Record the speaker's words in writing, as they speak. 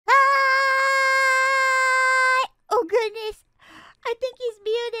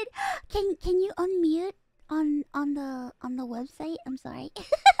can you unmute on the website? I'm sorry.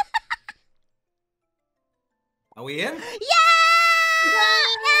 Are we in? Yeah!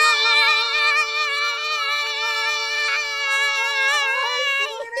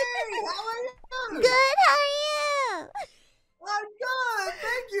 How are you? Good, how are you? I'm good.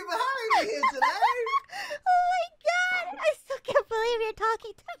 Thank you for having me here today. Oh my god! I still can't believe you're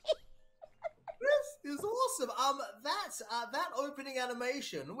talking to me. This is awesome. That opening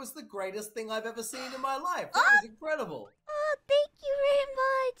animation was the greatest thing I've ever seen in my life. That was incredible. Oh, thank you very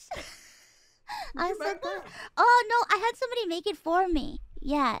much. I'm so make good. that? Oh no, I had somebody make it for me.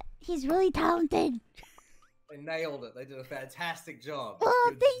 Yeah, he's really talented. They nailed it. They did a fantastic job. Oh,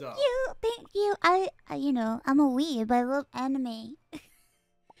 Good thank stuff. you, thank you. I you know, I'm a weeb. I love anime,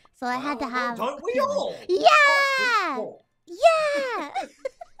 so I had to have. Don't we a killer. all? Yeah, Oh, yeah.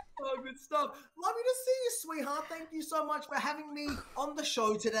 oh, good stuff. Lovely to see you, sweetheart. Thank you so much for having me on the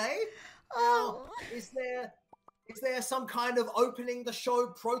show today. Oh. Now, is there some kind of opening the show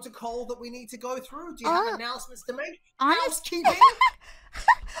protocol that we need to go through? Do you have announcements to make? Housekeeping?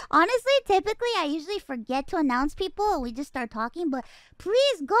 Honestly, typically I usually forget to announce people and we just start talking, but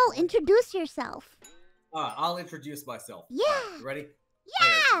please go introduce yourself. Alright, I'll introduce myself. Yeah. Right, you ready?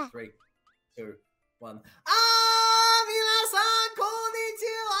 Yeah. Okay, 3, 2, 1.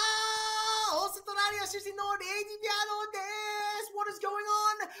 What is going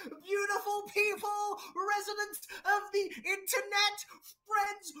on? Beautiful people, residents of the internet,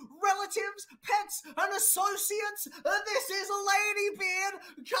 friends, relatives, pets, and associates. This is Ladybeard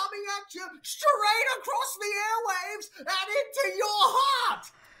coming at you straight across the airwaves and into your heart.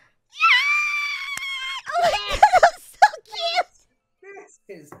 Yeah! Oh my god, that was so cute! This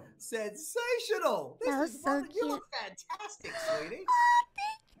is sensational. This That was is so wonderful. You cute. look fantastic, sweetie.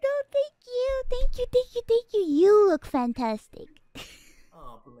 Oh, thank you. You look fantastic.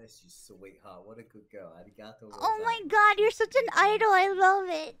 Oh, bless you, sweetheart. What a good girl. Arigato. Oh my god, you're such an idol. I love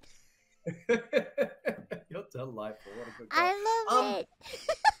it. You're delightful. What a good girl. I love it.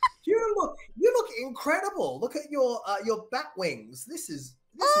 You look incredible. Look at your bat wings. This is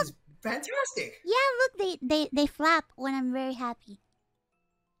fantastic. Yeah, look, they flap when I'm very happy.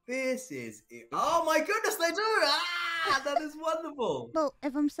 This is it. Oh my goodness, they do. Ah, that is wonderful. Well,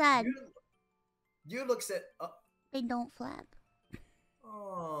 if I'm sad, You look set. they don't flap.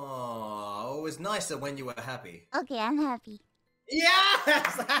 Oh, it was nicer when you were happy. Okay, I'm happy.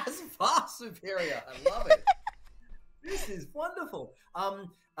 Yes, that's far superior. I love it. This is wonderful.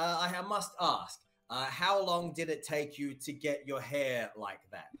 I must ask, how long did it take you to get your hair like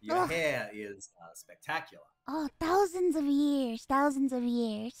that? Your hair is spectacular. Oh, thousands of years.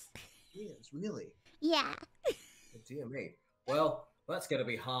 Yes, really? Yeah. Oh, dear me. Well, that's going to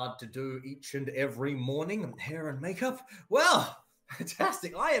be hard to do each and every morning. Hair and makeup. Well,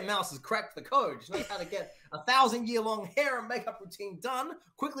 fantastic. Ironmouse has cracked the code. She knows how to get 1,000-year-long hair and makeup routine done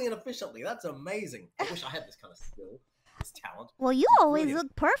quickly and efficiently. That's amazing. I wish I had this kind of skill, this talent. Well, you always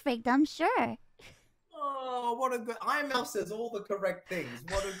look perfect, I'm sure. Oh, what a good... Ironmouse says all the correct things.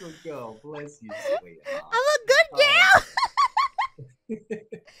 What a good girl. Bless you, sweetheart. I'm a good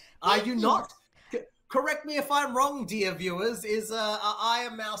girl! Are you not? Correct me if I'm wrong, dear viewers. Is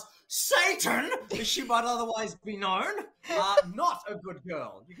Ironmouse Satan, as she might otherwise be known, not a good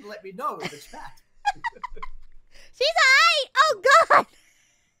girl? You can let me know in the chat. She's alright! Oh, God!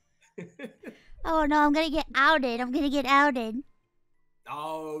 Oh, no, I'm gonna get outed.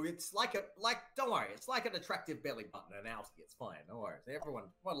 Oh, it's like don't worry, it's like an attractive belly button and outie. It's fine, don't worry. Everyone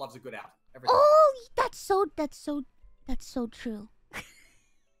loves a good outie. Oh, that's so true.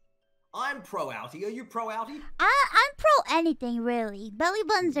 I'm pro outie. Are you pro outie? I'm pro anything, really. Belly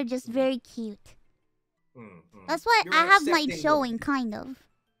buttons are just very cute. That's why I have my showing, kind of.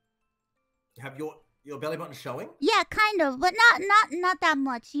 You have your belly button showing? Yeah, kind of, but not that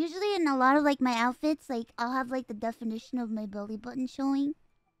much. Usually in a lot of like my outfits, like I'll have like the definition of my belly button showing.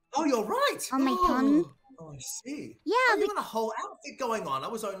 Oh, you're right. On my tummy. Oh, I see. Yeah. Oh, you got a whole outfit going on. I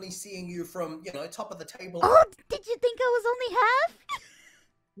was only seeing you from, top of the table. Oh, did you think I was only half?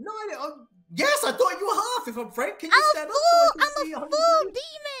 No, yes, I thought you were half. If I'm frank, can you stand up so I can see? I'm a full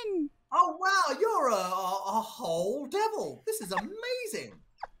demon. Oh wow, you're a whole devil. This is amazing.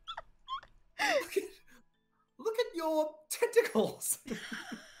 Look at your tentacles.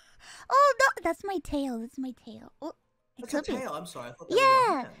 Oh no, that's my tail. Oh, that's your tail. I'm sorry. I thought that yeah.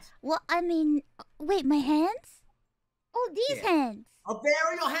 were your hands. Well, I mean, wait, my hands? Oh, these hands. Oh, there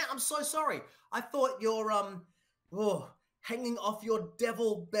are your hands. I'm so sorry. I thought your hanging off your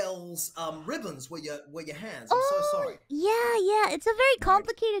devil bells ribbons were your hands. I'm so sorry. Yeah. It's a very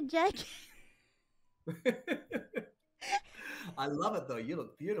complicated jacket. I love it though. You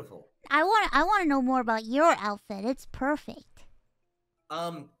look beautiful. I want to know more about your outfit. It's perfect.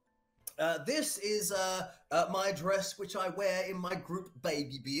 This is my dress, which I wear in my group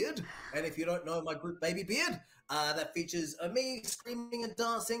Babybeard. And if you don't know my group Babybeard, that features me screaming and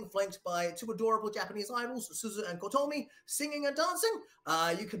dancing, flanked by two adorable Japanese idols, Suzu and Kotomi, singing and dancing.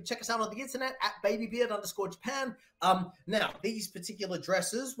 You can check us out on the internet at babybeard_Japan. Now, these particular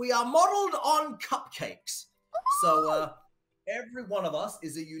dresses, we are modeled on cupcakes. So, every one of us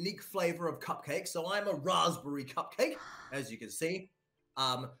is a unique flavor of cupcake. So I'm a raspberry cupcake, as you can see.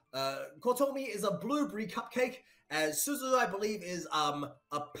 Kotomi is a blueberry cupcake, as Suzu, I believe, is a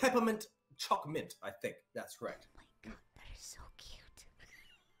peppermint choc mint. I think that's correct. Oh my god, that is so cute.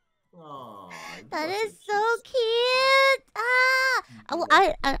 Aww, that is so cute.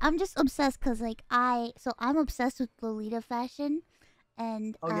 I'm just obsessed because I'm obsessed with Lolita fashion,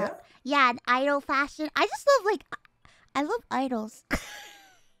 and yeah, and idol fashion. I just love I love idols.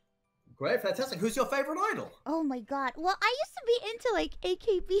 Great, fantastic. Who's your favorite idol? Oh my god. Well, I used to be into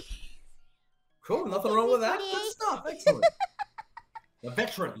AKB. Cool, nothing wrong with that. Good stuff. Excellent. The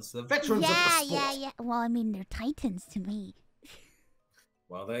veterans of the sport. Yeah. Well, I mean, they're titans to me.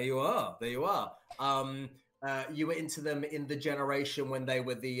 Well, there you are. You were into them in the generation when they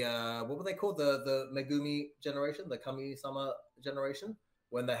were the what were they called? The Megumi generation, the Kami-sama generation,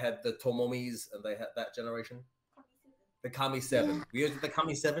 when they had the Tomomis and they had that generation. The Kami 7. Yeah. We used the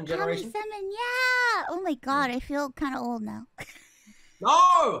Kami 7 generation? Kami 7, yeah! Oh my god, I feel kind of old now.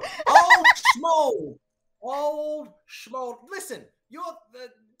 No! Old schmold! Old schmold. Listen, you're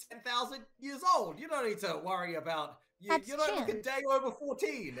 10,000 years old. You don't need to worry about... You don't look a day over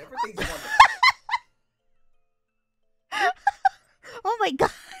 14. Everything's wonderful. Oh my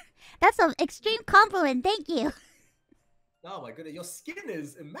god. That's an extreme compliment. Thank you. Oh my goodness, your skin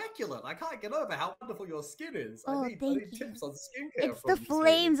is immaculate. I can't get over how wonderful your skin is. Oh, I need tips on skincare. It's the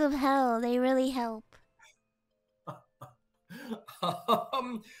flames of hell. They really help.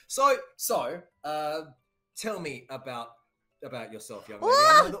 Tell me about yourself, young lady.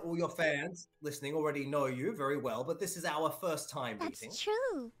 I know that all your fans listening already know you very well, but this is our first time meeting. That's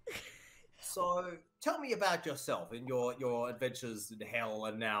true. So tell me about yourself and your adventures in hell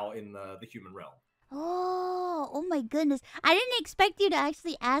and now in the human realm. Oh my goodness. I didn't expect you to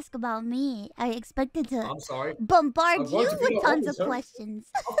actually ask about me. I expected to bombard you with tons of questions.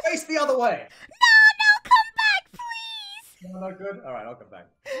 I'll face the other way. No, come back, please. No, not good? All right, I'll come back.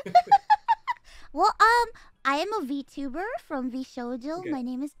 Well, I am a VTuber from Vshojo. Okay. My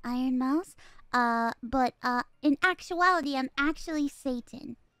name is Ironmouse. But in actuality, I'm actually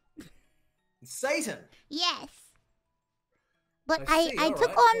Satan. Satan? Yes. But I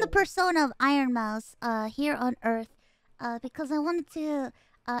took on the persona of Ironmouse here on Earth because I wanted to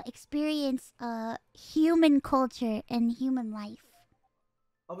experience human culture and human life.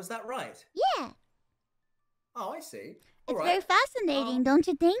 Oh, was that right? Yeah. Oh, I see. It's very fascinating, don't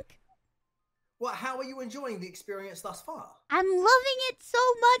you think? Well, how are you enjoying the experience thus far? I'm loving it so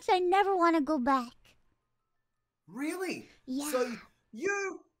much, I never want to go back. Really? Yeah. So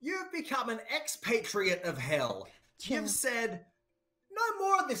you've become an expatriate of hell. True. You've said... no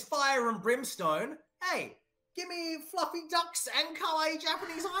more of this fire and brimstone. Hey, give me fluffy ducks and kawaii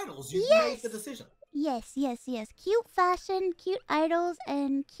Japanese idols. You've made the decision. Yes. Cute fashion, cute idols,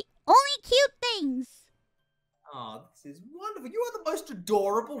 and only cute things. Oh, this is wonderful. You are the most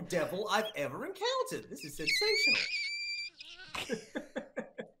adorable devil I've ever encountered. This is sensational.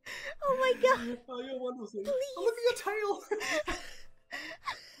 Oh my god. Oh, you're wonderful. Please. Oh, look at your tail.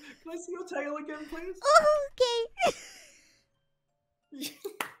 Can I see your tail again, please? Oh, okay.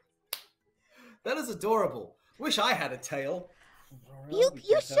 That is adorable. Wish I had a tail. You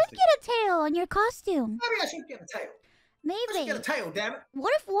should get a tail on your costume. Maybe I should get a tail. Maybe. I should get a tail, damn it.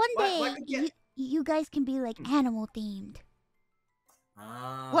 What if one day you guys can be like animal themed?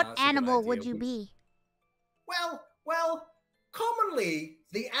 What animal would you be? Well, commonly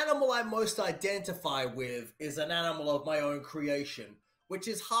the animal I most identify with is an animal of my own creation, which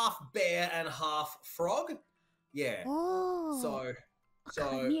is half bear and half frog. Yeah. Oh.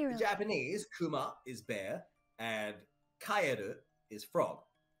 So in Japanese, kuma is bear and kaeru is frog.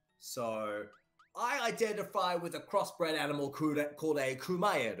 So I identify with a crossbred animal called a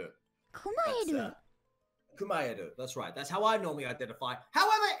kumaeru. Kumaeru, that's right. That's how I normally identify.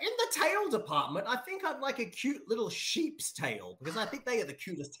 However, in the tail department, I think I'd like a cute little sheep's tail because I think they are the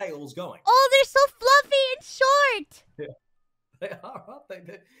cutest tails going. Oh, they're so fluffy and short. Yeah. They are, aren't they?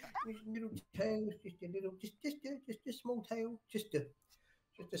 They're little tails, just a small tail, just a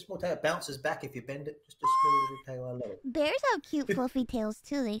small tail. It bounces back if you bend it. Just a small little tail. I love it. Bears have cute fluffy tails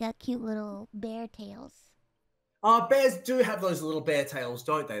too. They got cute little bear tails. Bears do have those little bear tails,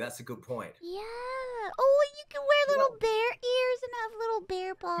 don't they? That's a good point. Yeah. Oh, you can wear little bear ears and have little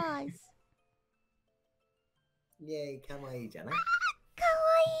bear paws. Yay, kawaii, Jenna.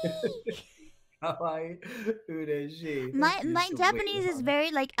 Kawaii. Kawaii. My Japanese is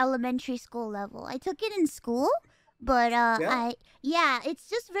very like elementary school level. I took it in school, but it's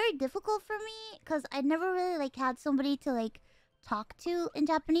just very difficult for me because I never really like had somebody to like talk to in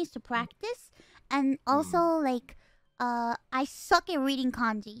Japanese to practice, and also like I suck at reading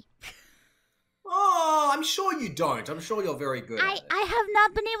kanji. Oh, I'm sure you don't. I'm sure you're very good at it. I have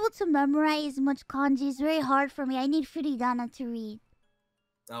not been able to memorize much kanji. It's very hard for me. I need furigana to read.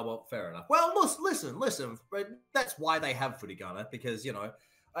 Oh, well, fair enough. Well, listen. That's why they have furigana, because, you know,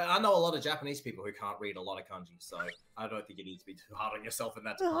 I know a lot of Japanese people who can't read a lot of kanji, so I don't think you need to be too hard on yourself in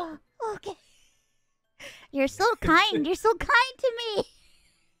that department. Okay. You're so kind. You're so kind to me.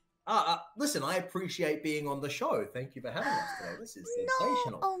 Listen, I appreciate being on the show. Thank you for having us today. This is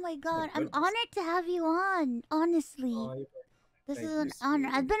sensational. Oh my god, I'm honored to have you on, honestly. This is an honor.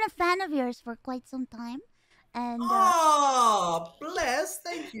 I've been a fan of yours for quite some time. And bless,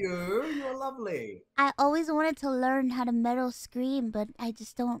 thank you. You're lovely. I always wanted to learn how to metal scream, but I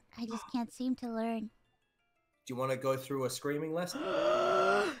just can't seem to learn. Do you want to go through a screaming lesson?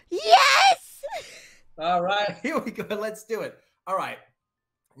 Yes! All right, here we go. Let's do it. All right.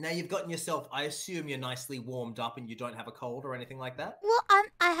 Now you've gotten yourself, I assume you're nicely warmed up and you don't have a cold or anything like that? Well,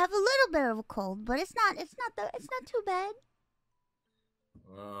 I have a little bit of a cold, but it's not too bad.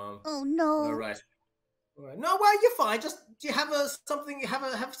 Oh no. All right. No, well, you're fine. Just do you have something?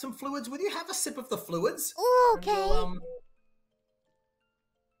 Have some fluids with you? Have a sip of the fluids. Oh, okay.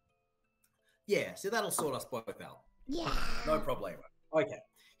 Yeah, so that'll sort us both out. Yeah. No problem. Okay.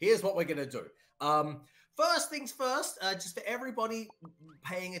 Here's what we're gonna do. First things first, just for everybody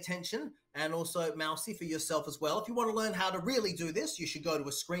paying attention, and also Mousy for yourself as well. If you want to learn how to really do this, you should go to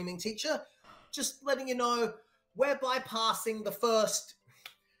a screaming teacher. Just letting you know, we're bypassing the first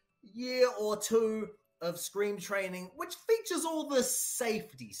year or two of scream training, which features all the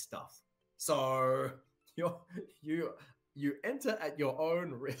safety stuff. So you enter at your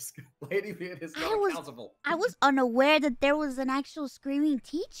own risk. Ladybeard is not accountable. I was unaware that there was an actual screaming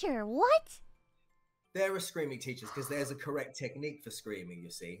teacher. What? There are screaming teachers because there's a correct technique for screaming, you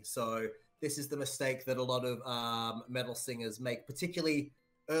see. So this is the mistake that a lot of metal singers make, particularly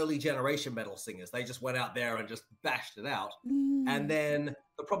early generation metal singers. They just went out there and just bashed it out. And then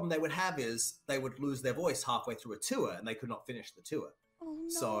the problem they would have is they would lose their voice halfway through a tour and they could not finish the tour. Oh, no.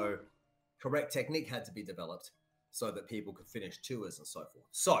 So correct technique had to be developed so that people could finish tours and so forth.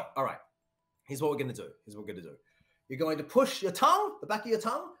 So, all right, here's what we're going to do. You're going to push your tongue, the back of your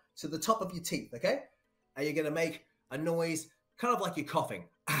tongue, to the top of your teeth, okay? And you're going to make a noise kind of like you're coughing.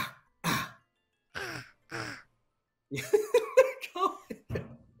 Go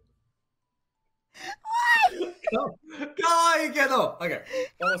on, get up. Okay,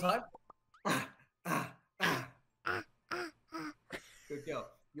 one more time. Good girl.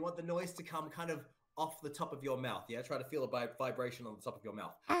 You want the noise to come kind of off the top of your mouth, yeah? Try to feel a vibration on the top of your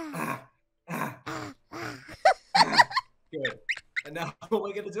mouth. Good. And now what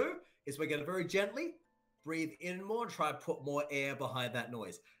we're going to do is we're going to very gently breathe in more and try and put more air behind that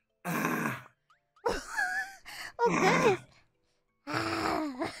noise. Oh, goodness.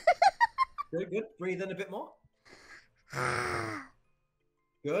 Good. Breathe in a bit more.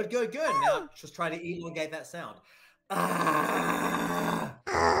 Good. Now just try to elongate that sound.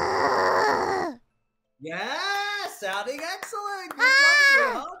 Yeah, sounding excellent. Good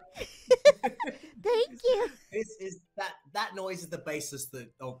job, Thank you. This is that noise is the basis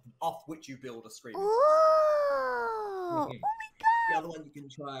off which you build a scream. Oh my god. The other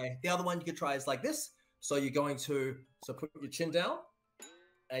one you can try is like this. So you're going to put your chin down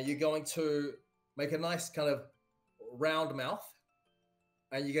and you're going to make a nice kind of round mouth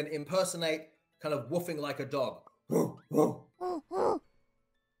and you're going to impersonate kind of woofing like a dog.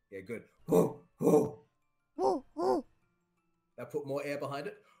 Yeah, good. Now put more air behind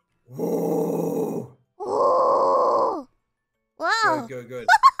it. Wow. Good.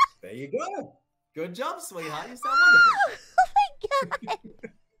 There you go. Good job, sweetheart. You sound wonderful.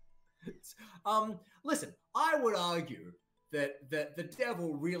 Oh my god. Listen, I would argue that the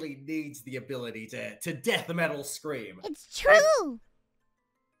devil really needs the ability to death metal scream. It's true.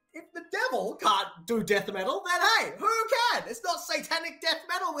 If the devil can't do death metal, then hey, who can? It's not satanic death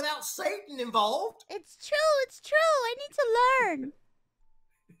metal without Satan involved. It's true. I need to learn.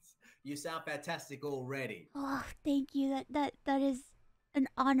 You sound fantastic already. Oh, thank you. That is an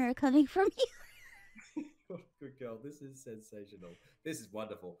honor coming from you. Good girl. This is sensational. This is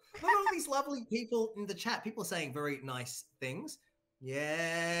wonderful. Look at all these lovely people in the chat. People are saying very nice things.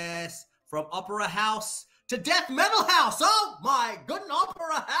 Yes. From Opera House to Death Metal House. Oh, my good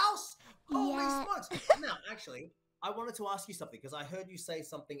Opera House. Holy smokes. Now, actually, I wanted to ask you something because I heard you say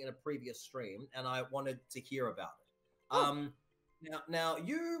something in a previous stream and I wanted to hear about it. Now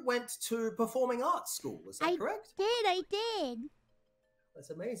you went to performing arts school, is that correct? I did. That's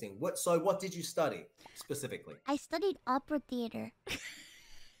amazing. What did you study specifically? I studied opera theater.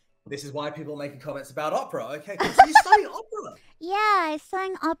 This is why people are making comments about opera. Okay, cool. So you studied opera? Yeah, I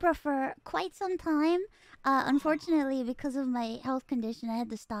sang opera for quite some time. Unfortunately, because of my health condition, I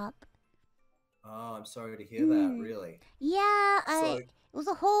had to stop. Oh, I'm sorry to hear that, really. Yeah, it was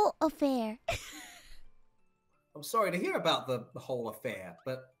a whole affair. I'm sorry to hear about the whole affair,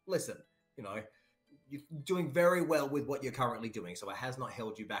 but listen, you know, you're doing very well with what you're currently doing, so it has not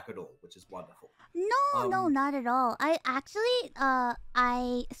held you back at all, which is wonderful. No, not at all. I actually,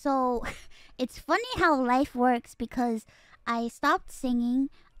 so it's funny how life works because I stopped singing,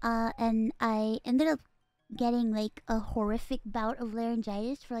 and I ended up getting like a horrific bout of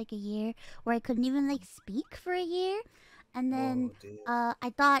laryngitis for like a year where I couldn't even like speak for a year. And then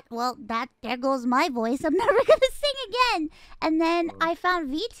I thought, well, there goes my voice. I'm never gonna sing again. And then I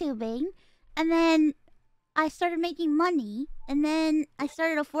found VTubing, and then I started making money, and then I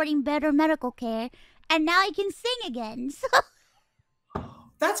started affording better medical care, and now I can sing again. So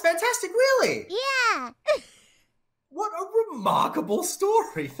that's fantastic, really. Yeah. What a remarkable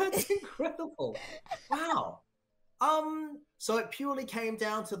story. That's incredible. Wow. So it purely came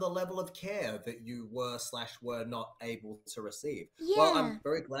down to the level of care that you were not able to receive. Yeah. Well, I'm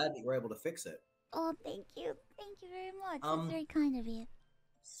very glad that you were able to fix it. Oh, thank you. Thank you very much. That's very kind of you.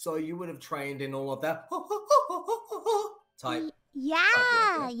 So you would have trained in all of that type. Yeah.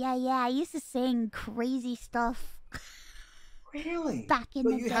 I used to sing crazy stuff. Really? Back in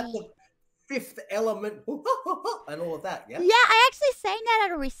the day. So you had the Fifth Element and all of that, yeah? Yeah, I actually sang that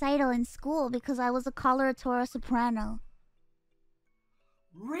at a recital in school because I was a coloratura soprano.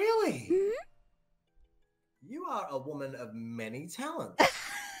 Really? Mm-hmm. You are a woman of many talents.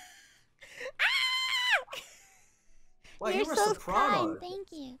 Well, You're a so soprano. kind.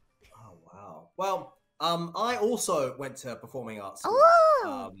 Thank you. Oh, wow. Well, I also went to performing arts school.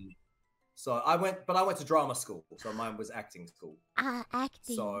 Oh! So I went to drama school. So mine was acting school.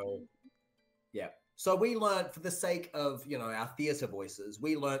 Acting. So, yeah. So we learned, for the sake of, you know, our theater voices,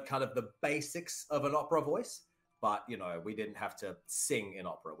 we learned kind of the basics of an opera voice. But, you know, we didn't have to sing in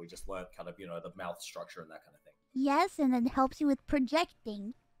opera. We just learned kind of, you know, the mouth structure and that kind of thing. Yes, and it helps you with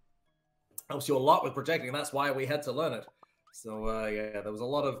projecting. Helps you a lot with projecting, and that's why we had to learn it. So yeah, there was a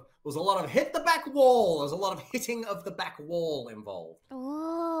lot of hit the back wall. There was a lot of hitting of the back wall involved.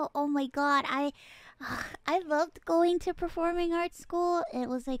 Oh my God! I loved going to performing arts school. It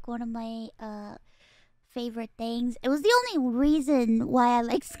was like one of my favorite things. It was the only reason why I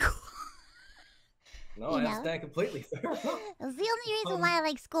like school. No, I understand completely. Fair enough. It was the only reason why I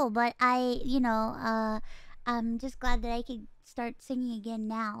like school, but I'm just glad that I could start singing again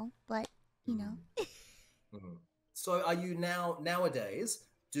now. But you know. So are you nowadays,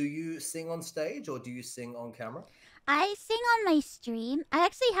 do you sing on stage or do you sing on camera? I sing on my stream. I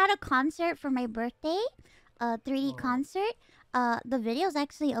actually had a concert for my birthday, a 3D concert. The video's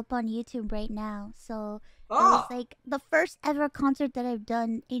actually up on YouTube right now. So it was like the first ever concert that I've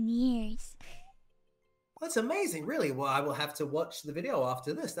done in years. That's amazing, really. Well, I will have to watch the video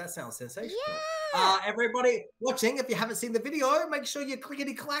after this. That sounds sensational. Yeah. Everybody watching, if you haven't seen the video, make sure you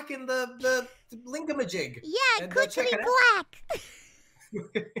clickety-clack in the lingamajig. Yeah, clickety-clack.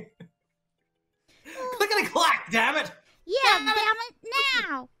 Clickety-clack, damn it. Yeah, damn it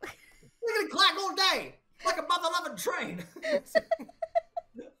now. Clickety-clack all day, like a mother-loving train.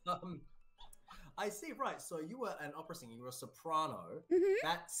 I see, right. So you were an opera singer. You were a soprano.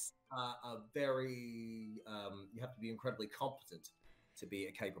 That's a very... you have to be incredibly competent to be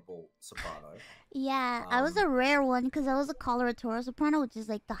a capable soprano. Yeah, I was a rare one because I was a coloratura soprano, which is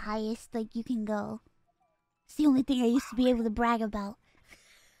like the highest like you can go. It's the only thing I used to be able to brag about.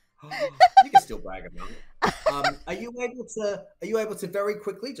 You can still brag about it. Are you able to very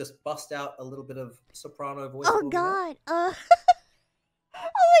quickly just bust out a little bit of soprano voice? Oh God! Oh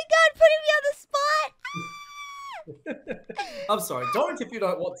my God! Putting me on the spot. I'm sorry. Don't if you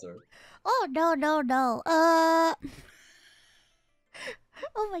don't want to. Oh no.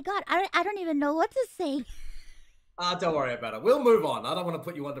 Oh my God! I don't even know what to say. Don't worry about it. We'll move on. I don't want to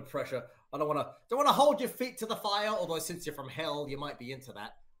put you under pressure. I don't want to hold your feet to the fire. Although since you're from hell, you might be into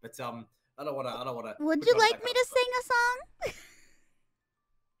that. But I don't want to. Would you like me to sing a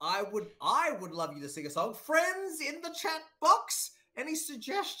I would love you to sing a song. Friends in the chat box, any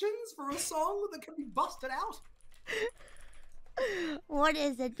suggestions for a song that can be busted out? What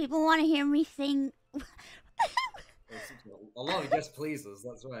is it? People want to hear me sing. A lot of yes pleases,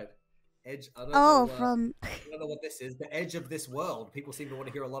 that's right. Edge. I don't know, I don't know what this is, but Edge of This World. People seem to want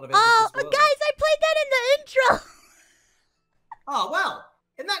to hear a lot of Edge of This World. Guys, I played that in the intro. Oh well,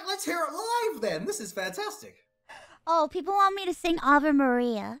 let's hear it live then. This is fantastic. Oh, people want me to sing Ave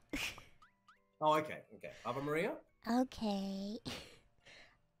Maria. Oh, okay. Ave Maria? Okay.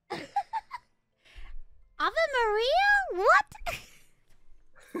 Ave Maria? What?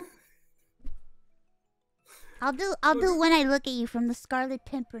 I'll do When I Look at You from the Scarlet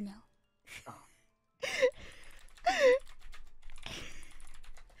Pimpernel. Oh.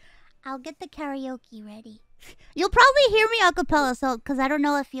 I'll get the karaoke ready. You'll probably hear me a cappella, so because I don't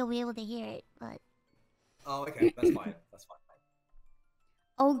know if you'll be able to hear it, but. Oh, okay, that's fine. That's fine.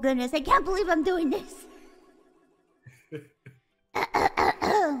 Oh goodness, I can't believe I'm doing this.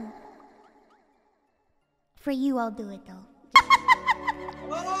 For you, I'll do it though.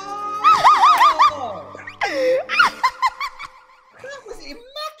 Oh! That was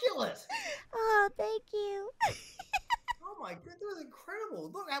immaculate. Oh, thank you. Oh my god, that was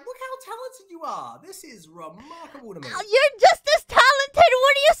incredible. Look how talented you are. This is remarkable to me. Oh, you're just as talented.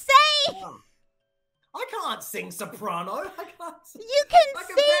 What do you say? Oh. I can't sing soprano. I can't sing. You can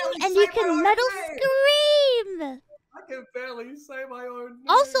sing and you can metal scream. I can barely say my own name.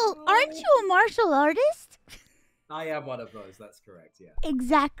 Also, aren't you a martial artist? I am one of those. That's correct. Yeah.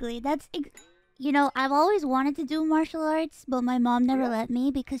 Exactly. You know, I've always wanted to do martial arts, but my mom never let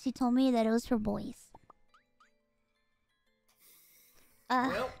me because she told me that it was for boys.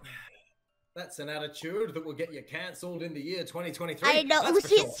 Well, that's an attitude that will get you cancelled in the year 2023. I know.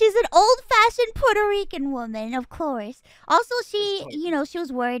 She's an old-fashioned Puerto Rican woman, of course. Also, she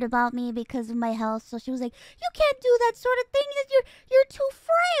was worried about me because of my health, so she was like, "You can't do that sort of thing. You're too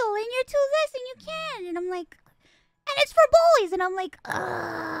frail, and you're too this, and you can't." And I'm like, "And it's for boys." And I'm like,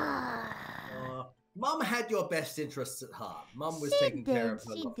 Mum had your best interests at heart. Mum was taking care of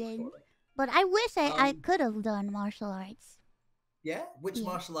her. She did. But I wish I could have done martial arts. Yeah? Which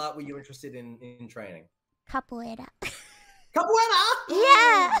martial art were you interested in training? Capoeira. Capoeira?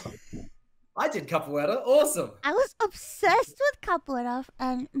 Yeah! I did capoeira. Awesome. I was obsessed with capoeira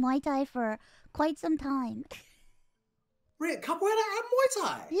and Muay Thai for quite some time. Really? Capoeira and Muay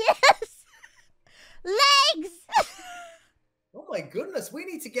Thai? Yes! Legs! Oh my goodness. We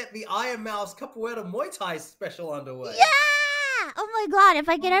need to get the Ironmouse Capoeira Muay Thai special underway. Yeah! Oh my god, if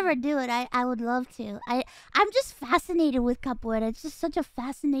I could ever do it, I would love to. I'm just fascinated with capoeira. It's just such a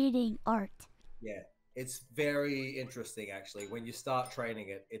fascinating art. Yeah, it's very interesting actually. When you start training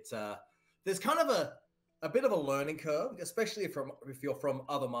it, it's there's kind of a bit of a learning curve, especially if you're from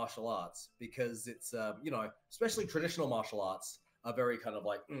other martial arts, because it's especially traditional martial arts are very kind of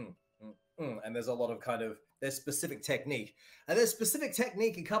like and there's a lot of there's specific technique. And there's specific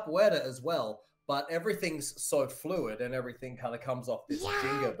technique in capoeira as well. But everything's so fluid and everything kind of comes off this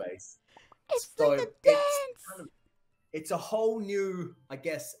jinga base. It's like a dance. It's a whole new, I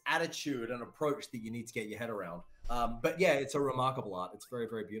guess, attitude and approach that you need to get your head around. But yeah, it's a remarkable art. It's very,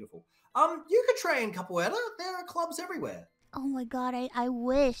 very beautiful. You could train capoeira. There are clubs everywhere. Oh my god, I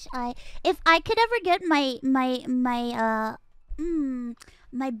wish if I could ever get my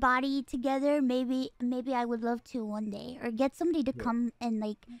body together, maybe I would love to one day, or get somebody to come and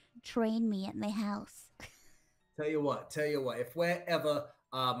like train me at my house. Tell you what,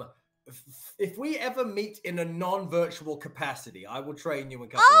 if we ever meet in a non-virtual capacity, I will train you in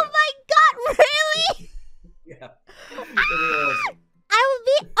capoeira. Oh my god, really? Yeah. Awesome. I would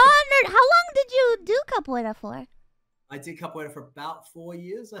be honored. How long did you do capoeira for? I did capoeira for about 4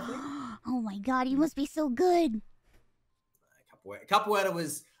 years, I think. Oh my god, you must be so good. Capoeira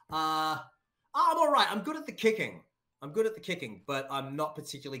was I'm all right. I'm good at the kicking. But I'm not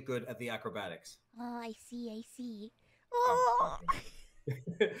particularly good at the acrobatics. Oh, I see. Oh.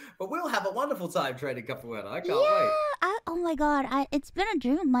 But we'll have a wonderful time training capoeira. I can't wait. Oh my god, it's been a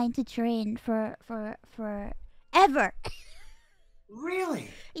dream of mine to train for ever.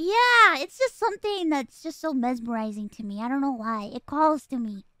 Really? Yeah, it's just something that's just so mesmerizing to me. I don't know why. It calls to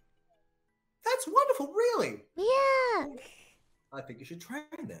me. That's wonderful, really. Yeah. I think you should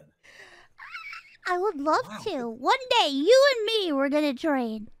train then. I would love to. One day, you and me, we're gonna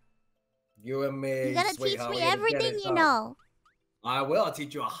train. You and me, you're gonna teach me everything you know. I will. I'll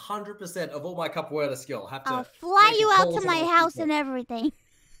teach you 100% of all my capoeira skill. I'll fly you out to my house and everything.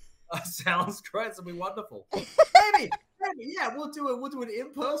 Sounds great. It'll be wonderful. Maybe, yeah. We'll do an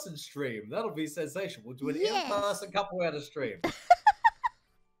in-person stream. That'll be sensational. We'll do an in-person capoeira stream.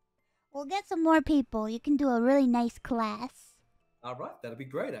 We'll get some more people. You can do a really nice class. All right, that'd be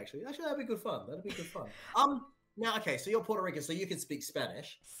great. Actually, that'd be good fun. That'd be good fun. Now, okay, so you're Puerto Rican, so you can speak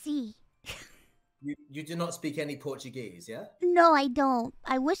Spanish. Si. You do not speak any Portuguese, yeah? No, I don't.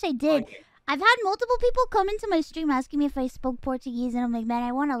 I wish I did. Okay. I've had multiple people come into my stream asking me if I spoke Portuguese, and I'm like, man,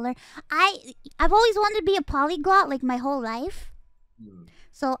 I want to learn. I've always wanted to be a polyglot, like my whole life.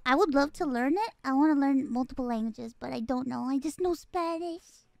 So I would love to learn it. I want to learn multiple languages, but I don't know. I just know Spanish.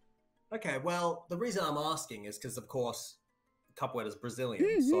 Okay, well, the reason I'm asking is because, of course, Capoeira is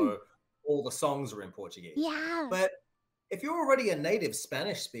Brazilian, so all the songs are in Portuguese. Yeah. But if you're already a native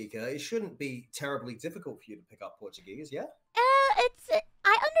Spanish speaker, it shouldn't be terribly difficult for you to pick up Portuguese, yeah?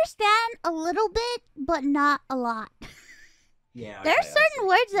 I understand a little bit, but not a lot. Yeah. Okay, there are certain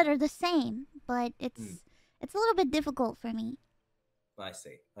words that are the same, but it's a little bit difficult for me. I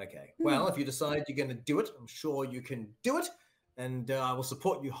see. Okay. Well, if you decide you're going to do it, I'm sure you can do it, and I will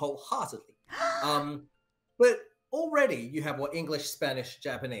support you wholeheartedly. But already you have what, English, Spanish,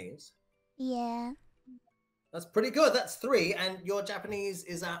 Japanese? Yeah. That's pretty good. That's 3. And your Japanese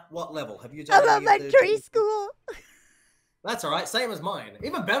is at what level? Have you done elementary school? That's all right. Same as mine.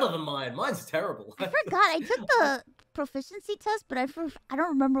 Even better than mine. Mine's terrible. I forgot. I took the proficiency test, but I don't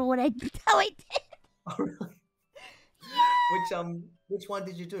remember how I did. Oh, really? Which one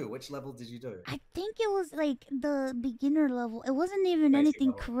did you do? Which level did you do? I think it was like the beginner level. It wasn't even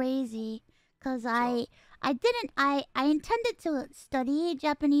anything crazy, because I intended to study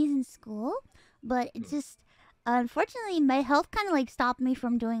Japanese in school, but it just unfortunately my health kind of like stopped me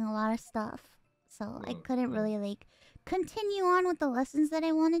from doing a lot of stuff, so I couldn't really like continue on with the lessons that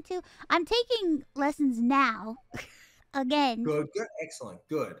I wanted to. I'm taking lessons now again. Good. Excellent.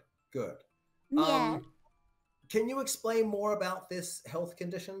 Good. Yeah. Can you explain more about this health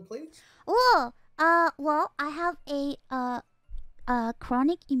condition, please? Well, I have a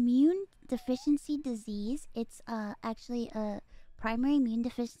chronic immune deficiency disease. It's actually a primary immune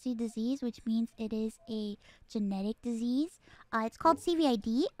deficiency disease, which means it is a genetic disease. It's called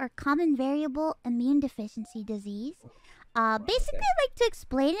CVID, or common variable immune deficiency disease. Basically, like to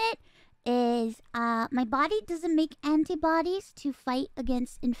explain it is my body doesn't make antibodies to fight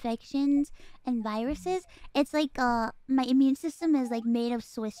against infections and viruses. It's like my immune system is like made of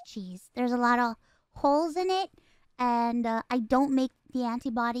Swiss cheese. There's a lot of holes in it, and I don't make the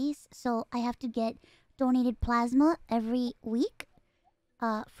antibodies, so I have to get donated plasma every week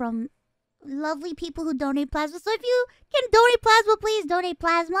from lovely people who donate plasma. So if you can donate plasma, please donate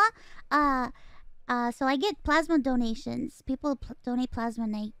plasma. So I get plasma donations. People donate plasma,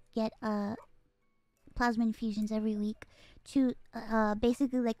 and I get plasma infusions every week to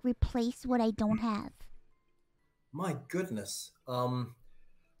basically like replace what I don't have. My goodness. Wow.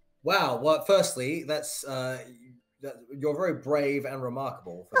 Well, firstly, that's you're very brave and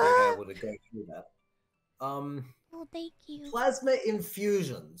remarkable for being able to go through that. Oh, thank you. Plasma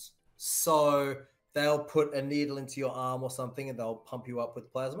infusions. So they'll put a needle into your arm or something, and they'll pump you up with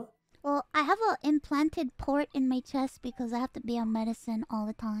plasma? Well, I have an implanted port in my chest because I have to be on medicine all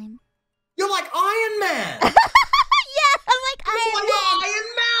the time. You're like Iron Man! Yeah, I'm like Iron Man!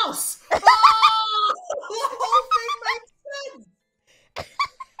 Ironmouse! Oh! The whole thing makes sense!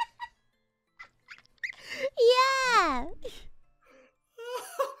 Yeah!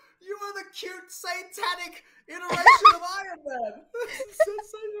 You are the cute, satanic iteration of Iron Man! This is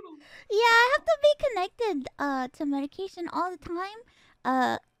sensational! Yeah, I have to be connected to medication all the time.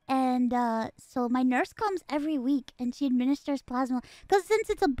 And so my nurse comes every week, and she administers plasma. Because since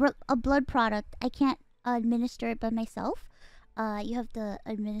it's a blood product, I can't administer it by myself. You have to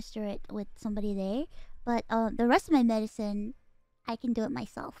administer it with somebody there. But the rest of my medicine, I can do it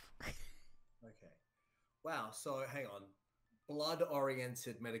myself. Okay. Wow, so hang on.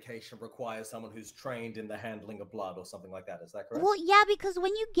 Blood-oriented medication requires someone who's trained in the handling of blood or something like that. Is that correct? Well, yeah, because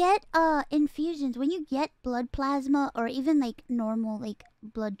when you get infusions, when you get blood plasma or even like normal like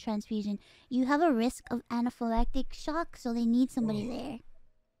blood transfusion, you have a risk of anaphylactic shock, so they need somebody there.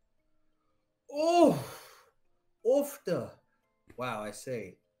 Oh, wow, I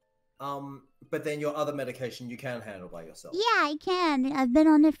see. But then your other medication you can handle by yourself. Yeah, I can. I've been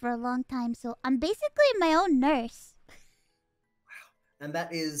on it for a long time, so I'm basically my own nurse. And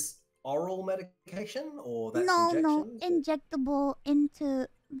that is oral medication, or that's injections? No, injectable into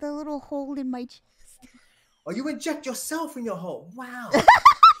the little hole in my chest. Oh, you inject yourself in your hole? Wow. Yes.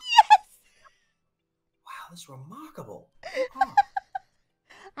 Wow, that's remarkable. Oh.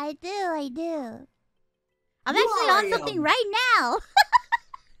 I do. I'm actually on something right now.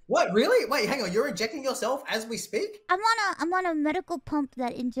 What, really? Wait, hang on. You're injecting yourself as we speak? I'm on a medical pump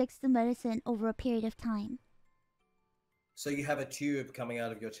that injects the medicine over a period of time. So you have a tube coming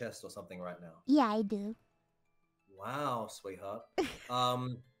out of your chest or something right now? Yeah, I do. Wow, sweetheart.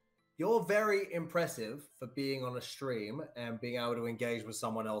 You're very impressive for being on a stream and being able to engage with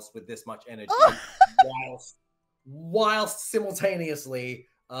someone else with this much energy whilst simultaneously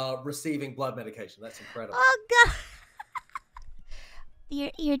receiving blood medication. That's incredible. Oh god.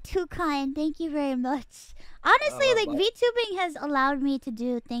 You're too kind. Thank you very much. Honestly, like VTubing has allowed me to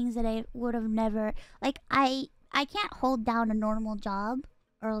do things that I would have never, like I can't hold down a normal job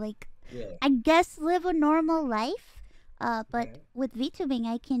or like I guess live a normal life. But with VTubing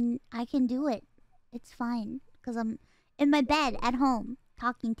I can do it. It's fine cuz I'm in my bed at home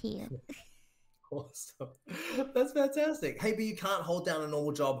talking to you. Awesome. That's fantastic. Hey, but you can't hold down a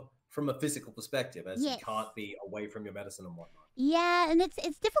normal job from a physical perspective, as you can't be away from your medicine and whatnot. Yeah, and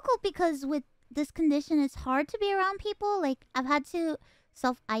it's difficult because with this condition, it's hard to be around people. Like, I've had to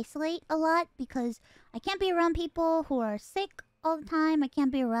self-isolate a lot because I can't be around people who are sick all the time. I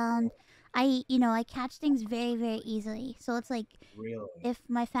can't be around... I catch things very, very easily. So it's like, if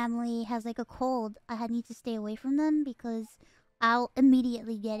my family has like a cold, I need to stay away from them because I'll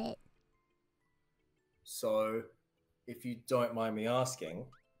immediately get it. So, if you don't mind me asking,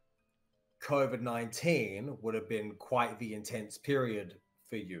 COVID-19 would have been quite the intense period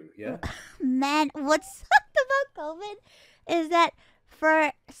for you, yeah? Man, what sucked about COVID is that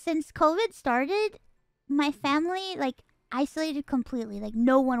since COVID started, my family, like, isolated completely. Like,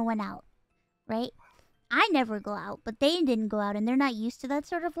 no one went out, right? I never go out, but they didn't go out, and they're not used to that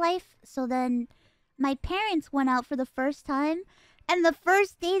sort of life. So then my parents went out for the first time, and the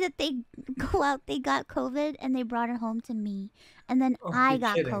first day that they go out, they got COVID, and they brought it home to me. And then I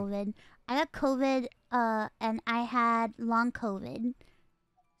got COVID. I got COVID, and I had long COVID.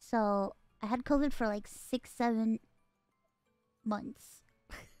 So I had COVID for like 6-7 months.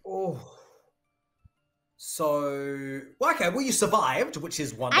 Oh. So, okay, well, you survived, which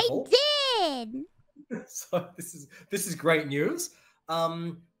is wonderful. I did! So this is great news.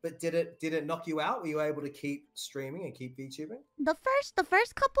 But did it knock you out? Were you able to keep streaming and keep VTubing? The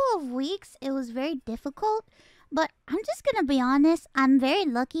first couple of weeks, it was very difficult. But I'm just gonna be honest, I'm very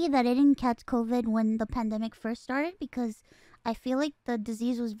lucky that I didn't catch COVID when the pandemic first started because I feel like the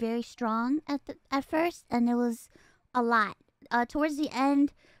disease was very strong at first, and it was a lot. Towards the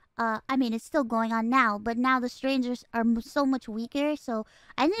end, I mean, it's still going on now, but now the strains are so much weaker, so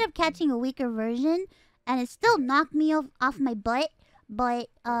I ended up catching a weaker version, and it still knocked me off my butt, but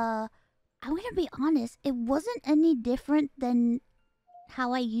I'm gonna be honest, it wasn't any different than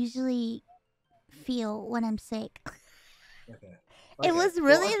how I usually feel when I'm sick. Okay. It was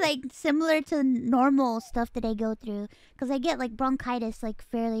really like similar to normal stuff that I go through because I get like bronchitis like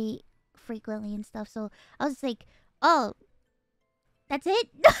fairly frequently and stuff. So I was like, oh, that's it.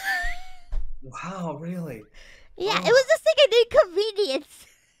 Wow, really? Yeah, it was just like an inconvenience.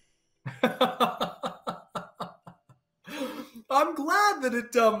 I'm glad that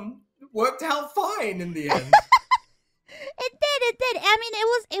it worked out fine in the end. It did. I mean,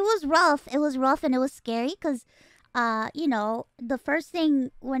 it was rough. It was rough and it was scary because, the first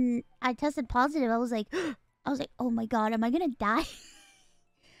thing when I tested positive, I was like, oh my god, am I gonna die?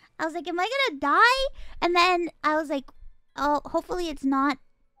 I was like, am I gonna die? And then I was like, oh, hopefully it's not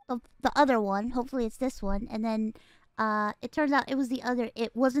the other one. Hopefully it's this one. And then it turns out it was the other.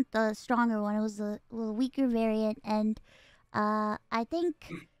 It wasn't the stronger one. It was the weaker variant. And I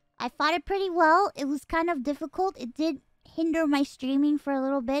think I fought it pretty well. It was kind of difficult. It did hinder my streaming for a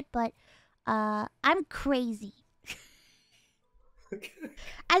little bit, but I'm crazy.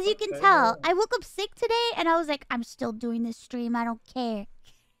 As you can tell, I woke up sick today and I was like, I'm still doing this stream. I don't care.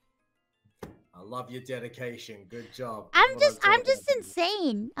 I love your dedication. Good job. I'm just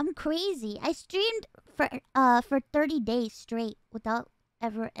insane. I'm crazy. I streamed for 30 days straight without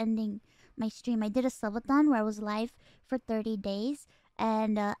ever ending my stream. I did a subathon where I was live for 30 days,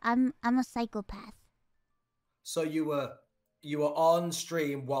 and I'm a psychopath. So you were on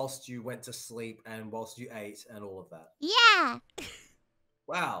stream whilst you went to sleep and whilst you ate and all of that. Yeah.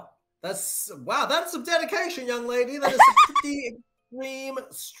 Wow, that's some dedication, young lady. That is some pretty extreme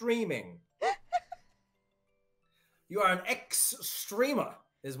streaming. You are an ex-streamer,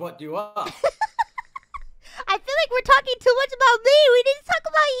 is what you are. I feel like we're talking too much about me. We need to talk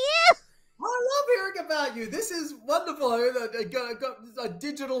about you. I love hearing about you. This is wonderful. I got a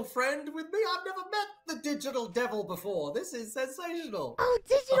digital friend with me. I've never met the digital devil before. This is sensational. Oh,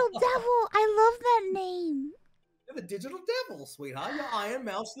 digital devil. I love that name. You're the digital devil, sweetheart. You're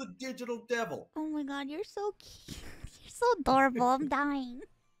Ironmouse, the digital devil. Oh my god, you're so cute. You're so adorable. I'm dying.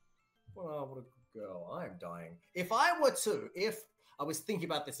 Oh, what a good girl. I'm dying. If I was thinking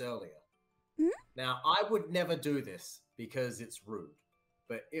about this earlier. Now, I would never do this because it's rude.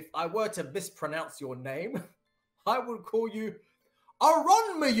 But if I were to mispronounce your name, I would call you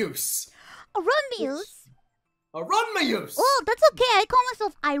Ironmouse. Ironmouse? Ironmouse! Oh, that's okay. I call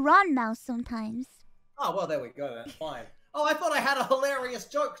myself Ironmouse sometimes. Oh, well, there we go. That's fine. Oh, I thought I had a hilarious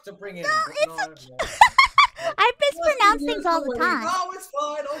joke to bring in. No, it's okay. I mispronounce things all the time. No, it's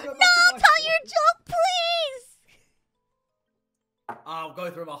fine. I'll go back to tell your joke, please. I'll go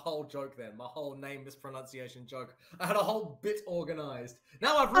through my whole joke then. My whole name mispronunciation joke. I had a whole bit organized.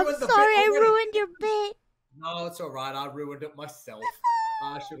 Now I've ruined the bit. I'm sorry, I ruined your bit. No, it's all right. I ruined it myself.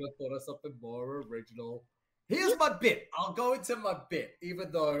 I should have thought of something more original. Here's my bit. I'll go into my bit,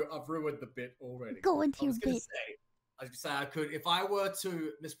 even though I've ruined the bit already. Go into your bit. I was going to say I could, if I were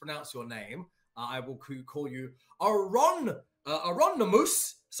to mispronounce your name, I will call you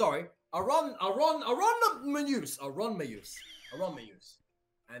Ironmouse. Sorry, Ironmouse.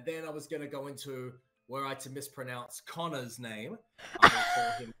 And then I was going to go into, were I to mispronounce Connor's name, I would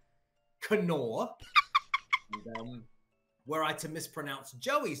call him Connor. And were I to mispronounce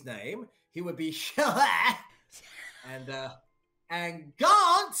Joey's name, he would be and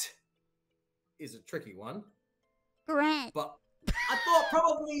Gaunt is a tricky one. Grant. But I thought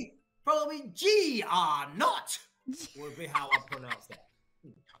probably G-R-Not would be how I pronounce that.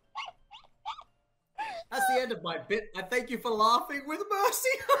 That's the end of my bit. I thank you for laughing with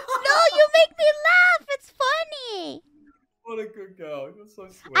mercy. No, you make me laugh. It's funny. What a good girl. You're so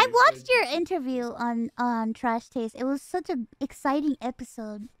sweet. I watched your interview on Trash Taste. It was such an exciting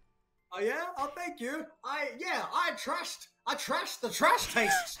episode. Oh yeah? Oh, thank you. I trashed the Trash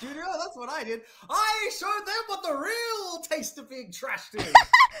Taste studio. That's what I did. I showed them what the real taste of being trashed is.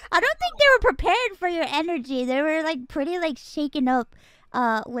 I don't think they were prepared for your energy. They were like pretty like shaken up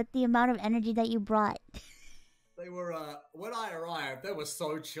with the amount of energy that you brought. They were when I arrived, they were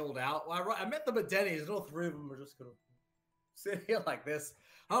so chilled out. I met them at Denny's, and all three of them were just gonna sit here like this.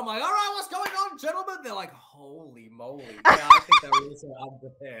 I'm like, all right, what's going on, gentlemen? They're like, holy moly. Yeah, I think they were also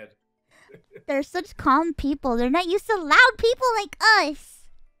unprepared. They're such calm people. They're not used to loud people like us.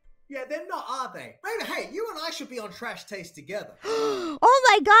 Yeah, they're not, are they? Maybe, hey, you and I should be on Trash Taste together. Oh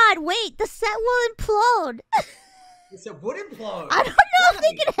my god, wait, the set will implode. The set would implode. I don't know if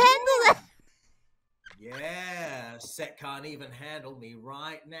they can handle that. Yeah, set can't even handle me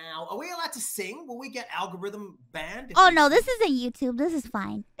right now. Are we allowed to sing? Will we get algorithm banned? Oh no, this isn't YouTube. This is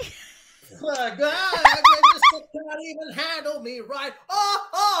fine. Oh God, this set can't even handle me right.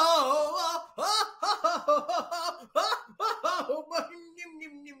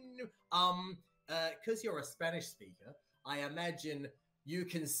 Because you're a Spanish speaker, I imagine you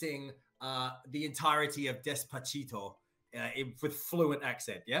can sing the entirety of Despacito with fluent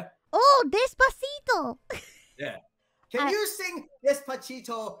accent, yeah? Oh, Despacito! Yeah. Can you sing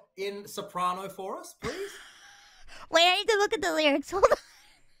Despacito in soprano for us, please? Wait, I need to look at the lyrics. Hold on.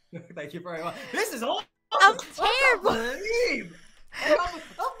 Thank you very much. This is awesome! I'm terrible! I've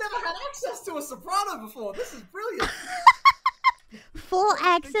never had access to a soprano before. This is brilliant. Full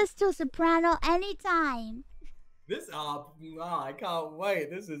access to a soprano anytime. This, I can't wait.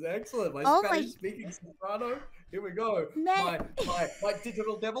 This is excellent. My Spanish speaking soprano. Here we go. My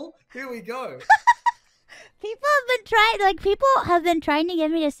digital devil. Here we go. People have been trying to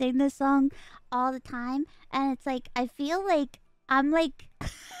get me to sing this song all the time, and it's like I feel like I'm like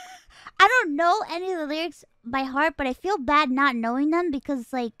I don't know any of the lyrics by heart, but I feel bad not knowing them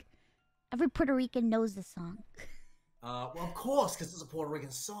because like every Puerto Rican knows this song. Well, of course, because it's a Puerto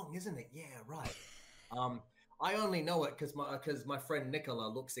Rican song, isn't it? Yeah, right. I only know it because my friend Nicola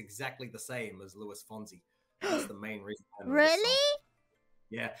looks exactly the same as Luis Fonsi. That's the main reason. Really?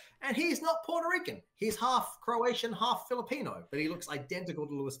 Yeah, and he's not Puerto Rican. He's half Croatian, half Filipino, but he looks identical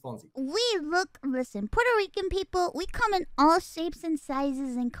to Luis Fonsi. Listen, Puerto Rican people, we come in all shapes and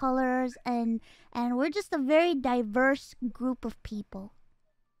sizes and colors, and we're just a very diverse group of people.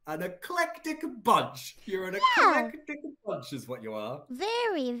 An eclectic bunch. You're an eclectic bunch is what you are.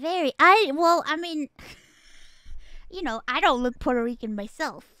 Very, very. I mean, you know, I don't look Puerto Rican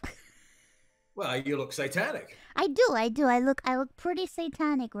myself. Well, you look satanic. I do. I look pretty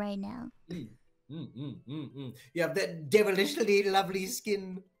satanic right now. You have that devilishly lovely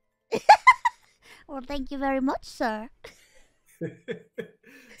skin. Well, thank you very much, sir.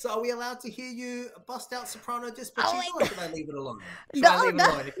 So are we allowed to hear you bust out soprano Despacito, or should I leave it alone?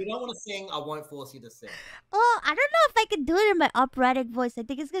 If you don't want to sing, I won't force you to sing. Oh, I don't know if I can do it in my operatic voice. I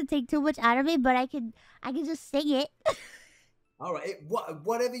think it's going to take too much out of me, but I can just sing it. All right,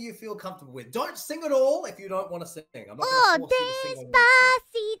 whatever you feel comfortable with. Don't sing it all if you don't want to sing. I'm not going to force you to sing.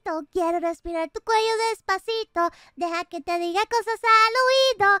 despacito. Quiero respirar tu cuello despacito. Deja que te diga cosas al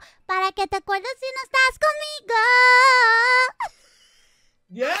oído. Para que te acuerdes si no estás conmigo.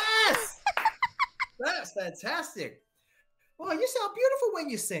 Yes! That's fantastic. Well, you sound beautiful when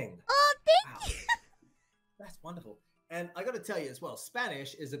you sing. Oh, thank you. That's wonderful. And I got to tell you as well,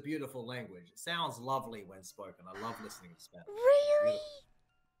 Spanish is a beautiful language. It sounds lovely when spoken. I love listening to Spanish. Really?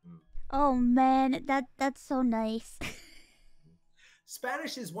 Oh man, that's so nice.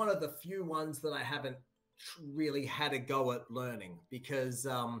 Spanish is one of the few ones that I haven't really had a go at learning because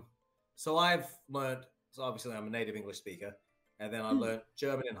so I've learned, so obviously I'm a native English speaker, and then I learned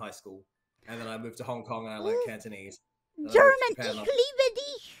German in high school, and then I moved to Hong Kong and I learned Cantonese. German, ich liebe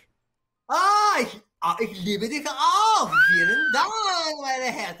dich. Ich liebe dich auch. Vielen Dank,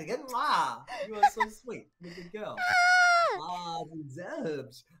 meine Herzige. You are so sweet. You're a good girl.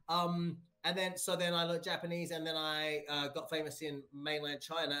 Deserves. And then I learned Japanese, and then I got famous in mainland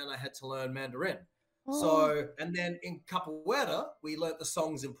China, and I had to learn Mandarin. Oh. So, and then in Capoeira, we learnt the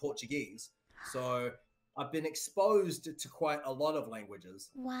songs in Portuguese. So I've been exposed to quite a lot of languages.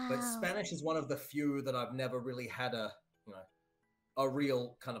 Wow. But Spanish is one of the few that I've never really had a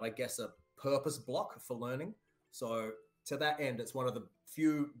real kind of, I guess, a purpose block for learning. So to that end, it's one of the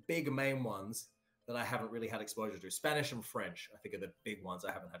few big main ones that I haven't really had exposure to. Spanish and French, I think, are the big ones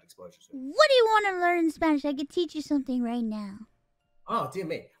I haven't had exposure to. What do you want to learn in Spanish? I could teach you something right now. Oh, dear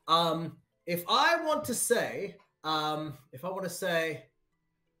me. If I want to say,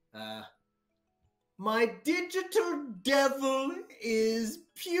 my digital devil is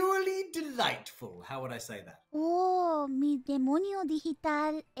purely delightful. How would I say that? Oh, mi demonio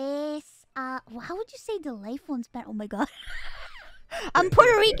digital es... how would you say delightful in Spanish? Oh my god. I'm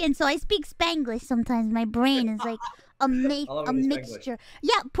Puerto Rican, so I speak Spanglish sometimes. My brain is like a mixture.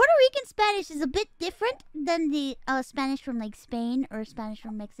 Yeah, Puerto Rican Spanish is a bit different than the Spanish from like Spain or Spanish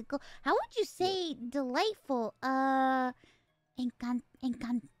from Mexico. How would you say delightful?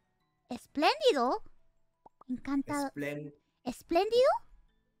 Espléndido. Encantado. Espléndido.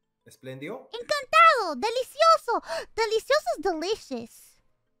 Espléndido. Encantado. Delicioso. Delicioso is delicious.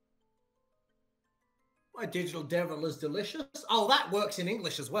 My digital devil is delicious. Oh, that works in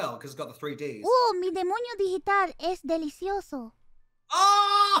English as well because it's got the 3 Ds. Oh, mi demonio digital es delicioso.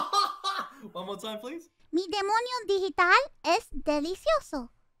 Oh! One more time, please. Mi demonio digital es delicioso.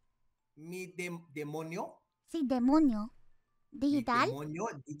 Mi demonio. Sí, demonio. Digital. Mi demonio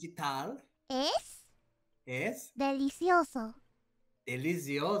digital. Es delicioso.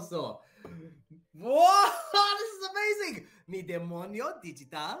 Delicioso. Whoa! This is amazing. Mi demonio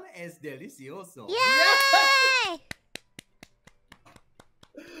digital es delicioso. Yay!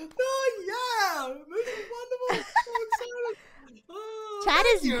 Oh, yeah! This is wonderful. So excited. Oh, Chat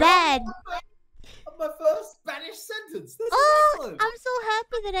is bad. My first Spanish sentence. This is excellent. I'm so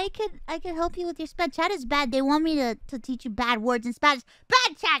happy that I can help you with your Spanish. Chat is bad. They want me to teach you bad words in Spanish.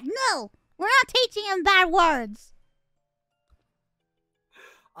 Bad chat. No, we're not teaching him bad words.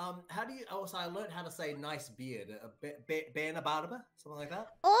 How do you? Oh, so I learned how to say nice beard. Buena barba, something like that.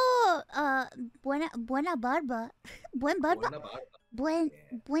 Oh, buena barba. Buen barba.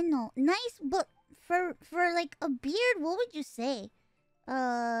 Bueno. Nice, but for like a beard, what would you say?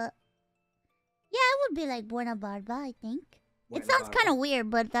 Yeah, it would be like buena barba, I think. It sounds kind of weird,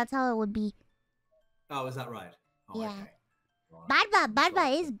 but that's how it would be. Oh, is that right? Oh, yeah. Okay. Barba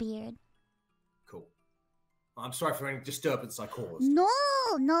is beard. Cool. I'm sorry for any disturbance I caused. No.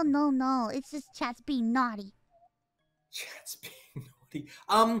 It's just chat's being naughty. Chat's being naughty.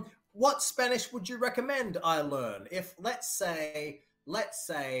 What Spanish would you recommend I learn? If let's say,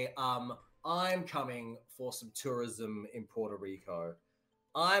 I'm coming for some tourism in Puerto Rico.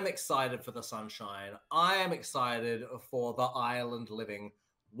 I'm excited for the sunshine. I am excited for the island living.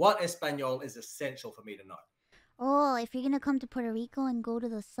 What Espanol is essential for me to know? Oh, if you're gonna come to Puerto Rico and go to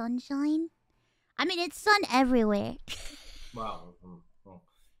the sunshine, I mean, it's sun everywhere. Wow.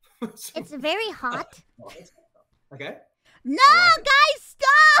 It's very hot. Okay. No, guys,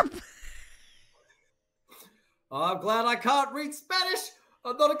 stop! I'm glad I can't read Spanish.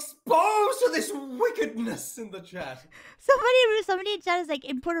 I'm not exposed to this wickedness in the chat. Somebody in chat is like,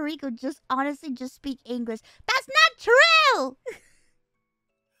 in Puerto Rico, just speak English. That's not true!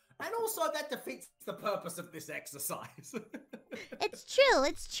 And also, that defeats the purpose of this exercise. It's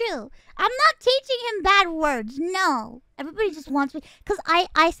true. I'm not teaching him bad words. No. Everybody just wants me. Because I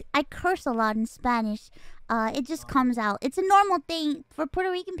curse a lot in Spanish. It just comes out. It's a normal thing. For Puerto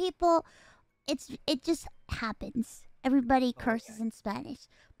Rican people, it just happens. Everybody curses in Spanish.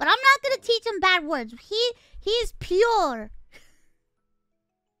 But I'm not going to teach him bad words. He is pure.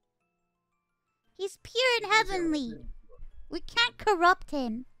 He's pure and heavenly. We can't corrupt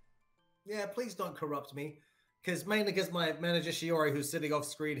him. Yeah, please don't corrupt me. Mainly because my manager Shiori, who's sitting off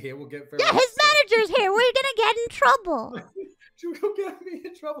screen here, will get very his manager's here. We're gonna get in trouble. She will get me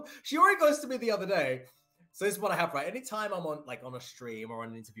in trouble. Shiori goes to me the other day. So this is what I have, right? Anytime I'm on a stream or on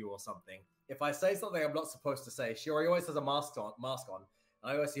an interview or something, if I say something I'm not supposed to say, Shiori always has a mask on.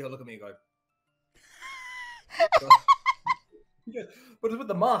 And I always see her look at me and go, but with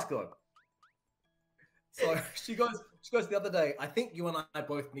the mask on. So she goes the other day, I think you and I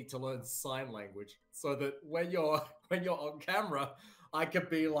both need to learn sign language so that when you're on camera, I could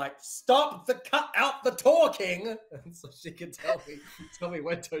be like, cut out the talking. And so she can tell me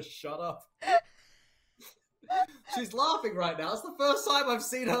when to shut up. She's laughing right now. It's the first time I've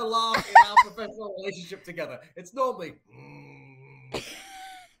seen her laugh in our professional relationship together. It's normally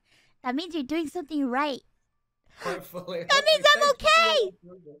That means you're doing something right. Hopefully. That means I'm okay.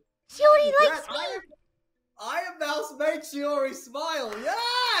 Shiori likes me. Ironmouse made Shiori smile.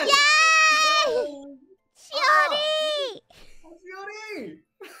 Yes! Yay! Shiori! Shiori!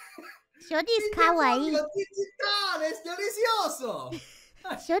 Shiori is kawaii. Es delicioso!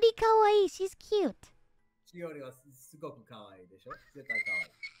 Shiori kawaii. She's cute. Shiori wa sugoku kawaii desho? Zettai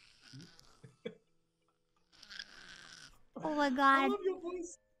kawaii. Oh my god. I love your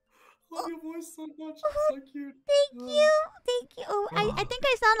voice. I love your voice so much. It's so cute. Thank you. Thank you. Oh, I think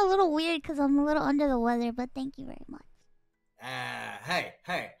I sound a little weird because I'm a little under the weather, but thank you very much. Hey.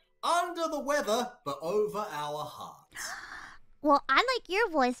 Under the weather, but over our hearts. Well, I like your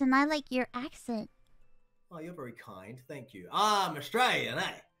voice and I like your accent. Oh, you're very kind. Thank you. I'm Australian,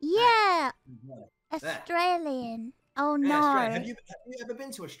 eh? Yeah. Australian. Oh, no. Australia. Have you ever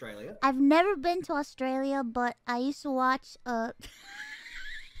been to Australia? I've never been to Australia, but I used to watch...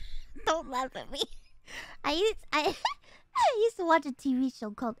 Don't laugh at me. I used to watch a TV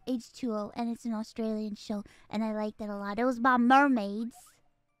show called H2O, and it's an Australian show, and I liked it a lot. It was about mermaids.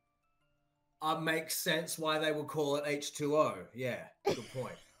 Makes sense why they would call it H2O. Yeah, good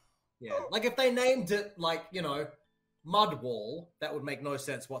point. Yeah, like if they named it like, Mudwall, that would make no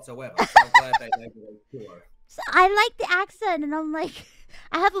sense whatsoever. So I'm glad they named it H2O. So I like the accent, and I'm like,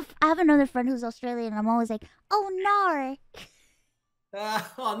 I have another friend who's Australian, and I'm always like, oh no.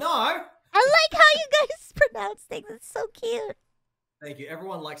 Oh no! I like how you guys pronounce things. It's so cute. Thank you.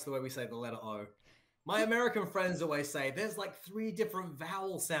 Everyone likes the way we say the letter O. My American friends always say there's like 3 different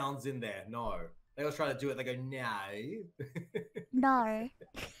vowel sounds in there. No. They always try to do it. They go, no. No.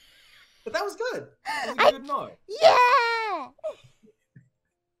 But that was good. That was a good no. Yeah!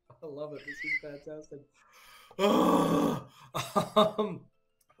 I love it. This is fantastic.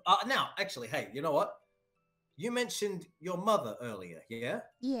 Now, actually, hey, you know what? You mentioned your mother earlier, yeah?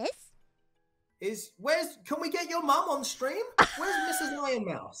 Yes. Can we get your mum on stream? Where's Mrs.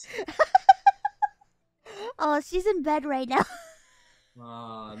 Ironmouse? Oh, she's in bed right now.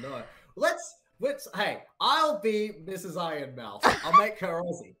 No. Hey, I'll be Mrs. Ironmouse. I'll make her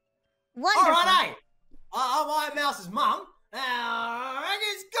Aussie. Wonderful. All right, hey. I'm Ironmouse's mum.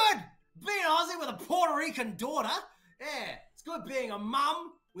 It's good being Aussie with a Puerto Rican daughter. Yeah, it's good being a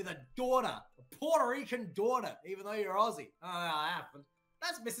mum with a daughter, a Puerto Rican daughter, even though you're Aussie.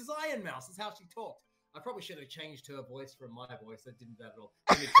 That's Mrs. Ironmouse. That's how she talked. I probably should have changed her voice from my voice. I didn't do that at all.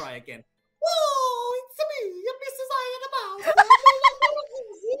 Let me try again. Oh, it's me, Mrs. Ironmouse. I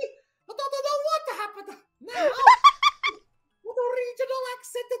don't know what happened. Now, what original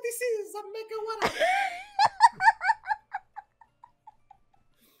accent this is. I'm making one.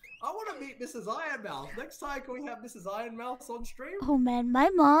 I want to meet Mrs. Ironmouse. Next time, can we have Mrs. Ironmouse on stream? Oh man, my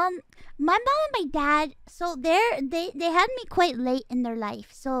mom and my dad. So they had me quite late in their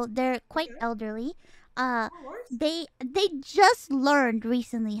life. So they're quite elderly. They just learned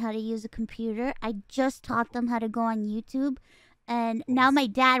recently how to use a computer. I just taught them how to go on YouTube, and now my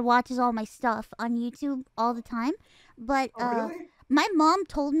dad watches all my stuff on YouTube all the time. But really? My mom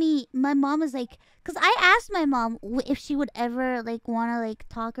told me, my mom was like, because I asked my mom if she would ever like want to like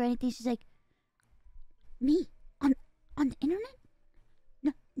talk or anything. She's like, me on the internet?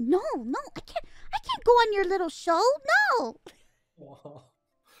 No, I can't go on your little show. No. Oh,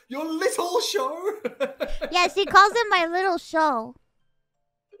 your little show? Yeah, she calls it my little show.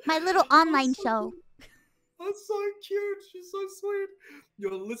 My little online show. That's so cute. She's so sweet.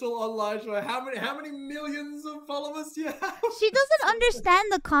 Your little online show. How many millions of followers do you have? She doesn't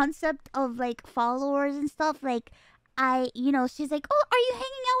understand the concept of like followers and stuff. Like she's like, "Oh, are you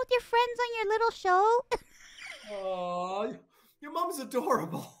hanging out with your friends on your little show?" Oh, your mom's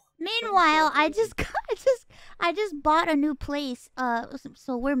adorable. Meanwhile, I just bought a new place.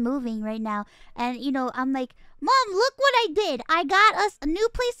 So we're moving right now, and I'm like, "Mom, look what I did! I got us a new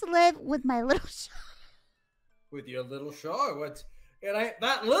place to live with my little show." With your little show, it ain't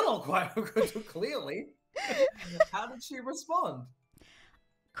that little, quite clearly. How did she respond?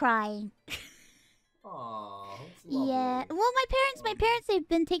 Crying. Aww, yeah. Well, my parents, they've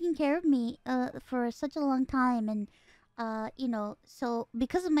been taking care of me for such a long time, and you know, so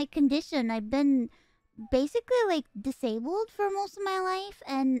because of my condition, I've been basically like disabled for most of my life,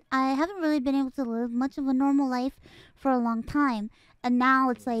 and I haven't really been able to live much of a normal life for a long time. And now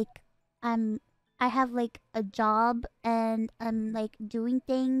it's like I have like a job, and I'm like doing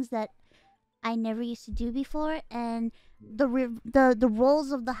things that I never used to do before, and the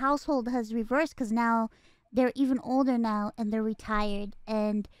roles of the household has reversed because now they're even older now and they're retired,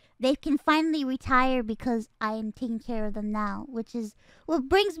 and they can finally retire because I am taking care of them now, which is what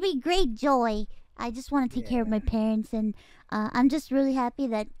brings me great joy. I just want to take care of my parents, and I'm just really happy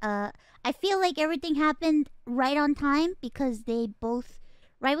that I feel like everything happened right on time because they both,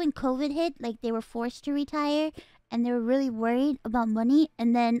 right when COVID hit, like they were forced to retire, and they were really worried about money,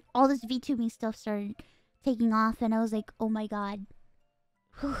 and then all this VTubing stuff started taking off, and I was like, oh my god.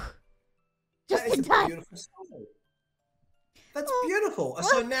 Just in time. Beautiful story. That's beautiful.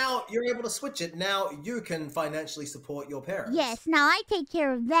 So now you're able to switch it. Now you can financially support your parents. Yes, now I take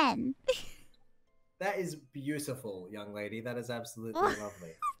care of them. That is beautiful, young lady. That is absolutely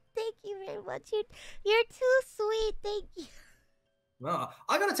lovely. Thank you very much. You're too sweet. Thank you. No,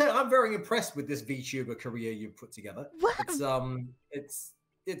 I gotta tell you, I'm very impressed with this VTuber career you've put together. What?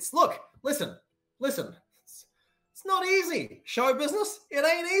 It's look, listen. It's not easy. Show business, it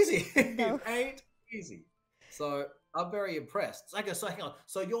ain't easy. No. It ain't easy. So I'm very impressed. Okay, so hang on.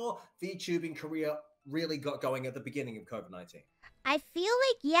 So your VTubing career really got going at the beginning of COVID-19. I feel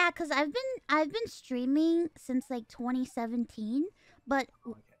like yeah, because I've been streaming since like 2017, but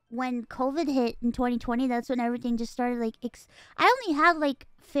when COVID hit in 2020, that's when everything just started like I only had like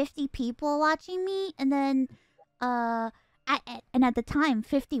 50 people watching me, and then and at the time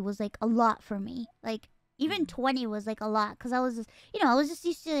 50 was like a lot for me. Like even 20 was like a lot because I was just, I was just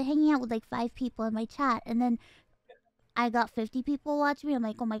used to hanging out with like 5 people in my chat, and then I got 50 people watching me. I'm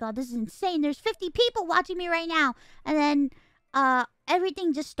like, oh my god, this is insane. There's 50 people watching me right now. And then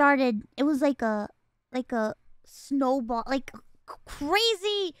everything just started. It was like a snowball, like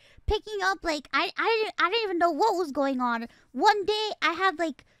crazy picking up. Like I didn't even know what was going on. One day I had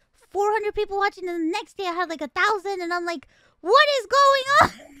like 400 people watching, and the next day I had like 1,000, and I'm like, what is going on?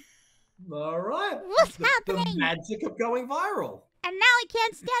 All right. What's happening? The magic of going viral. And now I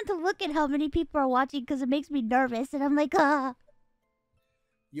can't stand to look at how many people are watching because it makes me nervous, and I'm like,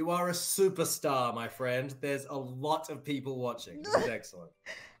 You are a superstar, my friend. There's a lot of people watching. This is excellent.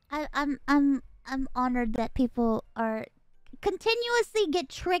 I'm honored that people are continuously get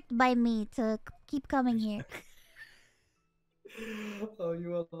tricked by me to keep coming here. Oh,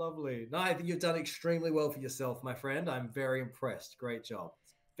 you are lovely. No, I think you've done extremely well for yourself, my friend. I'm very impressed. Great job.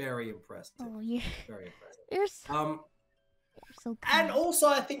 Very impressed. Oh, you're very impressed. You're so kind. And also,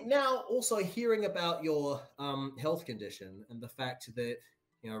 I think now, also hearing about your health condition and the fact that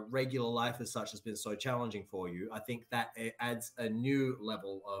regular life as such has been so challenging for you, I think that it adds a new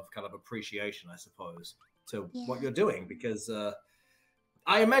level of kind of appreciation, I suppose, to what you're doing. Because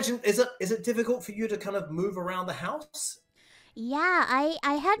I imagine, is it difficult for you to kind of move around the house? Yeah,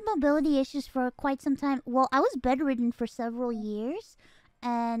 I had mobility issues for quite some time. Well, I was bedridden for several years.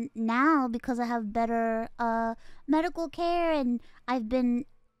 And now, because I have better medical care, and I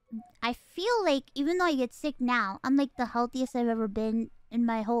feel like, even though I get sick now, I'm like the healthiest I've ever been in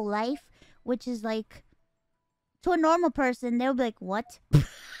my whole life, which is like, to a normal person, they'll be like, what?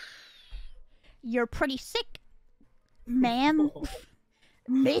 You're pretty sick, ma'am.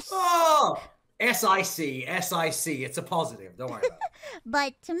 Miss. Oh! SIC. It's a positive. Don't worry about it.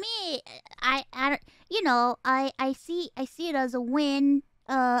 But to me, I see it as a win.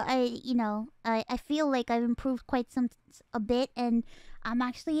 I feel like I've improved quite a bit, and I'm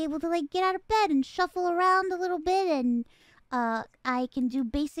actually able to like get out of bed and shuffle around a little bit, and I can do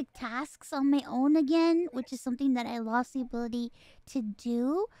basic tasks on my own again, which is something that I lost the ability to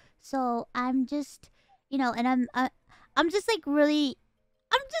do. So I'm just, and I'm just like really,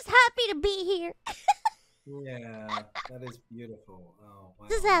 I'm just happy to be here. Yeah, that is beautiful. Oh, wow.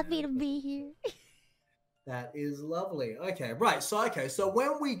 Just happy to be here. That is lovely. Okay, right. So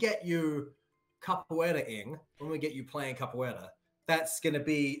when we get you capoeira-ing, when we get you playing capoeira, that's going to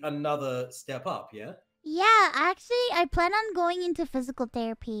be another step up, yeah? Yeah, actually, I plan on going into physical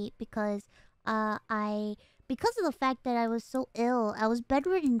therapy because because of the fact that I was so ill, I was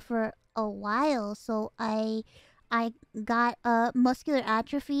bedridden for a while, so I got muscular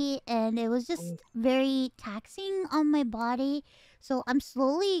atrophy, and it was just very taxing on my body. So I'm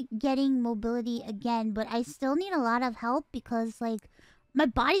slowly getting mobility again, but I still need a lot of help because like my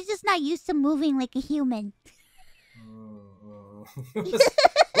body's just not used to moving like a human.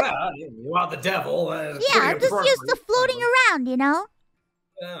 Well, you are the devil. Yeah, I'm just used to floating around, you know?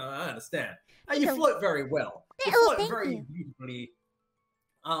 I understand. You float very well. You float very beautifully.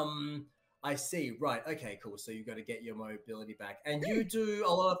 I see. Right. Okay. Cool. So you've got to get your mobility back, and you do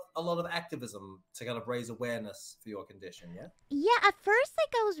a lot of activism to kind of raise awareness for your condition. Yeah. Yeah. At first,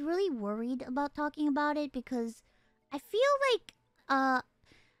 like I was really worried about talking about it because I feel like,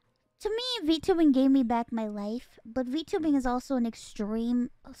 to me, VTubing gave me back my life, but VTubing is also an extreme,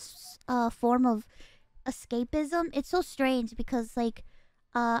 form of escapism. It's so strange because like,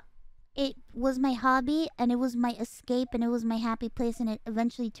 it was my hobby and it was my escape and it was my happy place and it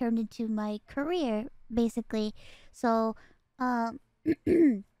eventually turned into my career basically. So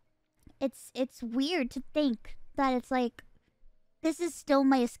it's weird to think that it's like this is still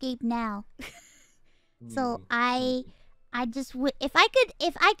my escape now. So I just would, if I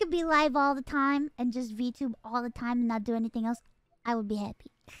could be live all the time and just VTube all the time and not do anything else, I would be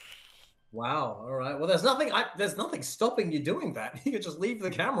happy. Wow. All right. Well, there's nothing stopping you doing that. You could just leave the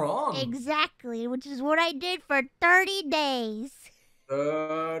camera on. Exactly, which is what I did for 30 days.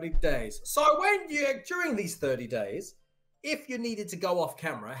 30 days. So during these 30 days, if you needed to go off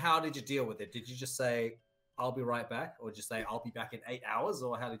camera, how did you deal with it? Did you just say, I'll be right back? Or just say, I'll be back in 8 hours?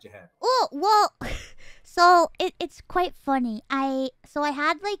 Or how did you handle it? Oh, well, so it's quite funny. I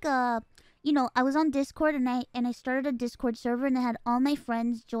had like a, I was on Discord and I started a Discord server and I had all my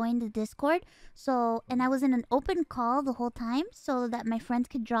friends join the Discord. So, and I was in an open call the whole time so that my friends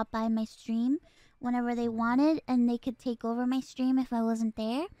could drop by my stream whenever they wanted and they could take over my stream if I wasn't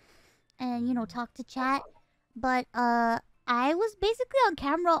there and, talk to chat. But I was basically on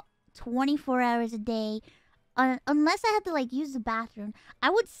camera 24 hours a day. Unless I had to like use the bathroom,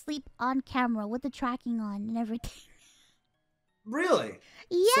 I would sleep on camera with the tracking on and everything. Really?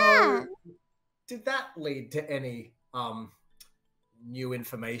 Yeah. So, did that lead to any new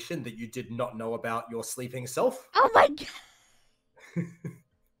information that you did not know about your sleeping self? Oh my god.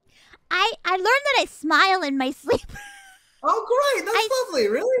 I learned that I smile in my sleep. Oh great, that's lovely,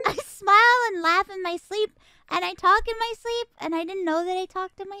 really? I smile and laugh in my sleep and I talk in my sleep and I didn't know that I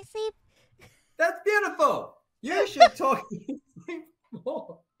talked in my sleep. That's beautiful. You should talk in your sleep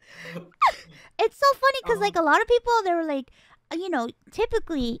more. It's so funny because like a lot of people, they were like,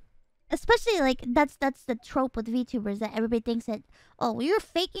 typically, especially like that's the trope with VTubers that everybody thinks that, oh, you're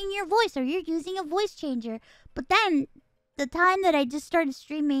faking your voice or you're using a voice changer. But then the time that I just started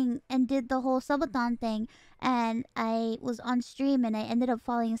streaming and did the whole subathon thing and I was on stream and I ended up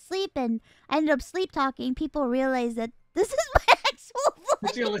falling asleep and I ended up sleep talking, people realized that this is my actual voice.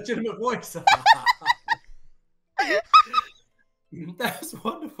 It's your legitimate voice. That's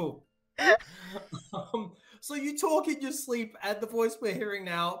wonderful. So you talk in your sleep and the voice we're hearing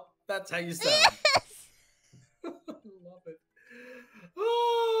now, that's how you sound. Yes. Love it.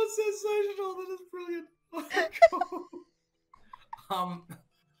 Oh, sensational. That is brilliant.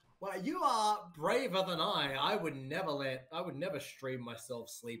 Well, you are braver than I. I would never stream myself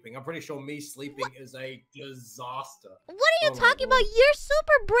sleeping. I'm pretty sure me sleeping is a disaster. What are you talking about? You're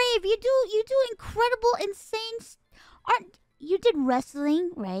super brave. You do incredible, insane. You did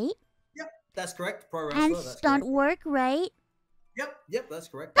wrestling, right? Yep, that's correct. Pro wrestler. And stunt work, right? Yep, that's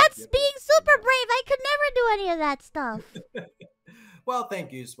correct. That's being super brave. I could never do any of that stuff. Well,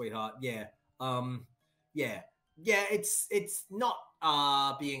 thank you, sweetheart. Yeah. Yeah, it's not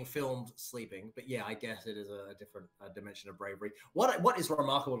being filmed sleeping, but yeah, I guess it is a different dimension of bravery. What is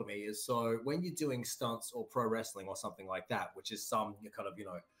remarkable to me is, so when you're doing stunts or pro wrestling or something like that, which is some kind of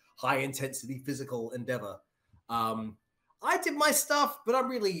high intensity physical endeavor, I did my stuff, but I'm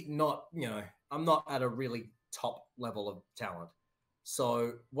really not, I'm not at a really top level of talent.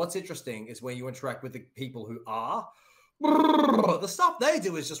 So what's interesting is when you interact with the people who are, the stuff they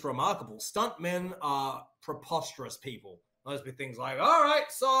do is just remarkable. Stuntmen are preposterous people. Those be things like, all right,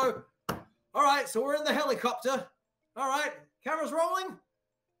 so we're in the helicopter. All right, camera's rolling.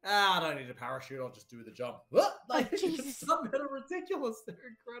 I don't need a parachute. I'll just do the jump. Like, stuntmen are ridiculous. They're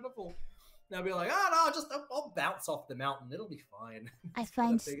incredible. They'll be like, oh no, I'll bounce off the mountain. It'll be fine. I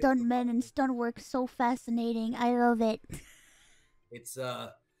find stuntmen and stunt work so fascinating. I love it. It's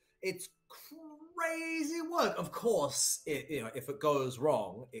crazy work. Of course, if it goes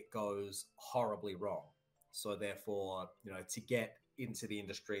wrong, it goes horribly wrong. So therefore, to get into the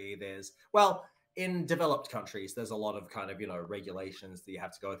industry, in developed countries, there's a lot of kind of, regulations that you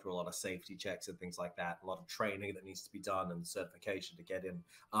have to go through, a lot of safety checks and things like that, a lot of training that needs to be done and certification to get in.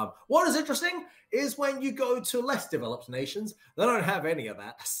 What is interesting is when you go to less developed nations, they don't have any of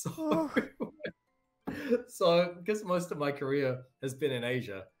that. So because most of my career has been in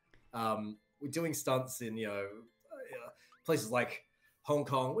Asia, we're doing stunts in, places like Hong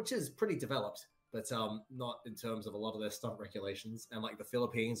Kong, which is pretty developed, but not in terms of a lot of their stunt regulations, and like the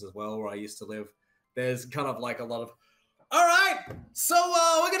Philippines as well, where I used to live. There's kind of like a lot of, all right, so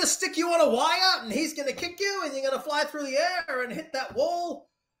we're going to stick you on a wire, and he's going to kick you, and you're going to fly through the air and hit that wall.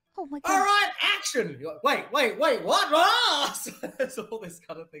 Oh my God. All right, action. You're like, wait, what? Ah! So there's all this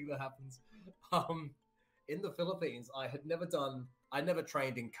kind of thing that happens. In the Philippines, I never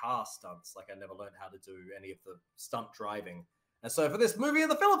trained in car stunts. Like, I never learned how to do any of the stunt driving. And so for this movie in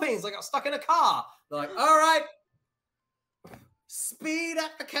the Philippines, I got stuck in a car. They're like, all right, speed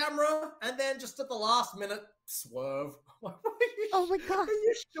at the camera, and then just at the last minute, swerve. Oh my God. Are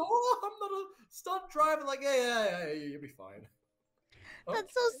you sure? I'm not a stunt driver. Like, yeah, you'll be fine.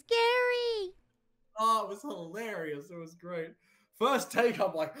 That's so scary. Oh, it was hilarious. It was great. First take,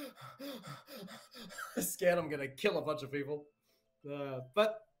 I'm like, scared I'm going to kill a bunch of people.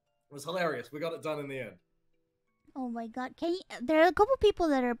 But it was hilarious. We got it done in the end. Oh my God. There are a couple people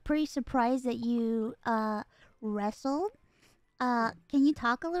that are pretty surprised that you wrestled. Can you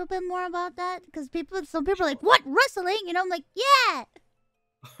talk a little bit more about that? Because some people are like, what, wrestling? And I'm like, yeah.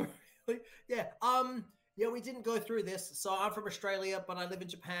 Yeah. Yeah, we didn't go through this. So I'm from Australia, but I live in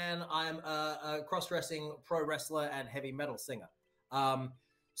Japan. I'm a cross-dressing pro wrestler and heavy metal singer.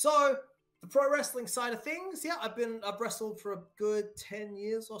 So the pro wrestling side of things, yeah, I've wrestled for a good 10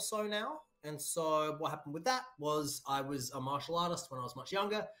 years or so now. And so what happened with that was I was a martial artist when I was much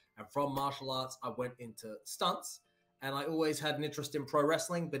younger. And from martial arts, I went into stunts. And I always had an interest in pro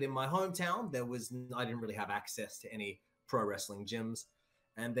wrestling. But in my hometown, I didn't really have access to any pro wrestling gyms.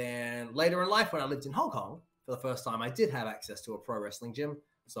 And then later in life, when I lived in Hong Kong, for the first time, I did have access to a pro wrestling gym.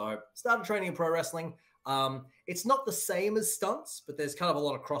 So I started training in pro wrestling. It's not the same as stunts, but there's kind of a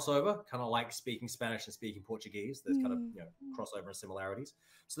lot of crossover, kind of like speaking Spanish and speaking Portuguese. There's kind of crossover and similarities.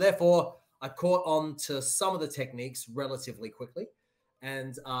 So therefore, I caught on to some of the techniques relatively quickly.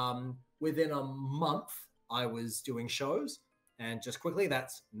 And within a month, I was doing shows. And just quickly,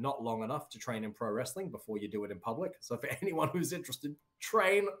 that's not long enough to train in pro wrestling before you do it in public. So for anyone who's interested,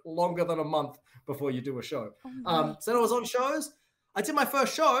 train longer than a month before you do a show. So I was on shows. I did my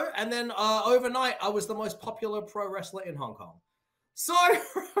first show, and then overnight, I was the most popular pro wrestler in Hong Kong. So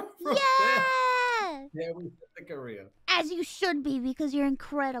from there, we hit the career. As you should be, because you're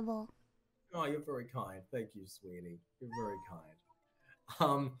incredible. Oh, you're very kind. Thank you, sweetie. You're very kind.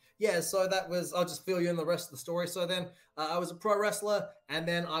 So that was, I'll just fill you in the rest of the story. So then I was a pro wrestler, and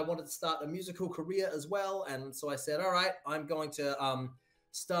then I wanted to start a musical career as well. And so I said, all right, I'm going to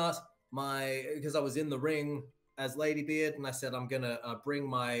start because I was in the ring as Ladybeard, and I said, I'm going to bring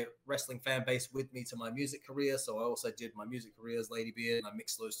my wrestling fan base with me to my music career. So I also did my music career as Ladybeard, and I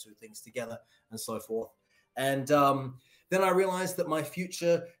mixed those two things together and so forth. And then I realized that my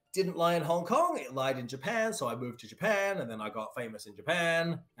future didn't lie in Hong Kong, it lied in Japan, so I moved to Japan, and then I got famous in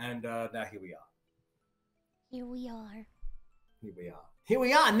Japan, and now here we are. Here we are. Here we are. Here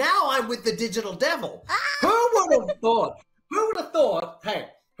we are. Now I'm with the Digital Devil. Who would have thought? Who would have thought? Hey,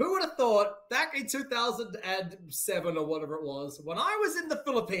 who would have thought back in 2007 or whatever it was, when I was in the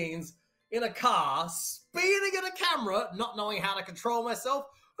Philippines in a car, speeding at a camera, not knowing how to control myself,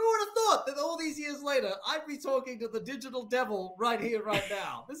 who would have thought that all these years later, I'd be talking to the Digital Devil right here, right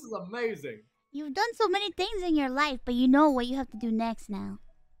now? This is amazing. You've done so many things in your life, but you know what you have to do next now.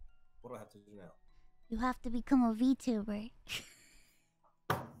 What do I have to do now? You have to become a VTuber.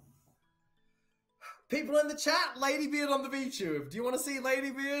 People in the chat, Ladybeard on the VTube. Do you want to see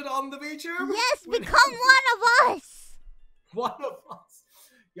Ladybeard on the VTube? Yes, become one of us. One of us.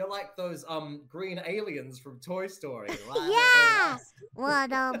 You're like those green aliens from Toy Story, right? Yeah,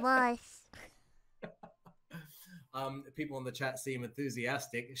 one of us. People in the chat seem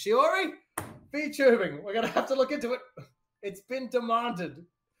enthusiastic. Shiori, VTubing. We're gonna have to look into it. It's been demanded.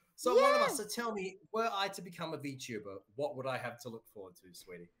 So one of us. So tell me, were I to become a VTuber, what would I have to look forward to,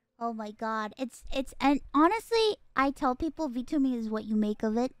 sweetie? Oh my God, and honestly, I tell people VTubing is what you make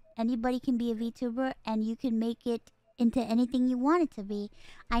of it. Anybody can be a VTuber, and you can make it into anything you want it to be.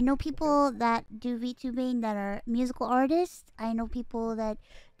 I know people that do VTubing that are musical artists. I know people that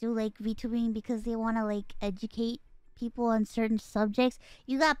do like VTubing because they want to like educate people on certain subjects.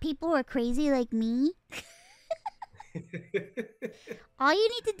 You got people who are crazy like me. All you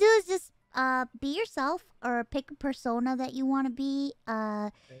need to do is just be yourself, or pick a persona that you want to be,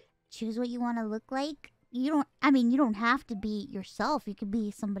 choose what you want to look like. You don't. I mean, you don't have to be yourself. You could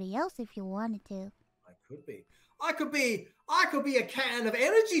be somebody else if you wanted to. I could be. I could be a can of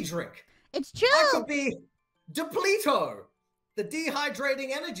energy drink. It's true. I could be Depleto, the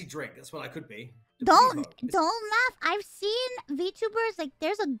dehydrating energy drink. That's what I could be. Don't laugh. I've seen VTubers, like,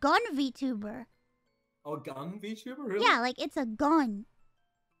 there's a gun VTuber. Oh, a gun VTuber? Really? Yeah, like, it's a gun.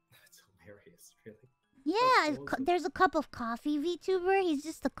 That's hilarious, really. Yeah, awesome. There's a cup of coffee VTuber. He's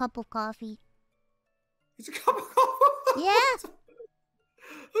just a cup of coffee. He's a cup of coffee? Yeah.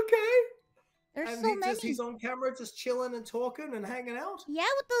 Okay. There's and so many. He's on camera just chilling and talking and hanging out? Yeah,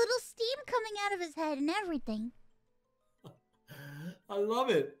 with the little steam coming out of his head and everything. I love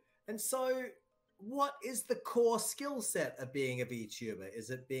it. And so, what is the core skill set of being a VTuber? Is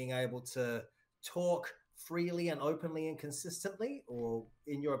it being able to talk freely and openly and consistently? Or,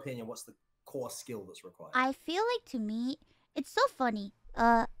 in your opinion, what's the core skill that's required? I feel like, to me, it's so funny.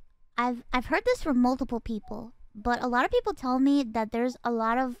 I've heard this from multiple people, but a lot of people tell me that there's a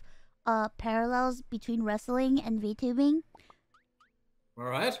lot of parallels between wrestling and VTubing. All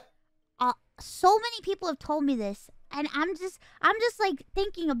right. So many people have told me this, and I'm just like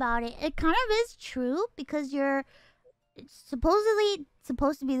thinking about it. It kind of is true because it's supposedly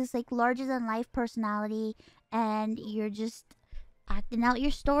supposed to be this like larger than life personality, and you're just acting out your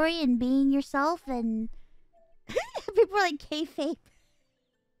story and being yourself, and people are like kayfabe.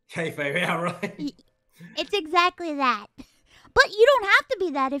 Kayfabe, yeah, right. It's exactly that. But you don't have to be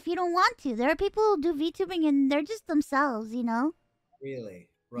that if you don't want to. There are people who do VTubing and they're just themselves, you know? Really?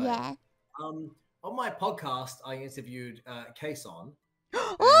 Right. Yeah. On my podcast, I interviewed Kason.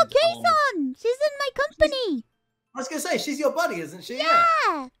 Oh, Kason! She's in my company! I was going to say, she's your buddy, isn't she?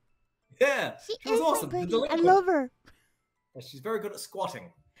 Yeah! Yeah. She was is awesome. my buddy. I love her. She's very good at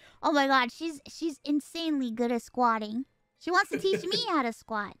squatting. Oh my god, she's insanely good at squatting. She wants to teach me how to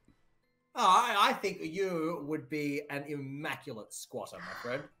squat. Oh, I think you would be an immaculate squatter, my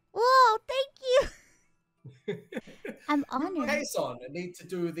friend. Whoa, thank you. I'm honored. Kason need to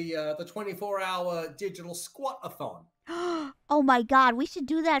do the 24-hour digital squat-a-thon. Oh my god, we should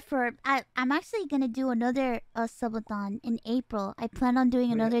do that for... I'm actually going to do another subathon in April. I plan on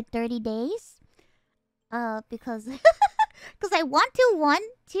doing another 30 days. Because I want to. 1,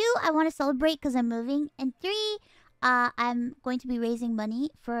 2, I want to celebrate because I'm moving. And 3... I'm going to be raising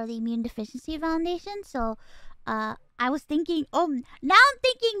money for the Immune Deficiency Foundation. So, I was thinking, now I'm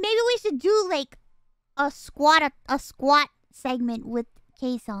thinking maybe we should do like a squat segment with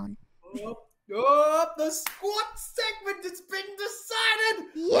Kason. Oh, the squat segment has been decided.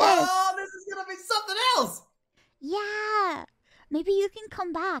 Yes. Oh, this is gonna be something else. Yeah. Maybe you can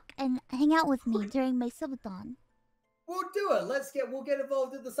come back and hang out with me during my subathon. We'll do it. We'll get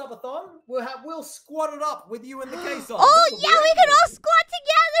involved in the subathon. We'll squat it up with you and the Kason. Oh yeah, we can all squat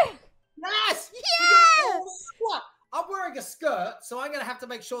together. Yes. Yeah. We can all squat. I'm wearing a skirt, so I'm gonna have to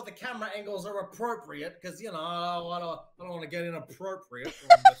make sure the camera angles are appropriate because I don't want to get inappropriate. On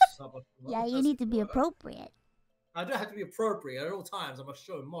this subathon. Yeah, you need to be appropriate. I do have to be appropriate at all times. I must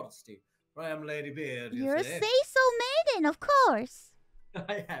show modesty. I am Ladybeard. You're a say-so maiden, of course.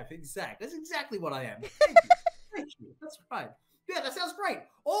 I am, exactly. That's exactly what I am. Thank you. That's right. Yeah, that sounds great.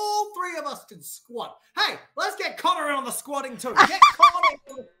 All 3 of us can squat. Hey, let's get Connor on the squatting too. Get Connor on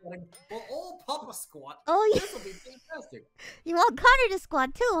the squatting. We'll all pop a squat. Oh, yeah. This will be fantastic. You want Connor to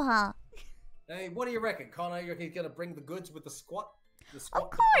squat too, huh? Hey, what do you reckon, Connor? You're going to bring the goods with the squat? Of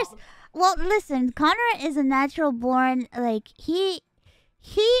course. Department? Well, listen, Connor is a natural born, like, he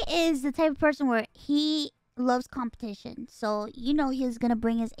is the type of person where he loves competition. So, he's going to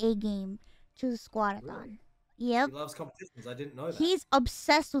bring his A game to the squat-a-thon. Really? Yep. He loves competitions. I didn't know that. He's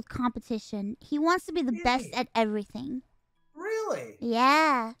obsessed with competition. He wants to be the best at everything. Really?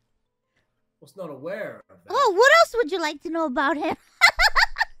 Yeah. I was not aware of that. Oh, what else would you like to know about him?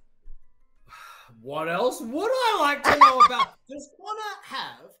 What else would I like to know about? Does Connor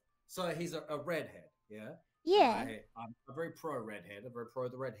have... So he's a redhead, yeah? Yeah. I'm a very pro redhead. I'm very pro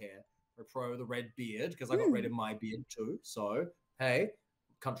the red hair. Very pro the red beard because I got red in my beard too. So, hey,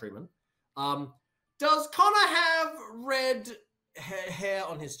 countryman. Does Connor have red hair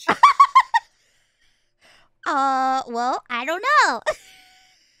on his chin? Well, I don't know.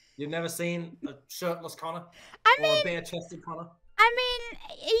 You've never seen a shirtless Connor? Or a bare-chested Connor? I mean,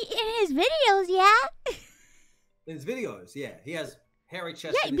 in his videos, yeah. In his videos, yeah. He has hairy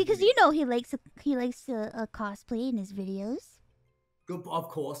chest. Yeah, because he likes to cosplay in his videos. Good, of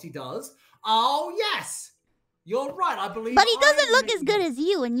course he does. Oh, yes. You're right, I believe. But he doesn't look as good as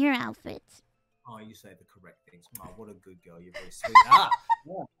you in your outfit. Oh, you say the correct things. Oh, what a good girl. You're very sweet. Yeah.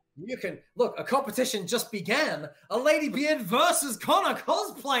 You can look. A competition just began. A Ladybeard versus Connor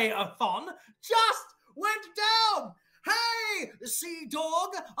cosplay-a-thon just went down. Hey, Sea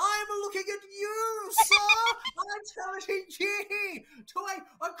Dog, I'm looking at you, sir. I'm challenging you to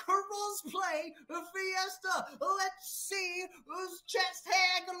a cosplay fiesta. Let's see whose chest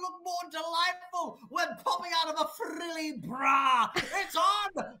hair can look more delightful when popping out of a frilly bra. It's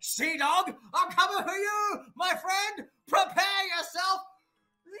on, Sea Dog. I'm coming for you, my friend. Prepare yourself.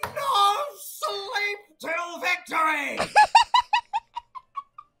 No sleep till victory.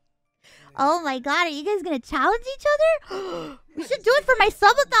 Oh my god, are you guys gonna challenge each other? We should do it for my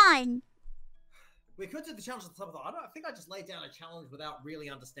subathon. We could do the challenge of the subathon. I think I just laid down a challenge without really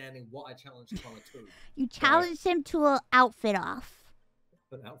understanding what I challenged Connor to. You challenged him to an outfit off.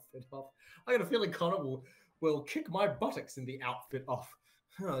 An outfit off? I got a feeling Connor will kick my buttocks in the outfit off.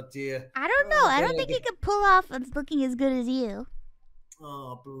 Oh dear. I don't know. I don't think he could pull off looking as good as you.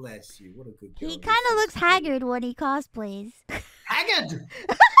 Oh, bless you. What a good girl. He kind of looks haggard when he cosplays. Haggard?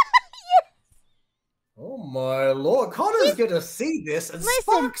 Oh my lord, Connor's gonna see this and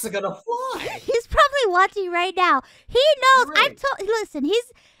sparks are gonna fly. He's probably watching right now. He knows. Really? Listen,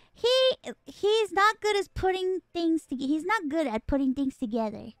 he's not good at putting things together. He's not good at putting things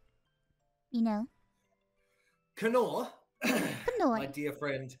together. You know. Connor, my dear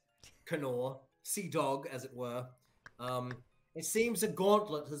friend, Connor, Sea Dog, as it were. It seems a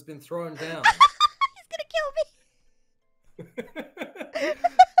gauntlet has been thrown down. He's gonna kill me.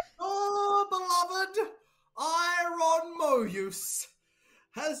 Oh, beloved, Ironmouse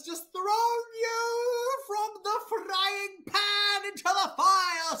has just thrown you from the frying pan into the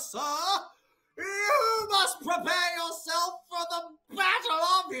fire, sir. You must prepare yourself for the battle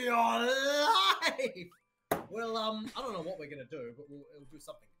of your life. Well, I don't know what we're gonna do, but we'll do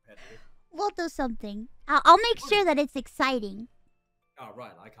something competitive. We'll do something. I'll make sure that it's exciting. Oh,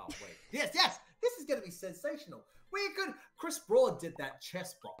 right. I can't wait. Yes. This is going to be sensational. Chris Broad did that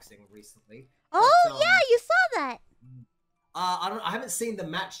chess boxing recently. Oh, but, yeah. You saw that. I haven't seen the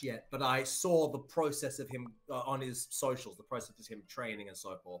match yet, but I saw the process of him on his socials, the process of him training and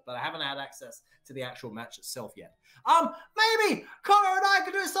so forth. But I haven't had access to the actual match itself yet. Maybe Connor and I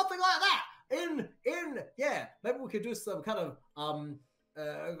could do something like that. Maybe we could do some kind of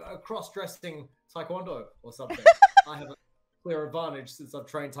a cross-dressing taekwondo or something. I have a clear advantage since I've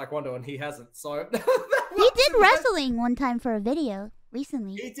trained taekwondo and he hasn't. So he did wrestling one time for a video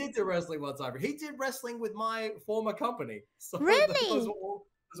recently. He did do wrestling one time. He did wrestling with my former company. So really? Those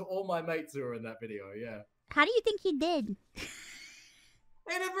are all my mates who were in that video. Yeah. How do you think he did? He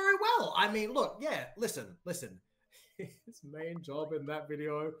did very well. I mean, look, yeah. Listen. His main job in that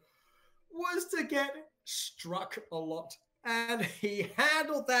video was to get struck a lot. And he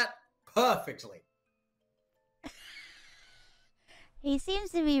handled that perfectly. He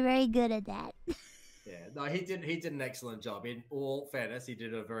seems to be very good at that. Yeah, no, he did an excellent job. In all fairness, he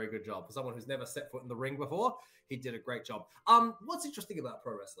did a very good job. For someone who's never set foot in the ring before, he did a great job. What's interesting about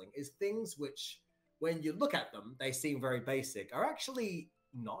pro wrestling is things which, when you look at them, they seem very basic, are actually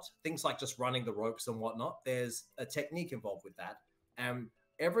not. Things like just running the ropes and whatnot. There's a technique involved with that.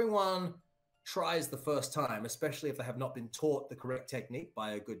 Everyone tries the first time, especially if they have not been taught the correct technique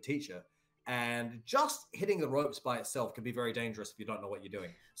by a good teacher. And just hitting the ropes by itself can be very dangerous if you don't know what you're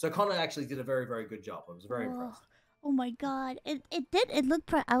doing. So Connor actually did a very, very good job. I was very impressed. Oh my god. It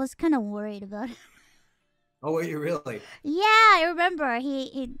looked I was kind of worried about it. Oh, were you really? Yeah, I remember.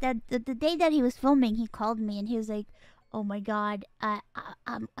 The day that he was filming, he called me and he was like, "Oh my god,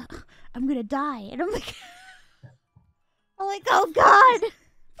 I'm gonna die." And I'm like, "Oh god,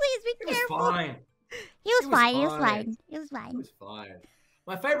 please be careful." He was fine. He was fine.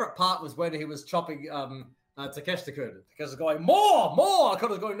 My favorite part was when he was chopping Takeshita-kun. Takeshita's going, more!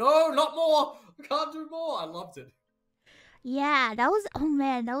 Connor's going, no, not more. I can't do more. I loved it. Yeah, that was, oh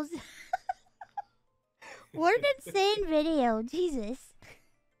man, that was... What an insane video. Jesus.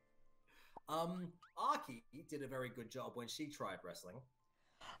 Aki did a very good job when she tried wrestling.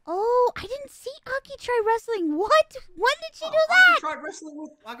 Oh, I didn't see Aki try wrestling. What? When did she do that?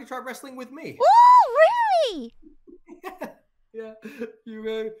 Aki tried wrestling with me. Oh, really? Yeah.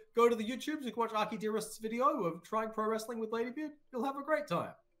 You go to the YouTubes, you can watch Aki Dearest's video of trying pro wrestling with Ladybeard. You'll have a great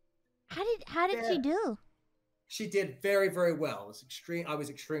time. How did she do? She did very, very well. I was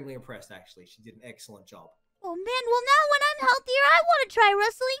extremely impressed, actually. She did an excellent job. Oh man, well now when I'm healthier, I want to try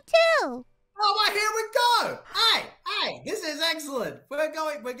wrestling too. Oh, well, here we go. Hey, this is excellent. We're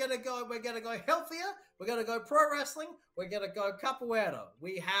gonna go healthier. We're gonna go pro wrestling. We're gonna go capoeira.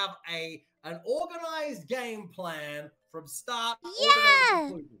 We have a an organized game plan from start all the way to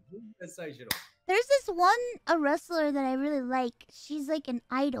conclusion. Sensational. There's this a wrestler that I really like. She's like an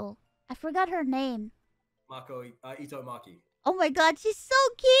idol. I forgot her name. Ito Maki. Oh my god, she's so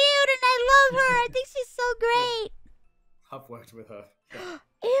cute and I love her. I think she's so great. I've worked with her. Yeah.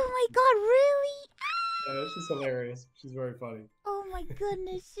 Oh my god, really? Yeah, she's hilarious. She's very funny. Oh my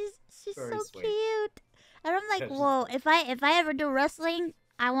goodness, she's so sweet. Cute. And I'm like, whoa, if I ever do wrestling,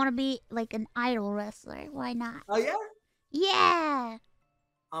 I want to be like an idol wrestler. Why not? Oh yeah? Yeah.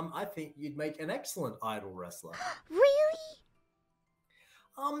 I think you'd make an excellent idol wrestler. Really?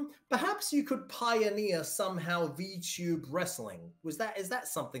 Perhaps you could pioneer somehow VTube wrestling. Is that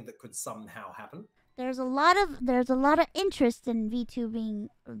something that could somehow happen? There's a lot of interest in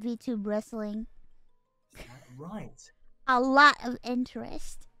VTube wrestling. Is that right? A lot of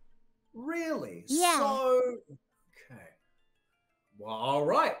interest. Really? Yeah. So, okay. Well, all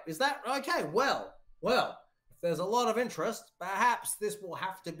right. Is that okay? Well. If there's a lot of interest, perhaps this will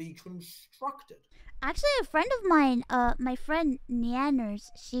have to be constructed. Actually, a friend of mine, my friend Neanners,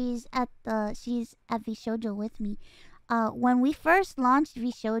 she's at Vshojo with me. When we first launched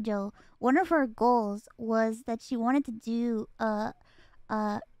Vshojo, one of her goals was that she wanted to do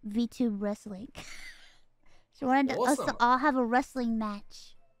VTube wrestling. She wanted us to all have a wrestling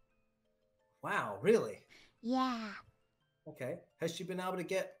match. Wow, really? Yeah. Okay. Has she been able to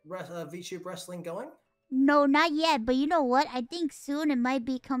get VTube wrestling going? No, not yet. But you know what? I think soon it might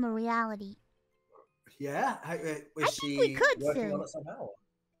become a reality. Yeah? I think we could working soon. on it somehow?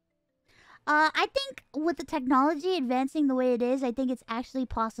 I think with the technology advancing the way it is, I think it's actually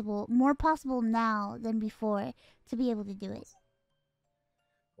possible, more possible now than before, to be able to do it.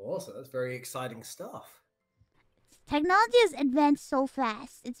 Awesome. That's very exciting stuff. Technology has advanced so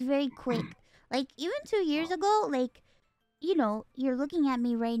fast. It's very quick. Like, even 2 years ago, like, you know, you're looking at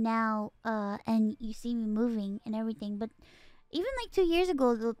me right now, and you see me moving and everything, but even like 2 years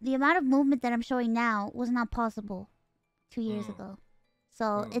ago, the amount of movement that I'm showing now was not possible 2 years ago.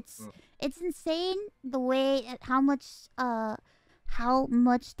 So it's insane the way how much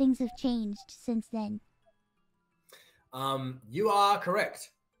things have changed since then. You are correct.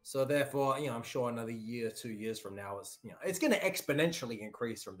 So therefore, you know, I'm sure another year, 2 years from now, it's going to exponentially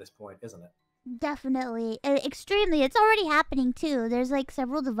increase from this point, isn't it? Definitely, extremely. It's already happening too. There's like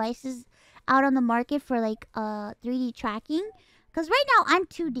several devices out on the market for like 3D tracking. Because right now I'm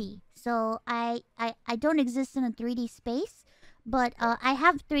 2D, so I don't exist in a 3D space. But I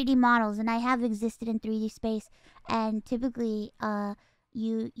have 3D models, and I have existed in 3D space. And typically,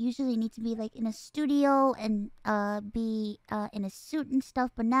 you usually need to be like in a studio and be in a suit and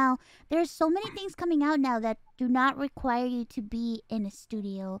stuff. But now there's so many things coming out now that do not require you to be in a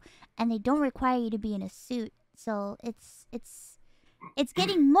studio, and they don't require you to be in a suit. So it's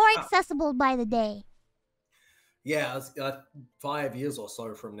getting more accessible by the day. Yeah, 5 years or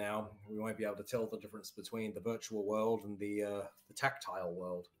so from now, we won't be able to tell the difference between the virtual world and the tactile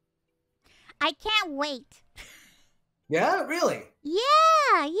world. I can't wait. Yeah, really? Yeah.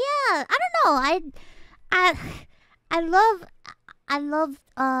 I don't know. I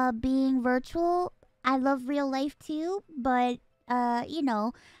love being virtual. I love real life too, but you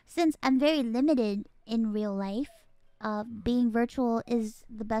know, since I'm very limited in real life, being virtual is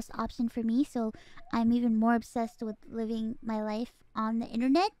the best option for me, so I'm even more obsessed with living my life on the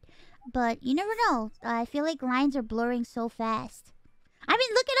internet. But you never know. I feel like lines are blurring so fast. I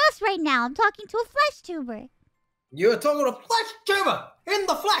mean, look at us right now. I'm talking to a flesh tuber. You're talking to a flesh tuber in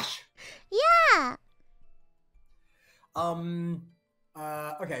the flesh. Yeah.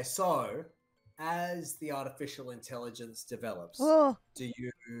 Okay, so as the artificial intelligence develops, do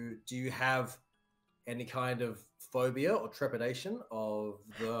you have any kind of phobia or trepidation of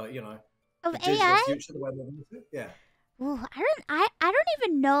the of AI? Future, the way we're moving to? Yeah. Ooh, I don't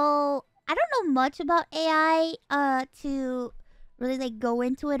even know. I don't know much about AI to really like go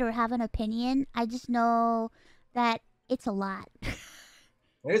into it or have an opinion. I just know that it's a lot.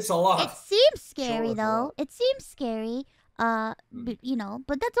 It's a lot. It seems scary though. It seems scary. But, you know,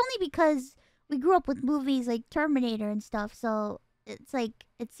 but that's only because we grew up with movies like Terminator and stuff. So it's like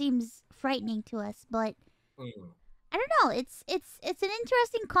it seems frightening to us, but I don't know. It's an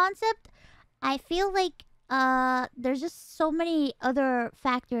interesting concept. I feel like there's just so many other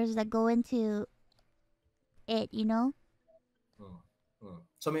factors that go into it, you know?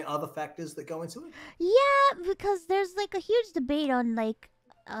 So many other factors that go into it? Yeah, because there's like a huge debate on like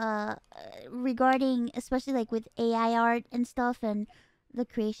regarding, especially like with AI art and stuff and the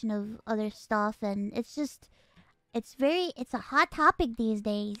creation of other stuff, and it's a hot topic these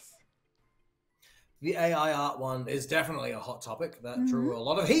days. The AI art one is definitely a hot topic that drew a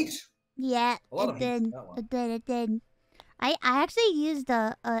lot of heat. Yeah, it did. It did. I actually used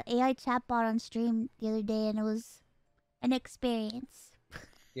a AI chatbot on stream the other day, and it was an experience.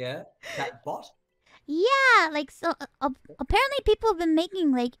 Yeah, chatbot. Yeah, like so. Apparently, people have been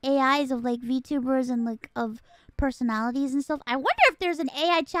making like AIs of like VTubers and like of personalities and stuff. I wonder if there's an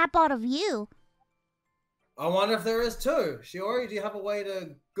AI chatbot of you. I wonder if there is too. Shiori, do you have a way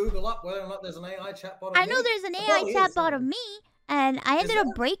to Google up whether or not there's an AI chatbot of me? I know there's an AI chatbot of me, and I ended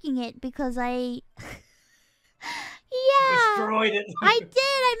up breaking it because I. Yeah, destroyed it. I did.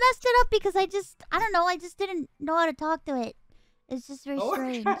 I messed it up because I don't know. I just didn't know how to talk to it. It's just very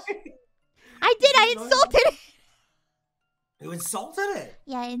strange. Okay. I did. I insulted it. You insulted it?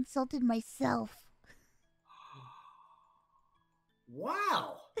 Yeah, I insulted myself.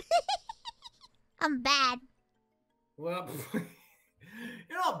 Wow. I'm bad. Well,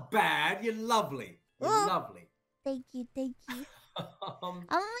 you're not bad. You're lovely. You're lovely. Thank you. Thank you.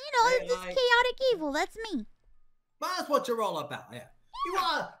 It's just chaotic evil. That's me. That's what you're all about, yeah. You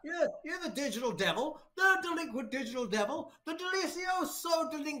are, you're the digital devil, the delinquent digital devil, the delicioso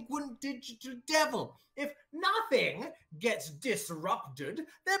delinquent digital devil. If nothing gets disrupted,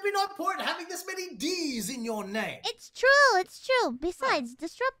 there'd be no point in having this many D's in your name. It's true, it's true. Besides,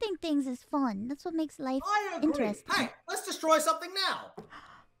 disrupting things is fun. That's what makes life interesting. Hey, let's destroy something now.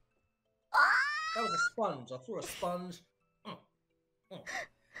 That was a sponge. I threw a sponge.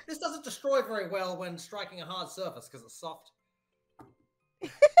 This doesn't destroy very well when striking a hard surface because it's soft.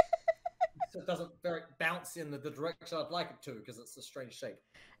 So it doesn't very bounce in the direction I'd like it to because it's a strange shape.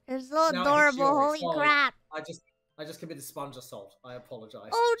 It's so adorable. Holy crap. I just committed sponge assault. I apologize.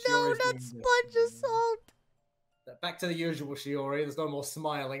 Oh no, not sponge assault. Back to the usual, Shiori. There's no more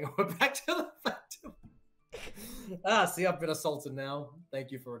smiling. We're back to the fact. See, I've been assaulted now.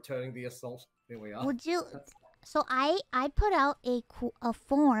 Thank you for returning the assault. Here we are. Would you... So I put out a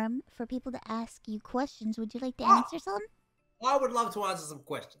form for people to ask you questions. Would you like to answer some? I would love to answer some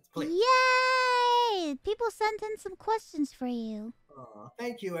questions, please. Yay! People sent in some questions for you.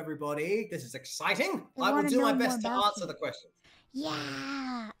 Thank you, everybody. This is exciting. I will do my best to answer the questions.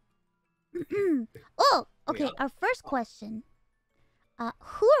 Yeah. Oh, okay. Our first question.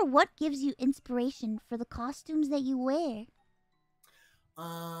 Who or what gives you inspiration for the costumes that you wear?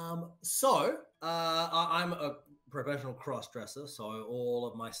 I'm a professional cross-dresser, so all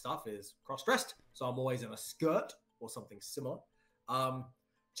of my stuff is cross-dressed. So I'm always in a skirt or something similar.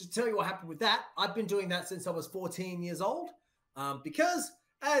 Just to tell you what happened with that, I've been doing that since I was 14 years old. Because,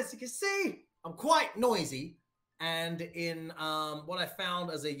 as you can see, I'm quite noisy. And in what I found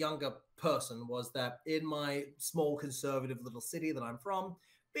as a younger person was that in my small conservative little city that I'm from,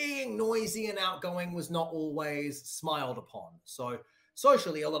 being noisy and outgoing was not always smiled upon. So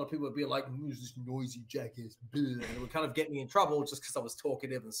socially, a lot of people would be like, who's this noisy jackass? And it would kind of get me in trouble just because I was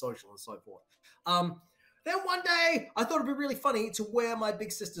talkative and social and so forth. Then one day, I thought it'd be really funny to wear my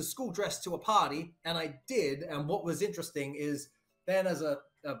big sister's school dress to a party, and I did. And what was interesting is then as a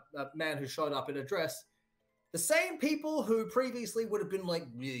man who showed up in a dress, the same people who previously would have been like,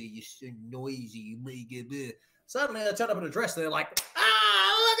 you're so noisy, suddenly I turned up in a dress and they're like,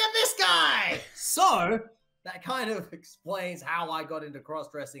 look at this guy! So that kind of explains how I got into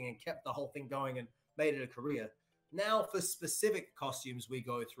cross-dressing and kept the whole thing going and made it a career. Now, for specific costumes we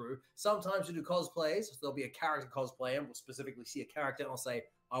go through, sometimes we do cosplays. So there'll be a character cosplay, and we'll specifically see a character, and I'll say,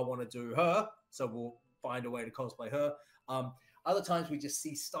 I want to do her, so we'll find a way to cosplay her. Other times we just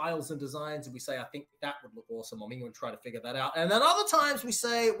see styles and designs, and we say, I think that would look awesome on me, and try to figure that out. And then other times we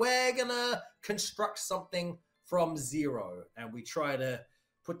say, we're going to construct something from zero, and we try to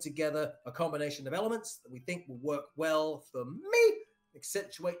put together a combination of elements that we think will work well for me,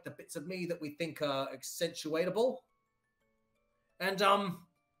 accentuate the bits of me that we think are accentuatable,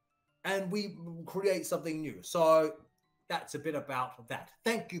 and we create something new. So that's a bit about that.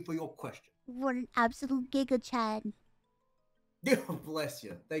 Thank you for your question. What an absolute Giga Chad. Bless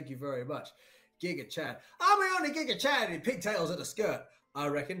you. Thank you very much. Giga Chad. I'm the only Giga Chad in pigtails and a skirt, I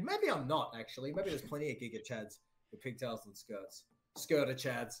reckon. Maybe I'm not, actually. Maybe there's plenty of Giga Chads with pigtails and skirts. Skirter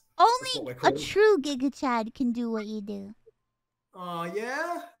Chads. Only a true Giga Chad can do what you do. Oh,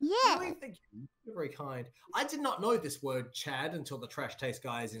 yeah? Yeah. Really? Thank you. You're very kind. I did not know this word Chad until the Trash Taste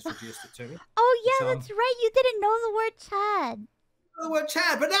guys introduced it to me. Oh, yeah, that's right. You didn't know the word Chad. The word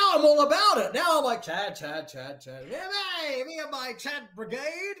Chad, but now I'm all about it. Now I'm like, Chad. Hey, me and my Chad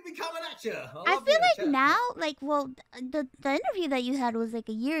brigade be coming at you. I feel like Chad. Now, like, well, the interview that you had was like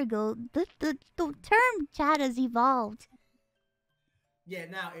a year ago. The term Chad has evolved. Yeah,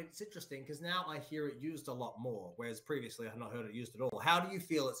 now it's interesting because now I hear it used a lot more, whereas previously I've not heard it used at all. How do you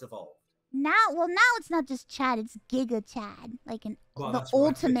feel it's evolved? Now it's not just Chad, it's Giga Chad, like the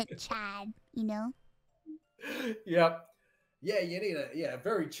ultimate right. Chad, you know? Yep. Yeah, you need a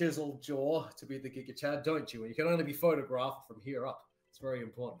very chiseled jaw to be the Giga Chad, don't you? And you can only be photographed from here up. It's very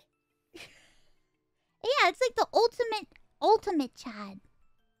important. Yeah, it's like the ultimate Chad.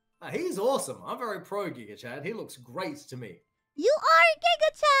 He's awesome. I'm very pro Giga Chad. He looks great to me. You are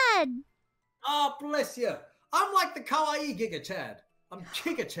Giga Chad! Oh, bless you. I'm like the kawaii Giga Chad. I'm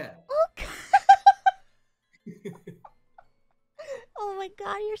Giga Chad. Oh my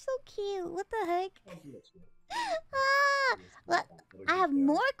god, you're so cute. What the heck? I have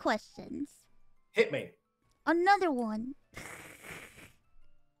more questions. Hit me. Another one.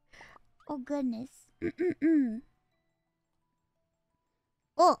 Oh goodness.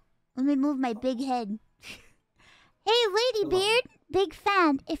 Oh, let me move my big head. Hey, Ladybeard, big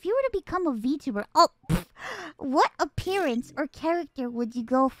fan. If you were to become a VTuber, what appearance or character would you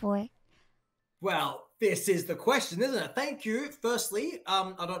go for? Well, this is the question, isn't it? Thank you. Firstly,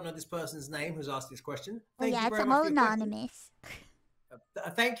 I don't know this person's name who's asked this question. Thank you very much. It's anonymous.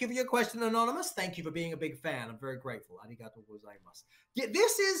 Thank you for your question, Anonymous. Thank you for being a big fan. I'm very grateful. Arigato gozaimasu. Yeah,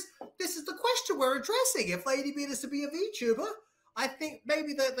 this is the question we're addressing. If Ladybeard is to be a VTuber, I think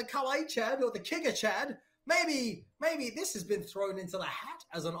maybe the Kawaii Chad or the Giga Chad, maybe this has been thrown into the hat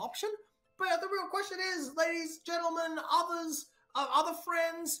as an option. But the real question is, ladies, gentlemen, others, other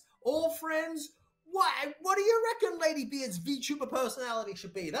friends, all friends, what do you reckon Ladybeard's VTuber personality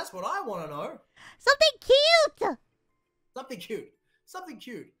should be? That's what I want to know. Something cute. Something cute. Something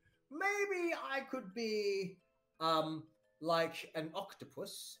cute. Maybe I could be like an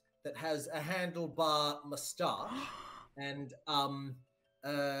octopus that has a handlebar mustache, and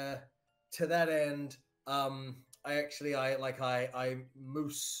to that end, I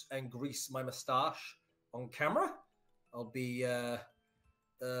mousse and grease my mustache on camera. I'll be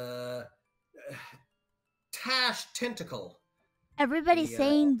Tash Tentacle. Everybody's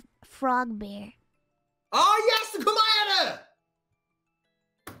saying Frog Bear. Oh yes, the Kumayana!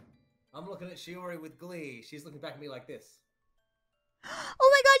 I'm looking at Shiori with glee. She's looking back at me like this. Oh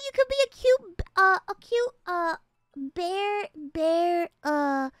my god, you could be a cute bear,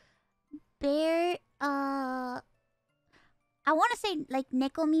 I want to say like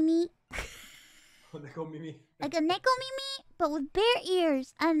Neko Mimi. Neko Mimi. Like a Neko Mimi, but with bear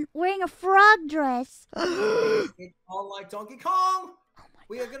ears and wearing a frog dress. It's all like Donkey Kong. Oh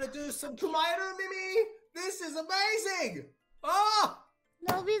we are going to do some Kumayana Mimi. This is amazing. Oh!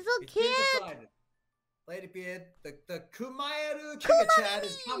 That'll be so cute. Ladybeard, the Kumayaru Giga Chad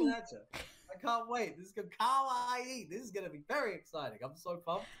is coming at you. I can't wait. This is going to kawaii. This is going to be very exciting. I'm so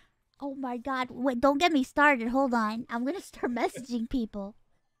pumped. Oh my god. Wait, don't get me started. Hold on. I'm going to start messaging people.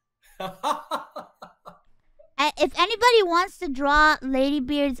 If anybody wants to draw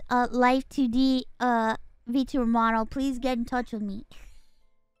Ladybeard's Life 2D VTuber model, please get in touch with me.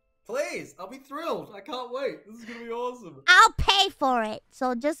 Please, I'll be thrilled. I can't wait. This is going to be awesome. I'll pay for it.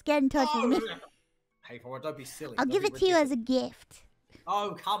 So just get in touch with me. Pay for it. Don't be silly. I'll give it to you as a gift.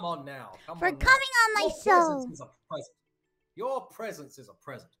 Oh, come on now. For coming on my show. Presence is a present. Your presence is a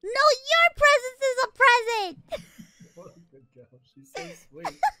present. No, your presence is a present. What a good girl. She's so sweet.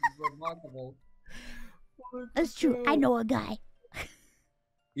 She's remarkable. That's true. I know a guy.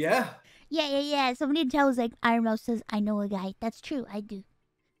 Yeah? Yeah. Somebody tells like Ironmouse says, I know a guy. That's true. I do.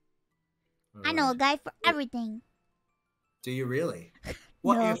 Right. I know a guy for everything. Do you really?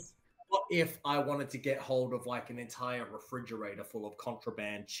 What if I wanted to get hold of like an entire refrigerator full of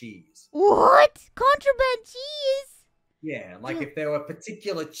contraband cheese? What? Contraband cheese? Yeah, like if there were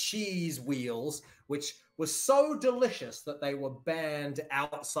particular cheese wheels which were so delicious that they were banned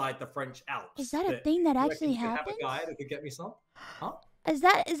outside the French Alps. Is that a thing that actually happens? Have a guy that could get me some? Huh? Is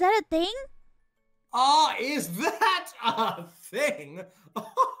that a thing? Oh, is that a thing?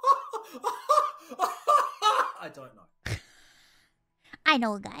 I don't know. I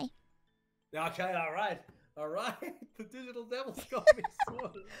know a guy. Okay, all right. The digital devil's got me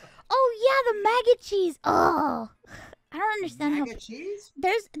sorted. Oh yeah, the maggot cheese. Oh, I don't understand maggot cheese.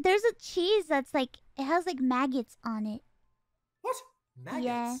 There's a cheese that's like it has like maggots on it. What? Maggots?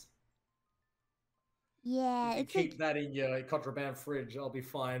 Yeah. Yeah, it's keep that in your contraband fridge. I'll be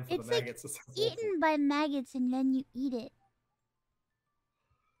fine for the maggots. It's eaten by maggots and then you eat it.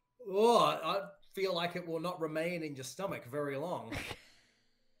 Oh, I feel like it will not remain in your stomach very long.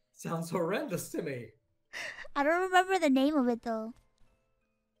 Sounds horrendous to me. I don't remember the name of it though.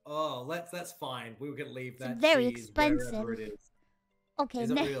 Oh, that's fine. We can leave that. It's very expensive. Wherever it is. Okay. Is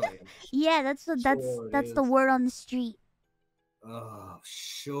it really? Yeah, that's the word on the street. Oh,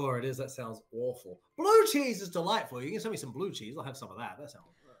 sure it is. That sounds awful. Blue cheese is delightful. You can send me some blue cheese. I'll have some of that. That sounds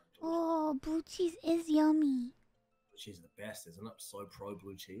Oh, blue cheese is yummy. Blue cheese is the best, isn't it? So pro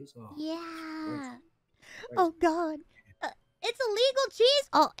blue cheese. Oh, Yeah. great. Oh God. It's illegal cheese.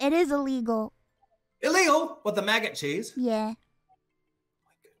 Oh, it is illegal. Illegal? What, the maggot cheese? Yeah.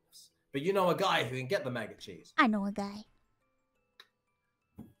 My goodness. But you know a guy who can get the maggot cheese. I know a guy.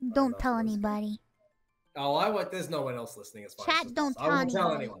 Don't tell anybody. Oh, I want. There's no one else listening. As far Chat, as don't I won't tell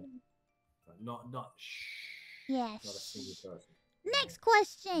anybody. anyone. Not. Shh. Yes. Not a single person. Next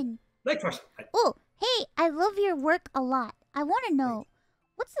question. Next question. Oh, hey, I love your work a lot. I want to know,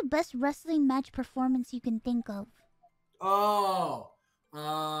 what's the best wrestling match performance you can think of? Oh,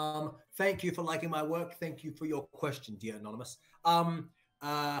 thank you for liking my work. Thank you for your question, dear Anonymous.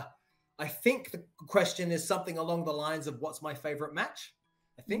 I think the question is something along the lines of what's my favorite match?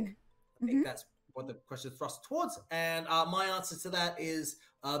 I think that's what the question is thrust towards. And my answer to that is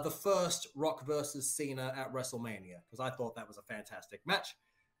the first Rock versus Cena at WrestleMania, because I thought that was a fantastic match.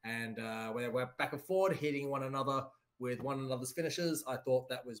 And where they went back and forward, hitting one another with one another's finishes. I thought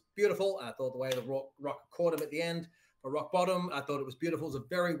that was beautiful. I thought the way the Rock caught him at the end for rock bottom, I thought it was beautiful. It was a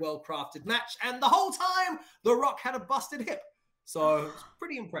very well-crafted match. And the whole time, the Rock had a busted hip. So it's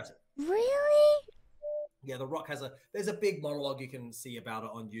pretty impressive. Really? Yeah, The Rock there's a big monologue you can see about it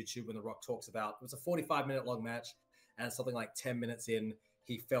on YouTube when The Rock talks about, it was a 45-minute long match, and something like 10 minutes in,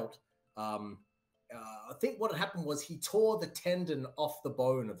 he felt, I think what had happened was he tore the tendon off the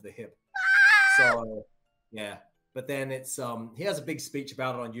bone of the hip. So, yeah. But then he has a big speech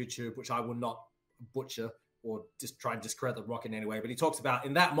about it on YouTube, which I will not butcher or just try and discredit The Rock in any way. But he talks about,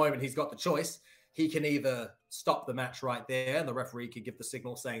 in that moment, he's got the choice. He can either stop the match right there, and the referee can give the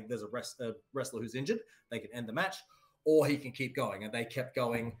signal saying there's a wrestler who's injured. They can end the match, or he can keep going. And they kept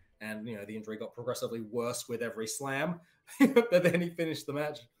going, and the injury got progressively worse with every slam. But then he finished the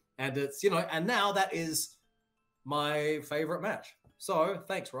match, and it's and now that is my favorite match. So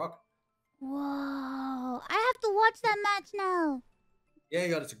thanks, Rock. Whoa! I have to watch that match now. Yeah,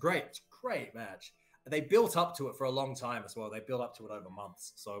 it's a great match. They built up to it for a long time as well. They built up to it over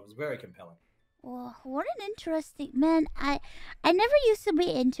months, so it was very compelling. Whoa, what an interesting man! I never used to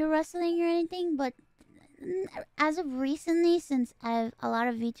be into wrestling or anything, but as of recently, since a lot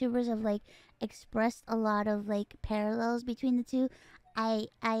of VTubers have expressed a lot of parallels between the two, I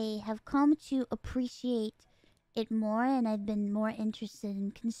have come to appreciate it more, and I've been more interested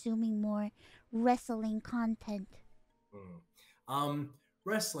in consuming more wrestling content.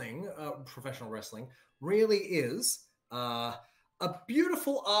 Wrestling, professional wrestling, really is a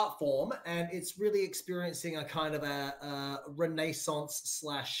beautiful art form, and it's really experiencing a kind of a renaissance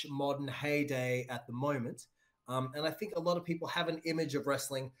 / modern heyday at the moment. And I think a lot of people have an image of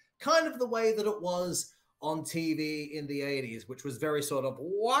wrestling kind of the way that it was on TV in the 80s, which was very sort of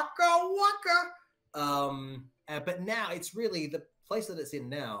waka waka. But now it's really the place that it's in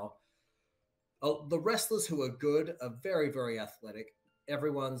now. The wrestlers who are good are very, very athletic.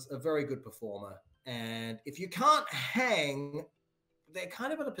 Everyone's a very good performer. And if you can't hang, they're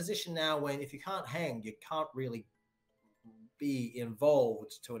kind of in a position now when if you can't hang, you can't really be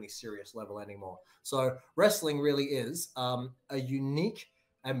involved to any serious level anymore. So wrestling really is a unique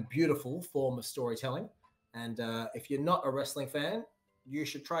and beautiful form of storytelling. And if you're not a wrestling fan, you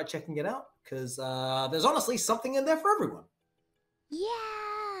should try checking it out, because there's honestly something in there for everyone.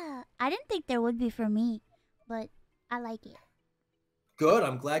 Yeah, I didn't think there would be for me, but I like it. Good.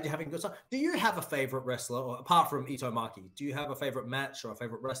 I'm glad you're having a good time. Do you have a favorite wrestler, or apart from Ito Maki? Do you have a favorite match or a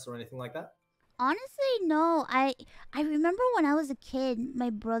favorite wrestler or anything like that? Honestly, no. I remember when I was a kid,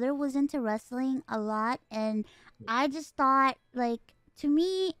 my brother was into wrestling a lot, and I just thought, to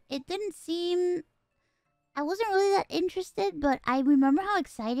me, it didn't seem... I wasn't really that interested, but I remember how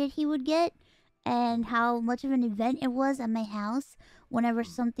excited he would get and how much of an event it was at my house whenever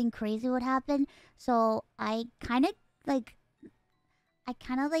something crazy would happen. So I kind of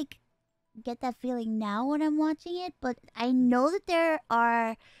get that feeling now when I'm watching it, but I know that there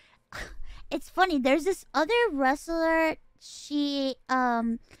are... It's funny, there's this other wrestler, she's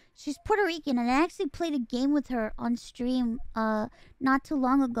Puerto Rican, and I actually played a game with her on stream not too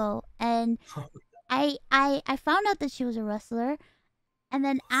long ago, and I found out that she was a wrestler, and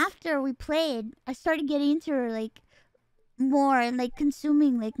then after we played, I started getting into her more and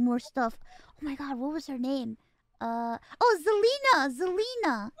consuming more stuff. Oh my god, what was her name? Zelina.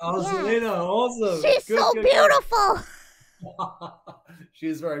 Oh, yeah. Zelina, awesome. She's so beautiful. She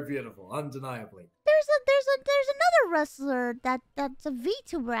is very beautiful, undeniably. There's another wrestler that's a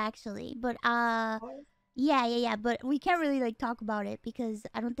VTuber actually, but yeah, but we can't really talk about it because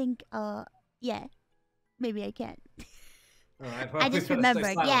I don't think maybe I can. I just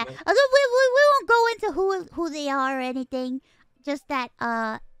remembered. Yeah, we won't go into who they are or anything. Just that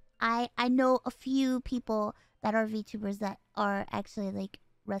I know a few people that are VTubers that are actually like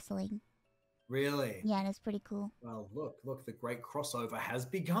wrestling. Really? Yeah, and it's pretty cool. Well, look, the great crossover has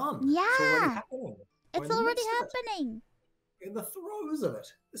begun. Yeah. It's already happening. It's already happening. In the throes of it.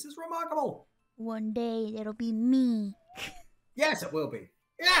 This is remarkable. One day it'll be me. Yes, it will be.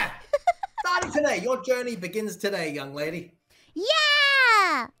 Yeah. Starting today. Your journey begins today, young lady.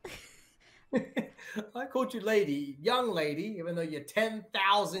 Yeah. I called you lady, young lady, even though you're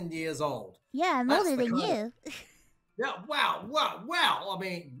 10,000 years old. Yeah, I'm older than you. Yeah, wow. I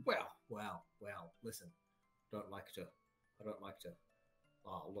mean, well. Listen, I don't like to.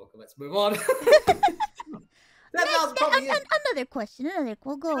 Oh, look, let's move on. Another question.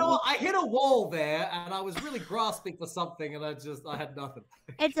 We'll go. You know what? I hit a wall there, and I was really grasping for something, and I had nothing.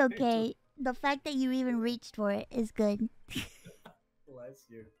 It's okay. The fact that you even reached for it is good. Bless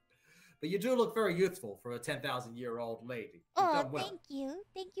you. But you do look very youthful for a 10,000-year-old lady. Oh, well. Thank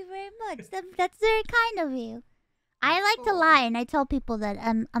you very much. That's very kind of you. I like to lie, and I tell people that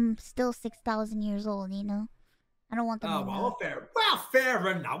I'm still 6,000 years old. You know, I don't want them to know. Fair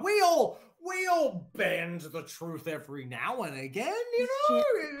enough. We all bend the truth every now and again. You know,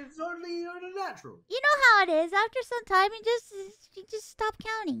 it's only natural. You know how it is. After some time, you just stop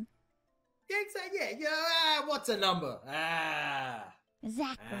counting. Yeah. What's a number?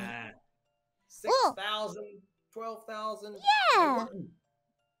 Exactly. 6,000, 12,000. Yeah.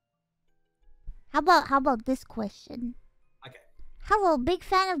 How about this question? Okay. Hello, big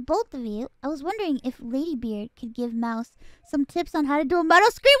fan of both of you. I was wondering if Ladybeard could give Mouse some tips on how to do a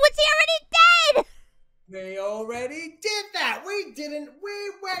metal scream, which he already did! We already did that. We didn't.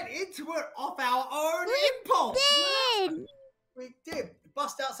 We went into it off our own impulse. We did.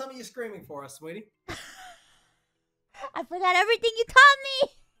 Bust out some of your screaming for us, sweetie. I forgot everything you taught me.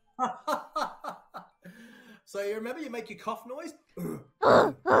 So you remember you make your cough noise?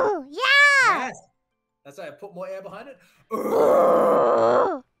 Yeah. Yes. That's why I put more air behind it.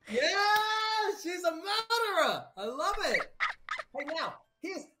 Yeah, she's a murderer. I love it.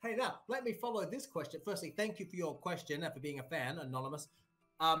 Hey now, let me follow this question. Firstly, thank you for your question and for being a fan, Anonymous.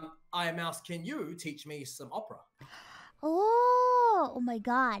 Ironmouse, can you teach me some opera? Oh my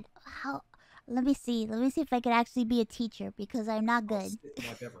God. How? Let me see if I could actually be a teacher because I'm not good.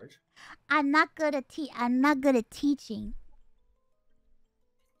 My beverage. I'm not good at teaching.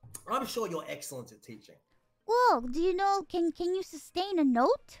 I'm sure you're excellent at teaching. Whoa, do you know, can you sustain a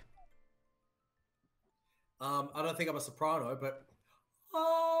note? I don't think I'm a soprano, but...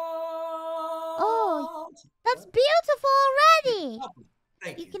 Oh, that's beautiful already.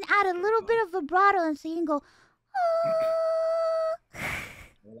 Thank you. You can add a little bit of vibrato and so you can go...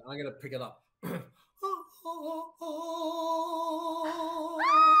 I'm going to pick it up.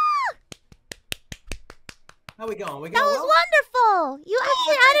 How we going? That was wonderful. You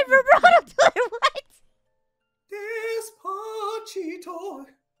actually added vibrato to it. What? Despacito.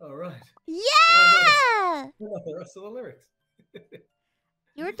 All right. Yeah. I don't know the rest of the lyrics.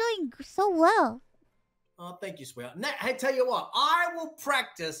 You were doing so well. Oh, thank you, sweetheart. Now, I tell you what, I will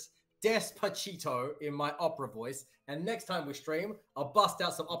practice Despacito in my opera voice, and next time we stream, I'll bust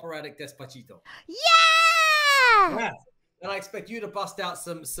out some operatic Despacito. Yeah! And I expect you to bust out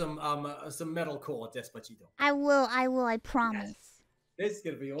some metalcore Despacito. I will, I promise. Yes. This is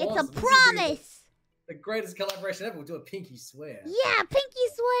gonna be awesome. It's a promise. The greatest collaboration ever. We'll do a pinky swear. Yeah, pinky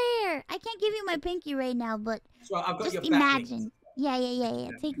swear. I can't give you my pinky right now, but right, I've got just your imagine.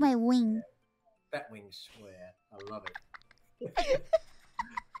 Yeah. Take my wing. Bat wing swear. I love it.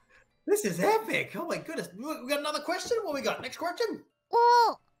 This is epic. Oh my goodness. We got another question? What we got? Next question?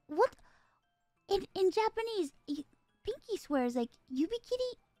 Well, what? In Japanese, pinky swear is like yubi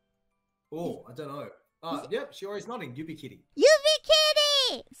kitty. Oh, I don't know. Yep, Shiori's nodding. Yubi kitty. Yubi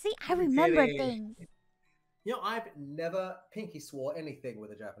kitty! See, I remember things. You know, I've never pinky swore anything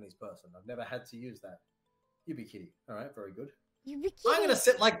with a Japanese person. I've never had to use that. Yubi kitty. All right, very good. Yubi kitty. I'm going to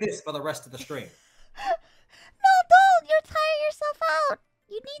sit like this for the rest of the stream. No, don't! You're tiring yourself out.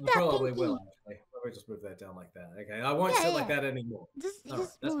 You need that probably pinky. Will, actually. We'll just move that down like that. Okay, I won't sit like that anymore. Just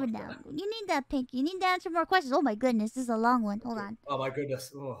move it down. You need that pinky. You need to answer more questions. Oh my goodness, this is a long one. Hold on. Oh my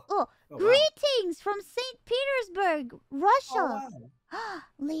goodness. Greetings from St. Petersburg, Russia. Oh, wow.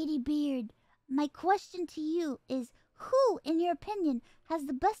 Ladybeard, my question to you is, who, in your opinion, has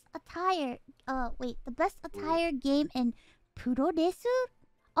the best attire? The best attire game in Puroresu?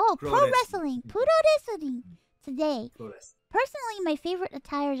 Oh, pro wrestling. Puroresu today. Personally, my favorite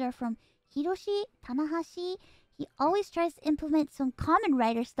attires are from Hiroshi Tanahashi. He always tries to implement some Kamen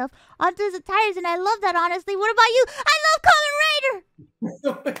Rider stuff onto his attires, and I love that, honestly. What about you? I love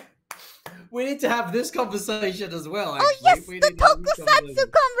Kamen Rider! We need to have this conversation as well. Actually. Oh yes, the tokusatsu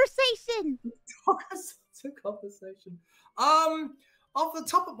conversation. Tokusatsu conversation. Off the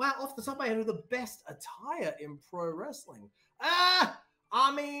top of my head, who the best attire in pro wrestling? I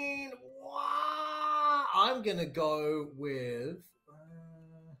mean, I'm gonna go with.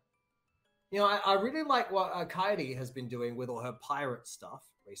 I really like what Kairi has been doing with all her pirate stuff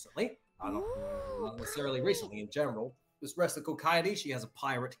recently. Not necessarily recently, in general. This wrestler called Kairi, she has a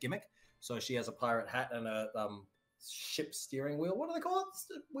pirate gimmick. So she has a pirate hat and a ship steering wheel. What do they call it?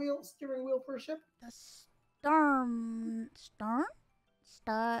 Steering wheel for a ship? The stern? She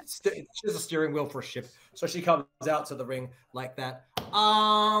has a steering wheel for a ship. So she comes out to the ring like that.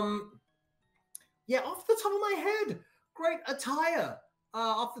 Yeah, off the top of my head, great attire.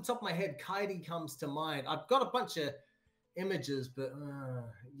 Off the top of my head, Kairi comes to mind. I've got a bunch of images, but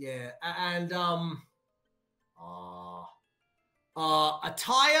yeah. And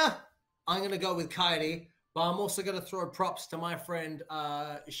attire, I'm going to go with Kairi, but I'm also going to throw props to my friend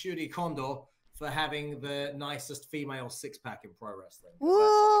Shuri Kondo for having the nicest female six-pack in pro wrestling.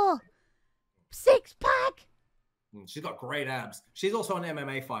 Whoa! Six-pack? She's got great abs. She's also an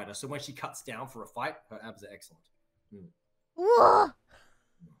MMA fighter, so when she cuts down for a fight, her abs are excellent. Whoa!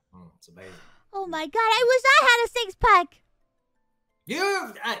 It's amazing. Oh my god, I wish I had a six-pack.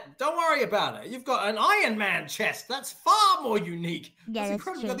 Don't worry about it. You've got an Iron Man chest. That's far more unique. Yeah, that's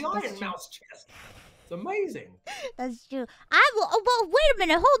incredible. You've got the Iron Mouse chest. It's amazing. That's true. Well, wait a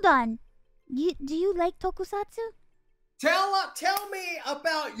minute. Hold on. Do you like tokusatsu? Tell me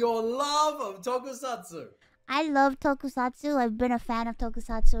about your love of tokusatsu. I love tokusatsu. I've been a fan of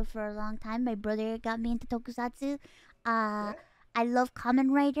tokusatsu for a long time. My brother got me into tokusatsu. I love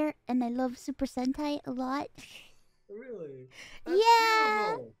Kamen Rider and I love Super Sentai a lot. Really? That's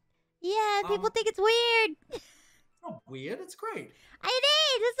beautiful. Yeah, people think it's weird. It's not weird. It's great. It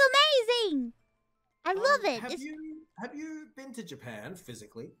is. It's amazing. I love it. Have you been to Japan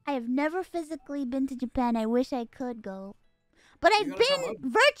physically? I have never physically been to Japan. I wish I could go. But I've been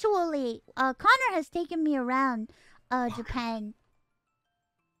virtually. Connor has taken me around Japan.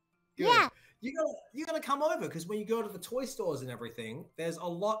 Good. Yeah. You gotta come over because when you go to the toy stores and everything, there's a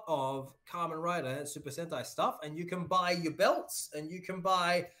lot of Kamen Rider and Super Sentai stuff, and you can buy your belts and you can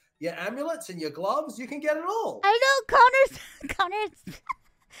buy your amulets and your gloves. You can get it all. I know Connor's.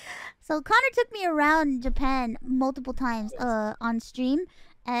 So Connor took me around Japan multiple times on stream,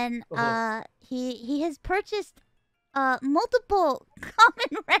 and he has purchased multiple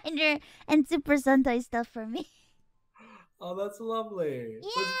Kamen Rider and Super Sentai stuff for me. Oh, that's lovely. Yeah.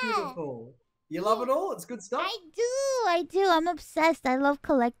 That's beautiful. You love it all? It's good stuff? I do. I'm obsessed. I love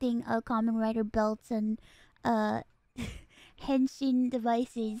collecting Kamen Rider belts and henshin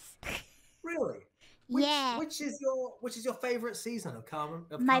devices. Really? Yeah. Which is your favorite season of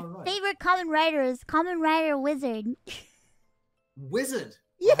Kamen Rider? My favorite Kamen Rider is Kamen Rider Wizard. Wizard?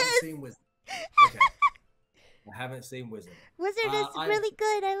 Yes. I haven't seen Wizard. Okay. I haven't seen Wizard. Wizard is really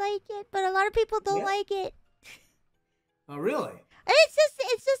good. I like it, but a lot of people don't like it. Oh, really?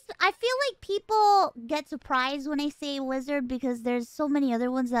 It's just, I feel like people get surprised when I say Wizard because there's so many other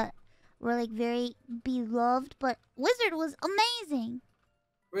ones that were like very beloved, but Wizard was amazing.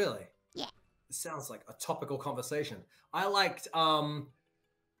 Really? Yeah. It sounds like a topical conversation. I liked Kabuto.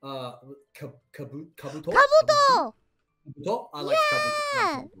 Kabuto! I liked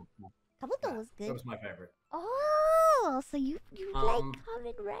Kabuto. Kabuto was good. That was my favorite. Oh, so you like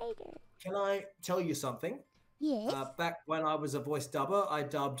Kamen Rider. Can I tell you something? Yes. Back when I was a voice dubber, I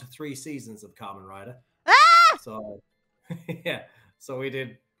dubbed 3 seasons of Kamen Rider. Ah! So, yeah. So we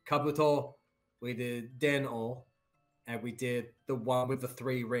did Kabuto, we did Den-O, and we did the one with the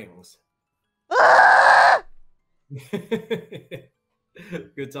 3 rings. Ah!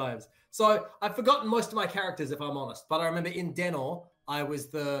 Good times. So I've forgotten most of my characters, if I'm honest. But I remember in Den-O, I was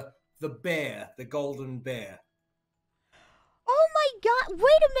the bear, the golden bear. Oh my god!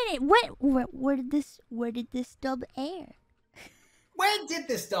 Wait a minute. Where did this dub air? Where did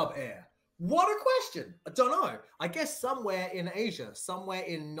this dub air? What a question! I don't know. I guess somewhere in Asia, somewhere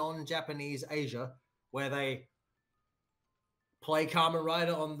in non-Japanese Asia, where they play Kamen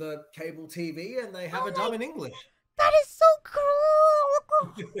Rider on the cable TV and they have a dub in English. That is so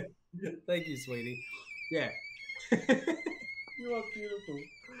cool! Thank you, sweetie. Yeah. You are beautiful.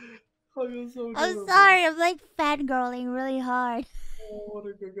 Oh, you're so beautiful. I'm sorry, I'm like fangirling really hard. Oh, what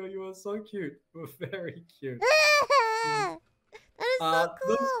a good girl. You are so cute. You are very cute. That is so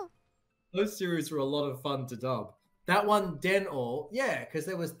cool. Those series were a lot of fun to dub. That one, Den-O, yeah, because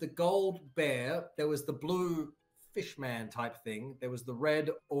there was the gold bear, there was the blue fishman type thing, there was the red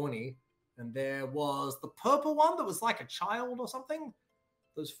Oni, and there was the purple one that was like a child or something.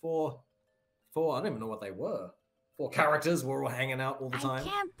 Those 4 4, I don't even know what they were. 4 characters were all hanging out all the time. I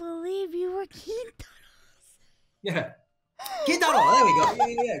can't believe you were Kintaro's. Yeah. Kintaro, there we go.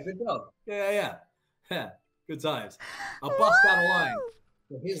 Yeah, good job. Yeah. Good times. I'll bust out a line.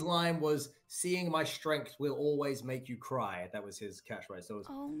 So his line was, "Seeing my strength will always make you cry." That was his catchphrase. So it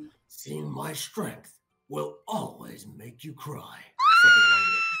was, "Seeing my strength will always make you cry." Something along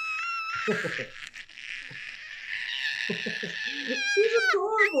those. She's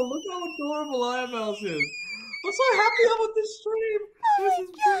adorable. Look how adorable Ironmouse is. I'm so happy I'm on this stream. This is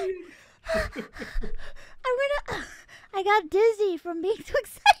brilliant. I got dizzy from being too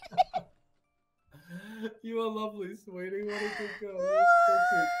excited. You are lovely, sweetie. What a good girl.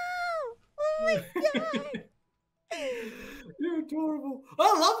 Oh my god. You're adorable.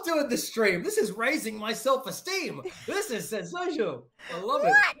 I love doing this stream. This is raising my self-esteem. This is sensational. I love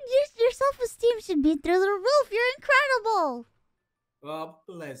it. Your self-esteem should be through the roof. You're incredible. Well,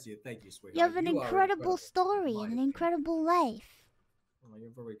 bless you. Thank you, sweetie. You have an incredible story and an incredible life. Oh,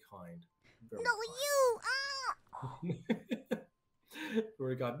 you're very kind.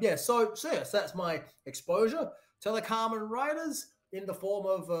 Very kind. Yeah, so yes, that's my exposure to the Kamen Riders in the form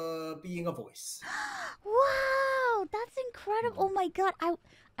of being a voice. Wow, that's incredible. Oh my god,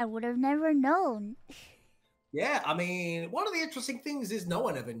 I would have never known. Yeah, I mean, one of the interesting things is no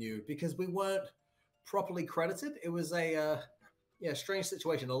one ever knew because we weren't properly credited. It was a strange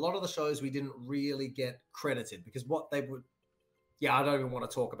situation. A lot of the shows we didn't really get credited because what they would. Yeah, I don't even want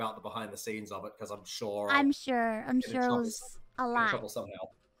to talk about the behind the scenes of it because I'm sure it was a lot. Trouble somehow.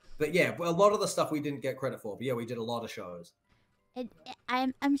 But yeah, a lot of the stuff we didn't get credit for. But yeah, we did a lot of shows.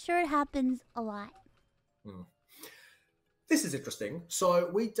 I'm sure it happens a lot. This is interesting. So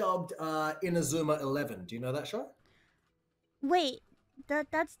we dubbed Inazuma 11. Do you know that show? Wait,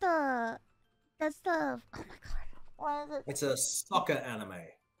 that's the. Oh my god, what is it? It's a soccer anime.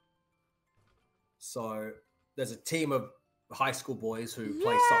 So there's a team of high school boys who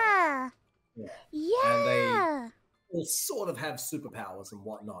play soccer. Yeah. And they all sort of have superpowers and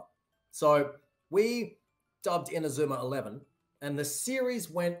whatnot. So we dubbed Inazuma 11, and the series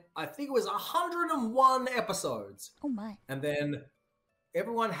went, I think it was 101 episodes. Oh my. And then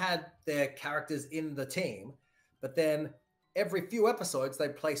everyone had their characters in the team, but then every few episodes they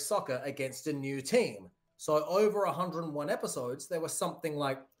play soccer against a new team. So over 101 episodes, there was something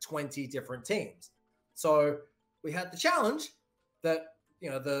like 20 different teams. So we had the challenge that,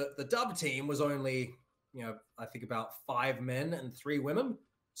 the dub team was only, I think about 5 men and 3 women.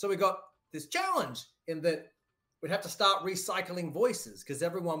 So we got this challenge in that we'd have to start recycling voices because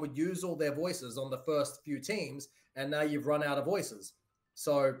everyone would use all their voices on the first few teams, and now you've run out of voices.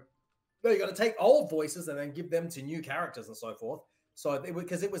 So you got to take old voices and then give them to new characters and so forth. So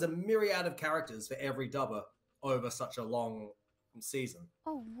because it was a myriad of characters for every dubber over such a long season.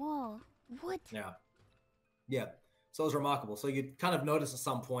 Oh, whoa. What? Yeah. So it was remarkable. So you'd kind of notice at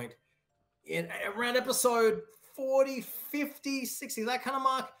some point in around episode 40, 50, 60, that kind of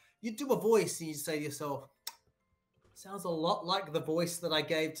mark, you'd do a voice and you'd say to yourself, sounds a lot like the voice that I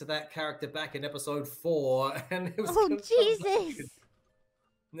gave to that character back in episode 4. And it was Jesus.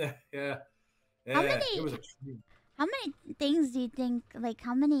 Yeah. It was how many things do you think,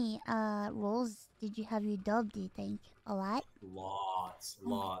 how many roles did you have dubbed, do you think? A lot? Lots.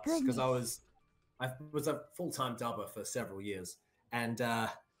 Because I was a full-time dubber for several years. And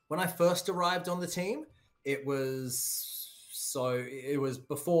when I first arrived on the team, it was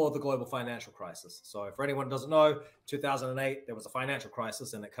before the global financial crisis. So for anyone who doesn't know, 2008, there was a financial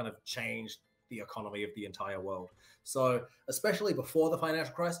crisis and it kind of changed the economy of the entire world. So especially before the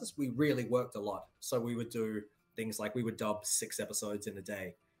financial crisis, we really worked a lot. So we would do things like we would dub 6 episodes in a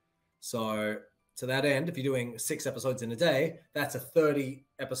day. So to that end, if you're doing 6 episodes in a day, that's a 30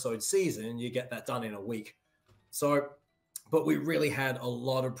 episode season. You get that done in a week. So, but we really had a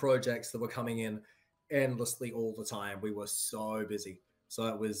lot of projects that were coming in endlessly all the time. We were so busy. So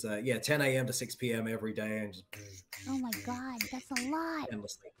it was 10 a.m. to 6 p.m. every day, and just oh my god, that's a lot.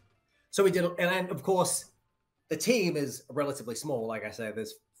 Endlessly. So we did, and of course, the team is relatively small. Like I said,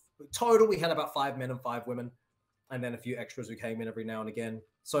 there's total we had about 5 men and 5 women, and then a few extras who came in every now and again.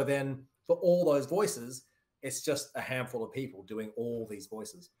 So then for all those voices, it's just a handful of people doing all these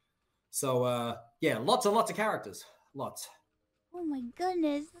voices. So lots and lots of characters, lots. Oh my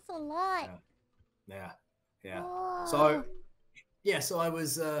goodness, that's a lot. Yeah. Oh. So I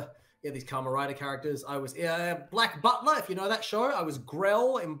was these Kamen Rider characters. I was Black Butler, if you know that show. I was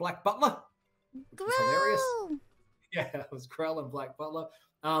Grell in Black Butler, which was hilarious. Yeah, I was Grell in Black Butler.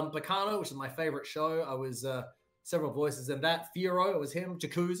 Bacano, which is my favorite show. I was several voices in that. Furo, I was him.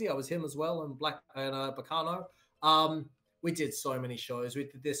 Jacuzzi, I was him as well in Bacano. we did so many shows. We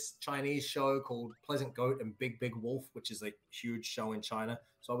did this Chinese show called Pleasant Goat and Big Big Wolf, which is a huge show in China.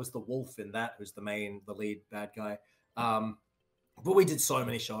 So I was the wolf in that, who's the lead bad guy. But we did so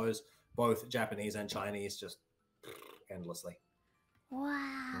many shows, both Japanese and Chinese, just endlessly.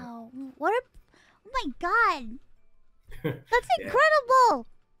 Wow. What a... Oh my god. That's incredible.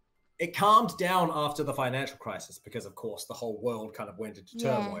 It calmed down after the financial crisis because, of course, the whole world kind of went into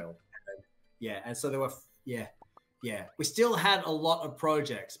turmoil. And so there were... Yeah, we still had a lot of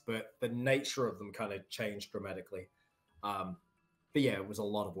projects, but the nature of them kind of changed dramatically. But yeah, it was a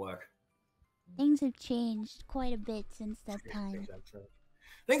lot of work. Things have changed quite a bit since that time.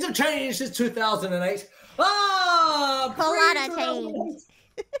 Things have changed since 2008. Ah! A lot of change.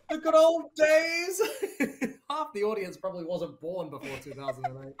 The good old days. Half the audience probably wasn't born before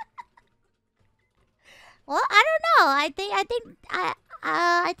 2008. Well, I don't know. I think I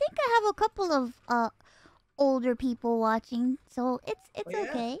have a couple of older people watching, so it's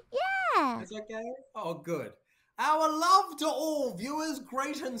okay. Yeah. It's okay? Oh, good. Our love to all viewers,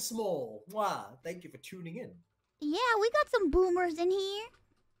 great and small. Wow, thank you for tuning in. Yeah, we got some boomers in here.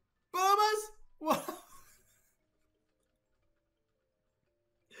 Boomers? What?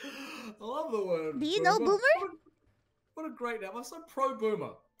 I love the word. Do you know boomer? What a great name. I'm so pro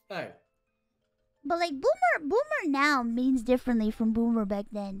boomer. Hey. But like boomer now means differently from boomer back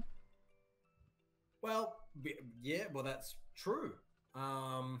then. Well, yeah, well, that's true.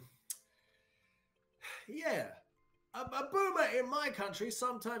 Yeah. A boomer in my country,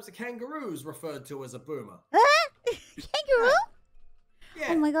 sometimes a kangaroo is referred to as a boomer. Kangaroo? Yeah.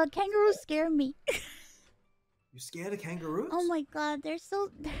 Oh my god, kangaroos scare me. You scared of kangaroos? Oh my god, they're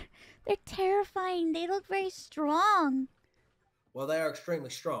terrifying. They look very strong. Well, they are extremely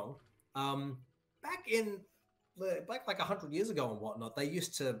strong. Back like 100 years ago and whatnot, they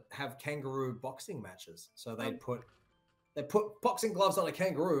used to have kangaroo boxing matches. So they'd put boxing gloves on a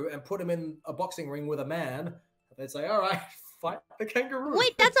kangaroo and put him in a boxing ring with a man. They'd say, all right, fight the kangaroo.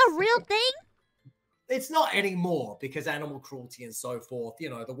 Wait, that's a real thing? It's not anymore because animal cruelty and so forth, you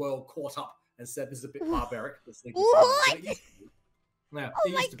know, the world caught up and said this is a bit barbaric. What? It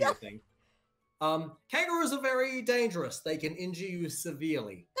used to be a thing. Kangaroos are very dangerous. They can injure you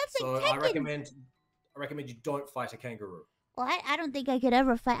severely. I recommend you don't fight a kangaroo. Well, I don't think I could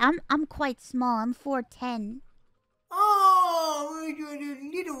ever fight. I'm quite small. I'm 4'10". Oh,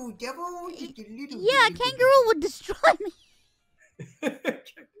 little devil. Yeah, a kangaroo would destroy me.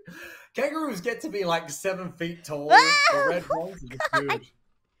 Kangaroos get to be like 7 feet tall. Oh, the red ones are huge.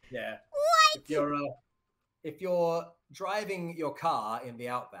 Yeah. What? If you're driving your car in the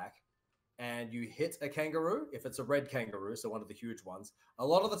outback and you hit a kangaroo, if it's a red kangaroo, so one of the huge ones, a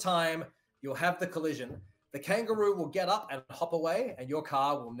lot of the time you'll have the collision. The kangaroo will get up and hop away, and your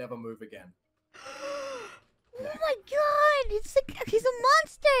car will never move again. Oh my god! He's a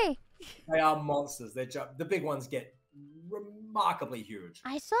monster! They are monsters. The big ones get remarkably huge.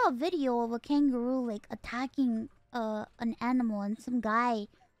 I saw a video of a kangaroo like attacking an animal, and some guy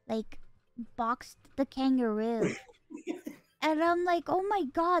like boxed the kangaroo. And I'm like, oh my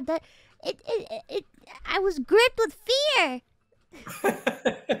god, that I was gripped with fear.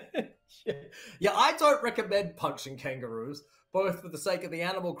 Yeah, I don't recommend punching kangaroos, both for the sake of the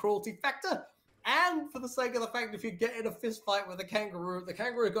animal cruelty factor and for the sake of the fact if you get in a fist fight with a kangaroo, the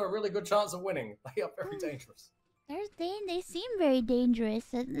kangaroo's got a really good chance of winning. They are very dangerous. They seem very dangerous.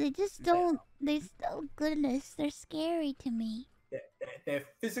 They just don't. Goodness, they're scary to me. They're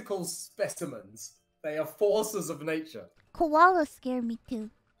physical specimens. They are forces of nature. Koalas scare me too.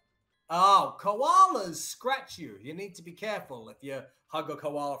 Oh, koalas scratch you. You need to be careful if you hug a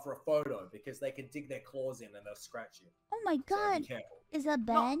koala for a photo because they can dig their claws in and they'll scratch you. Oh my god. So be careful. Is that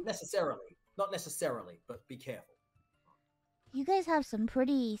bad? Not necessarily, but be careful. You guys have some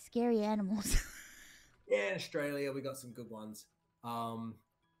pretty scary animals. Yeah, in Australia, we got some good ones.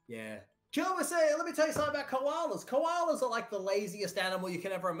 Yeah. Let me tell you something about koalas. Koalas are like the laziest animal you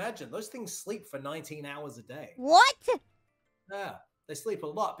can ever imagine. Those things sleep for 19 hours a day. What? Yeah, they sleep a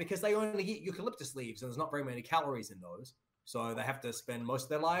lot because they only eat eucalyptus leaves, and there's not very many calories in those. So they have to spend most of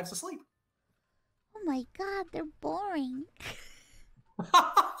their lives asleep. Oh my god, they're boring.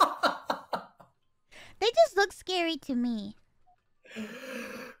 They just look scary to me.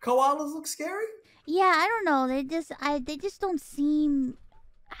 Koalas look scary? Yeah, I don't know. They just don't seem.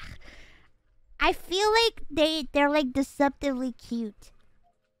 I feel like they're like deceptively cute.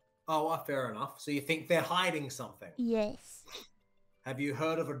 Oh, fair enough. So you think they're hiding something? Yes. Have you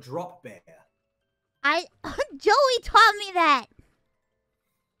heard of a drop bear? Joey taught me that.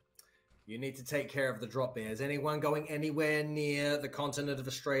 You need to take care of the drop bears. Anyone going anywhere near the continent of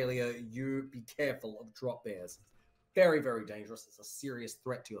Australia, you be careful of drop bears. very, very dangerous. It's a serious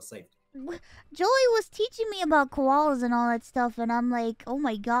threat to your safety. Joey was teaching me about koalas and all that stuff, and I'm like, oh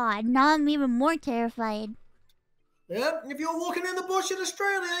my god, now I'm even more terrified. Yep, if you're walking in the bush in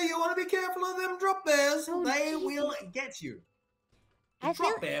Australia, you want to be careful of them drop bears. Oh, they Jesus. will get you. The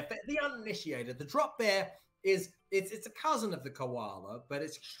drop bear, for the uninitiated, the drop bear is it's a cousin of the koala, but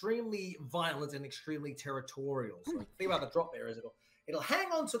it's extremely violent and extremely territorial. So the thing about the drop bear is it'll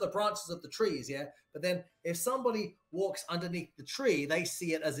hang on to the branches of the trees, yeah? But then if somebody walks underneath the tree, they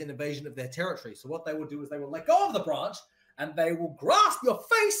see it as an invasion of their territory. So what they will do is they will let go of the branch and they will grasp your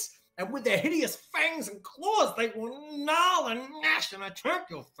face, and with their hideous fangs and claws, they will gnarl and gnash and attack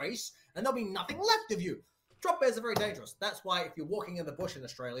your face, and there'll be nothing left of you. Drop bears are very dangerous. That's why if you're walking in the bush in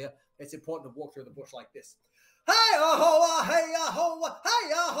Australia, it's important to walk through the bush like this. Hey-a-hoa, hey-a-hoa,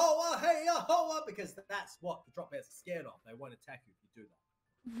 hey-a-hoa, hey-a-hoa, because that's what the drop bears are scared of. They won't attack you if you do that.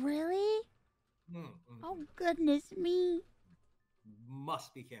 Really? Oh, goodness me.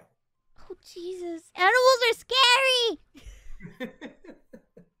 Must be careful. Oh, Jesus. Animals are scary!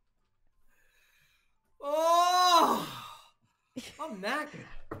 Oh! I'm knackered.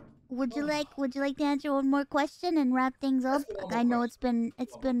 Would you like to answer one more question and wrap things up? I know it's been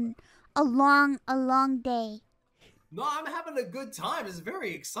a long day. No, I'm having a good time. It's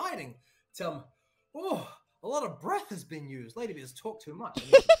very exciting. A lot of breath has been used. Ladybeard has talked too much.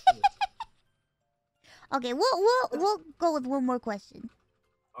 Okay, we'll go with one more question.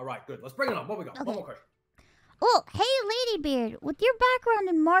 All right, good. Let's bring it on. What we got? Okay. One more question. Oh, hey, Ladybeard. With your background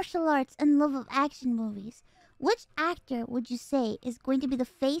in martial arts and love of action movies, which actor would you say is going to be the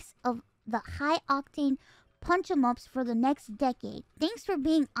face of the high-octane punch-em-ups for the next decade? Thanks for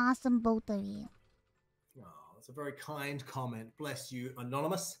being awesome, both of you. Oh, that's a very kind comment. Bless you,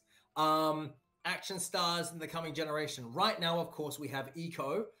 Anonymous. Action stars in the coming generation. Right now, of course, we have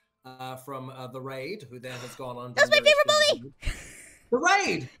Eco from The Raid, who then has gone on. That's my favorite movie! The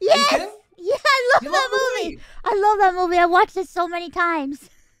Raid! Yes! Ethan? Yeah, I love that movie! I love that movie. I watched it so many times.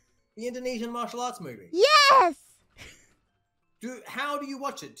 The Indonesian martial arts movie? Yes! How do you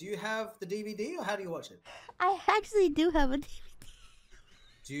watch it? Do you have the DVD or how do you watch it? I actually do have a DVD.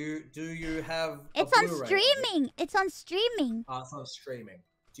 Do you have It's on streaming. It's on streaming. Oh, it's on streaming.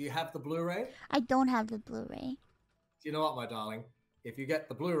 Do you have the Blu-ray? I don't have the Blu-ray. Do you know what, my darling? If you get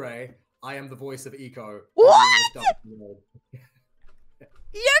the Blu-ray, I am the voice of Eco. What?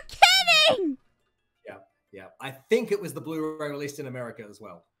 You're kidding! Yeah. I think it was the Blu-ray released in America as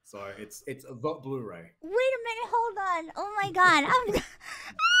well. So it's the Blu-ray. Wait a minute, hold on. Oh my god.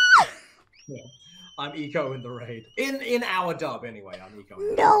 I'm Eco in The Raid. In our dub, anyway. I'm Eco.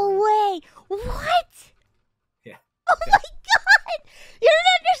 No way. What? Yeah. Oh my god. You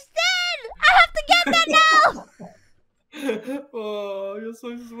don't understand. I have to get that now. Oh, you're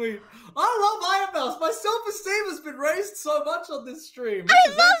so sweet. I love Ironmouse. My self-esteem has been raised so much on this stream. I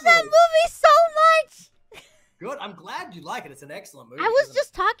love that movie so much. Good. I'm glad you like it. It's an excellent movie. I was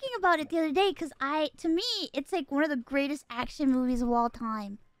just talking about it the other day because to me, it's like one of the greatest action movies of all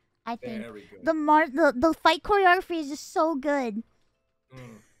time. I think very good. The fight choreography is just so good.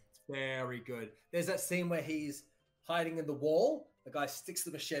 It's very good. There's that scene where he's hiding in the wall. The guy sticks the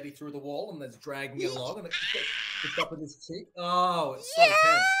machete through the wall and there's dragging it along, and it gets up in his cheek. Oh, it's so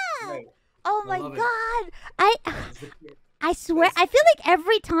tense. Oh my god! I swear, I feel like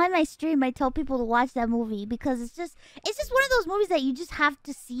every time I stream, I tell people to watch that movie because it's just one of those movies that you just have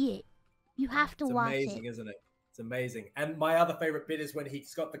to see it. You have to watch it. It's amazing, isn't it? It's amazing. And my other favorite bit is when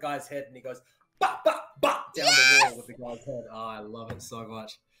he's got the guy's head and he goes, bop, bop, bop, down the wall with the guy's head. Oh, I love it so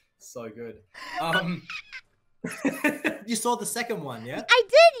much. So good. You saw the second one, yeah? I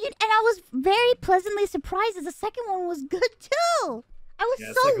did, and I was very pleasantly surprised that the second one was good too. I was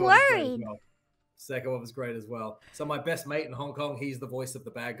so worried. Second one was great as well. So my best mate in Hong Kong, he's the voice of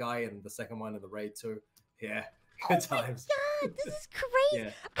the bad guy in the second one in The Raid too. Yeah, good times. Oh my god, this is crazy.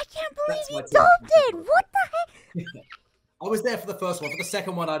 Yeah. I can't believe you dubbed it. What the heck? I was there for the first one. For the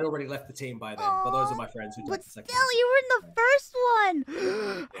second one, I'd already left the team by then. But those are my friends who dubbed the second one. But still, you were in the first one.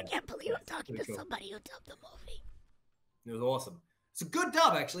 I can't believe I'm talking to somebody who dubbed the movie. It was awesome. It's a good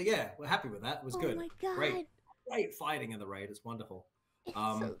dub, actually. Yeah, we're happy with that. It was good. Oh my god. Great fighting in The Raid. It's wonderful. It's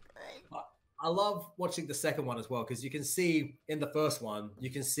so good. I love watching the second one as well because you can see in the first one, you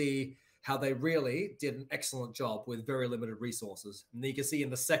can see how they really did an excellent job with very limited resources. And you can see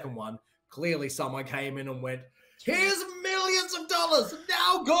in the second one, clearly someone came in and went, here's millions of dollars,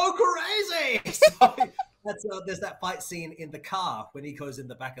 now go crazy. So there's that fight scene in the car when he goes in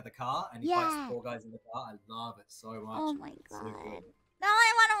the back of the car and he fights the four guys in the car. I love it so much. Oh my god. Now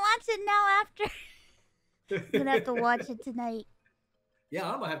I want to watch it now after. I'm going to have to watch it tonight. Yeah,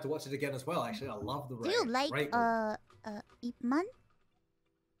 I might have to watch it again as well. Actually, I love the raid. Do you like Ip Man?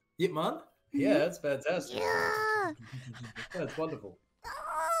 Ip Man? Yeah, that's fantastic. Yeah. That's wonderful.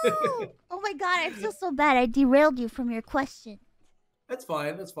 Oh my god, I feel so bad. I derailed you from your question. That's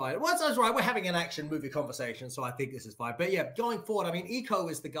fine. That's fine. Well, that's right. We're having an action movie conversation, so I think this is fine. But yeah, going forward, I mean, Eco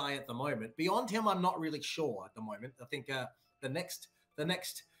is the guy at the moment. Beyond him, I'm not really sure at the moment. I think the next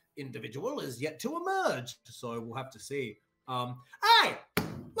individual is yet to emerge, so we'll have to see. Hey,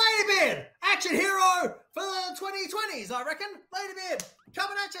 Ladybeard, action hero for the 2020s, I reckon. Ladybeard,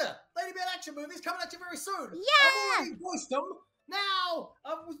 coming at you. Ladybeard action movies coming at you very soon. Yeah. I've already voiced them. Now,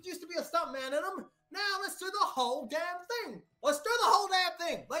 I used to be a stuntman in them. Now let's do the whole damn thing. Let's do the whole damn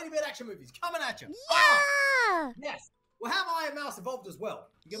thing. Ladybeard action movies coming at you. Yeah. Yes. We'll have Ironmouse involved as well.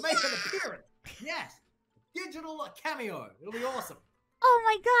 You can make an appearance. Yes. Digital cameo. It'll be awesome. Oh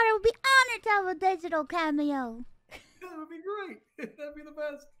my god, I would be honored to have a digital cameo. That would be great. That'd be the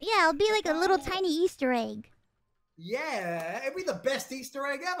best. Yeah, it'll be like a little tiny Easter egg. Yeah, it'd be the best Easter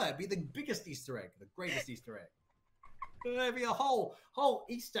egg ever. It'd be the biggest Easter egg, the greatest Easter egg. It'd be a whole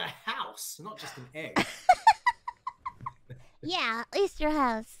Easter house, not just an egg. Yeah, Easter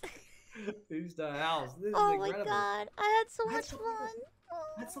house. Easter house. This oh is my incredible. god, I had so much fun.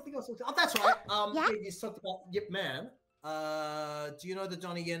 That's something else. Oh, that's right. Yeah? You talked about Yip Man. Do you know the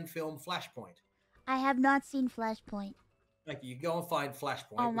Donnie Yen film Flashpoint? I have not seen Flashpoint. Like, you go and find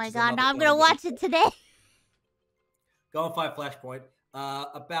Flashpoint. Oh my god, now I'm gonna watch it today. Go and find Flashpoint.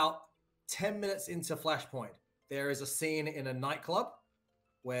 About 10 minutes into Flashpoint, there is a scene in a nightclub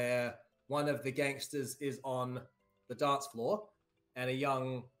where one of the gangsters is on the dance floor and a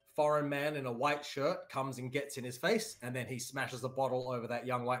young foreign man in a white shirt comes and gets in his face, and then he smashes a bottle over that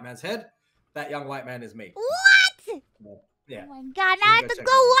young white man's head. That young white man is me. What? Yeah. Oh my god, now I have to go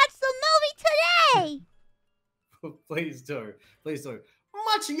watch the movie today! Please do. Please do.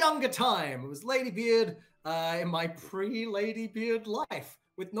 Much younger time. It was Ladybeard in my pre-Ladybeard life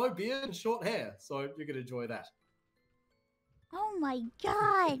with no beard and short hair. So you're going to enjoy that. Oh my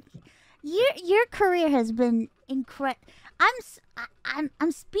god. Your career has been incredible. I'm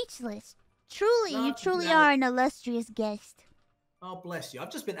speechless. Truly, you truly are an illustrious guest. Oh, bless you.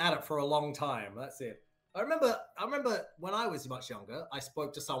 I've just been at it for a long time. That's it. I remember when I was much younger, I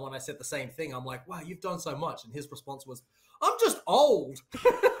spoke to someone, I said the same thing. I'm like, wow, you've done so much. And his response was, I'm just old.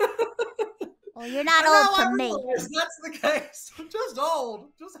 Well, you're not old to me. That's the case. I'm just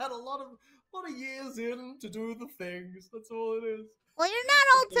old. Just had a lot of years in to do the things. That's all it is. Well, you're not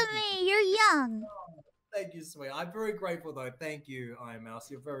old to me. You're young. Oh, thank you, sweet. I'm very grateful, though. Thank you,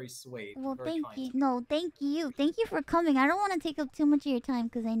 Ironmouse. You're very sweet. Well, very thank kind. you. No, thank you. Thank you for coming. I don't want to take up too much of your time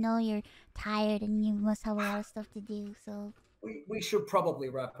because I know you're tired and you must have a lot of stuff to do. So we should probably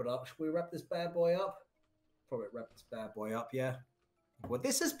wrap it up. Should we wrap this bad boy up? Probably wrap this bad boy up, yeah. Well,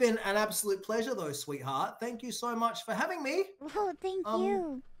 this has been an absolute pleasure, though, sweetheart. Thank you so much for having me. Oh, thank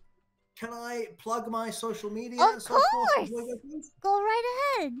you. Can I plug my social media? Of course. Go right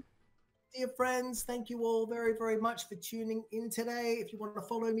ahead. Dear friends, thank you all very, very much for tuning in today. If you want to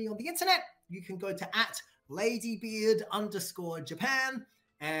follow me on the internet, you can go to @Ladybeard_Japan.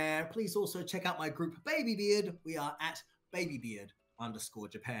 And please also check out my group Babybeard. We are at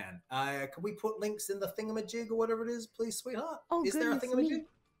Babybeard_Japan. Can we put links in the thingamajig or whatever it is, please, sweetheart? Oh, is there a thingamajig?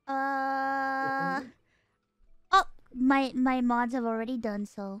 Oh, my mods have already done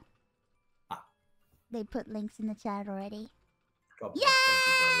so. They put links in the chat already.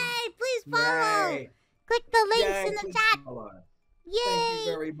 Yay! Please follow. Yay. Click the links in the chat. Yay! Thank you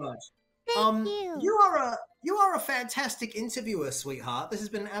very much. Thank you. You are a fantastic interviewer, sweetheart. This has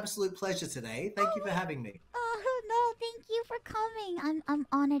been an absolute pleasure today. Thank you for having me. Oh no, thank you for coming. I'm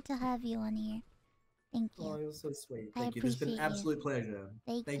honored to have you on here. Thank you. Oh, you're so sweet. Thank you. This has been an absolute pleasure.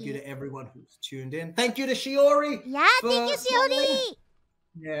 Thank you to everyone who's tuned in. Thank you to Shiori. Yeah, thank you, Shiori.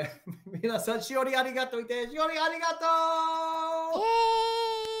 Yeah. Shiori arigato. Shiori arigato.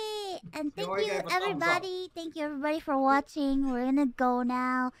 Yay! And thank you, everybody. Thank you, everybody, for watching. We're gonna go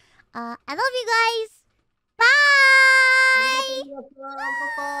now. I love you guys. Bye.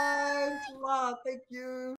 Bye. Bye. Thank you.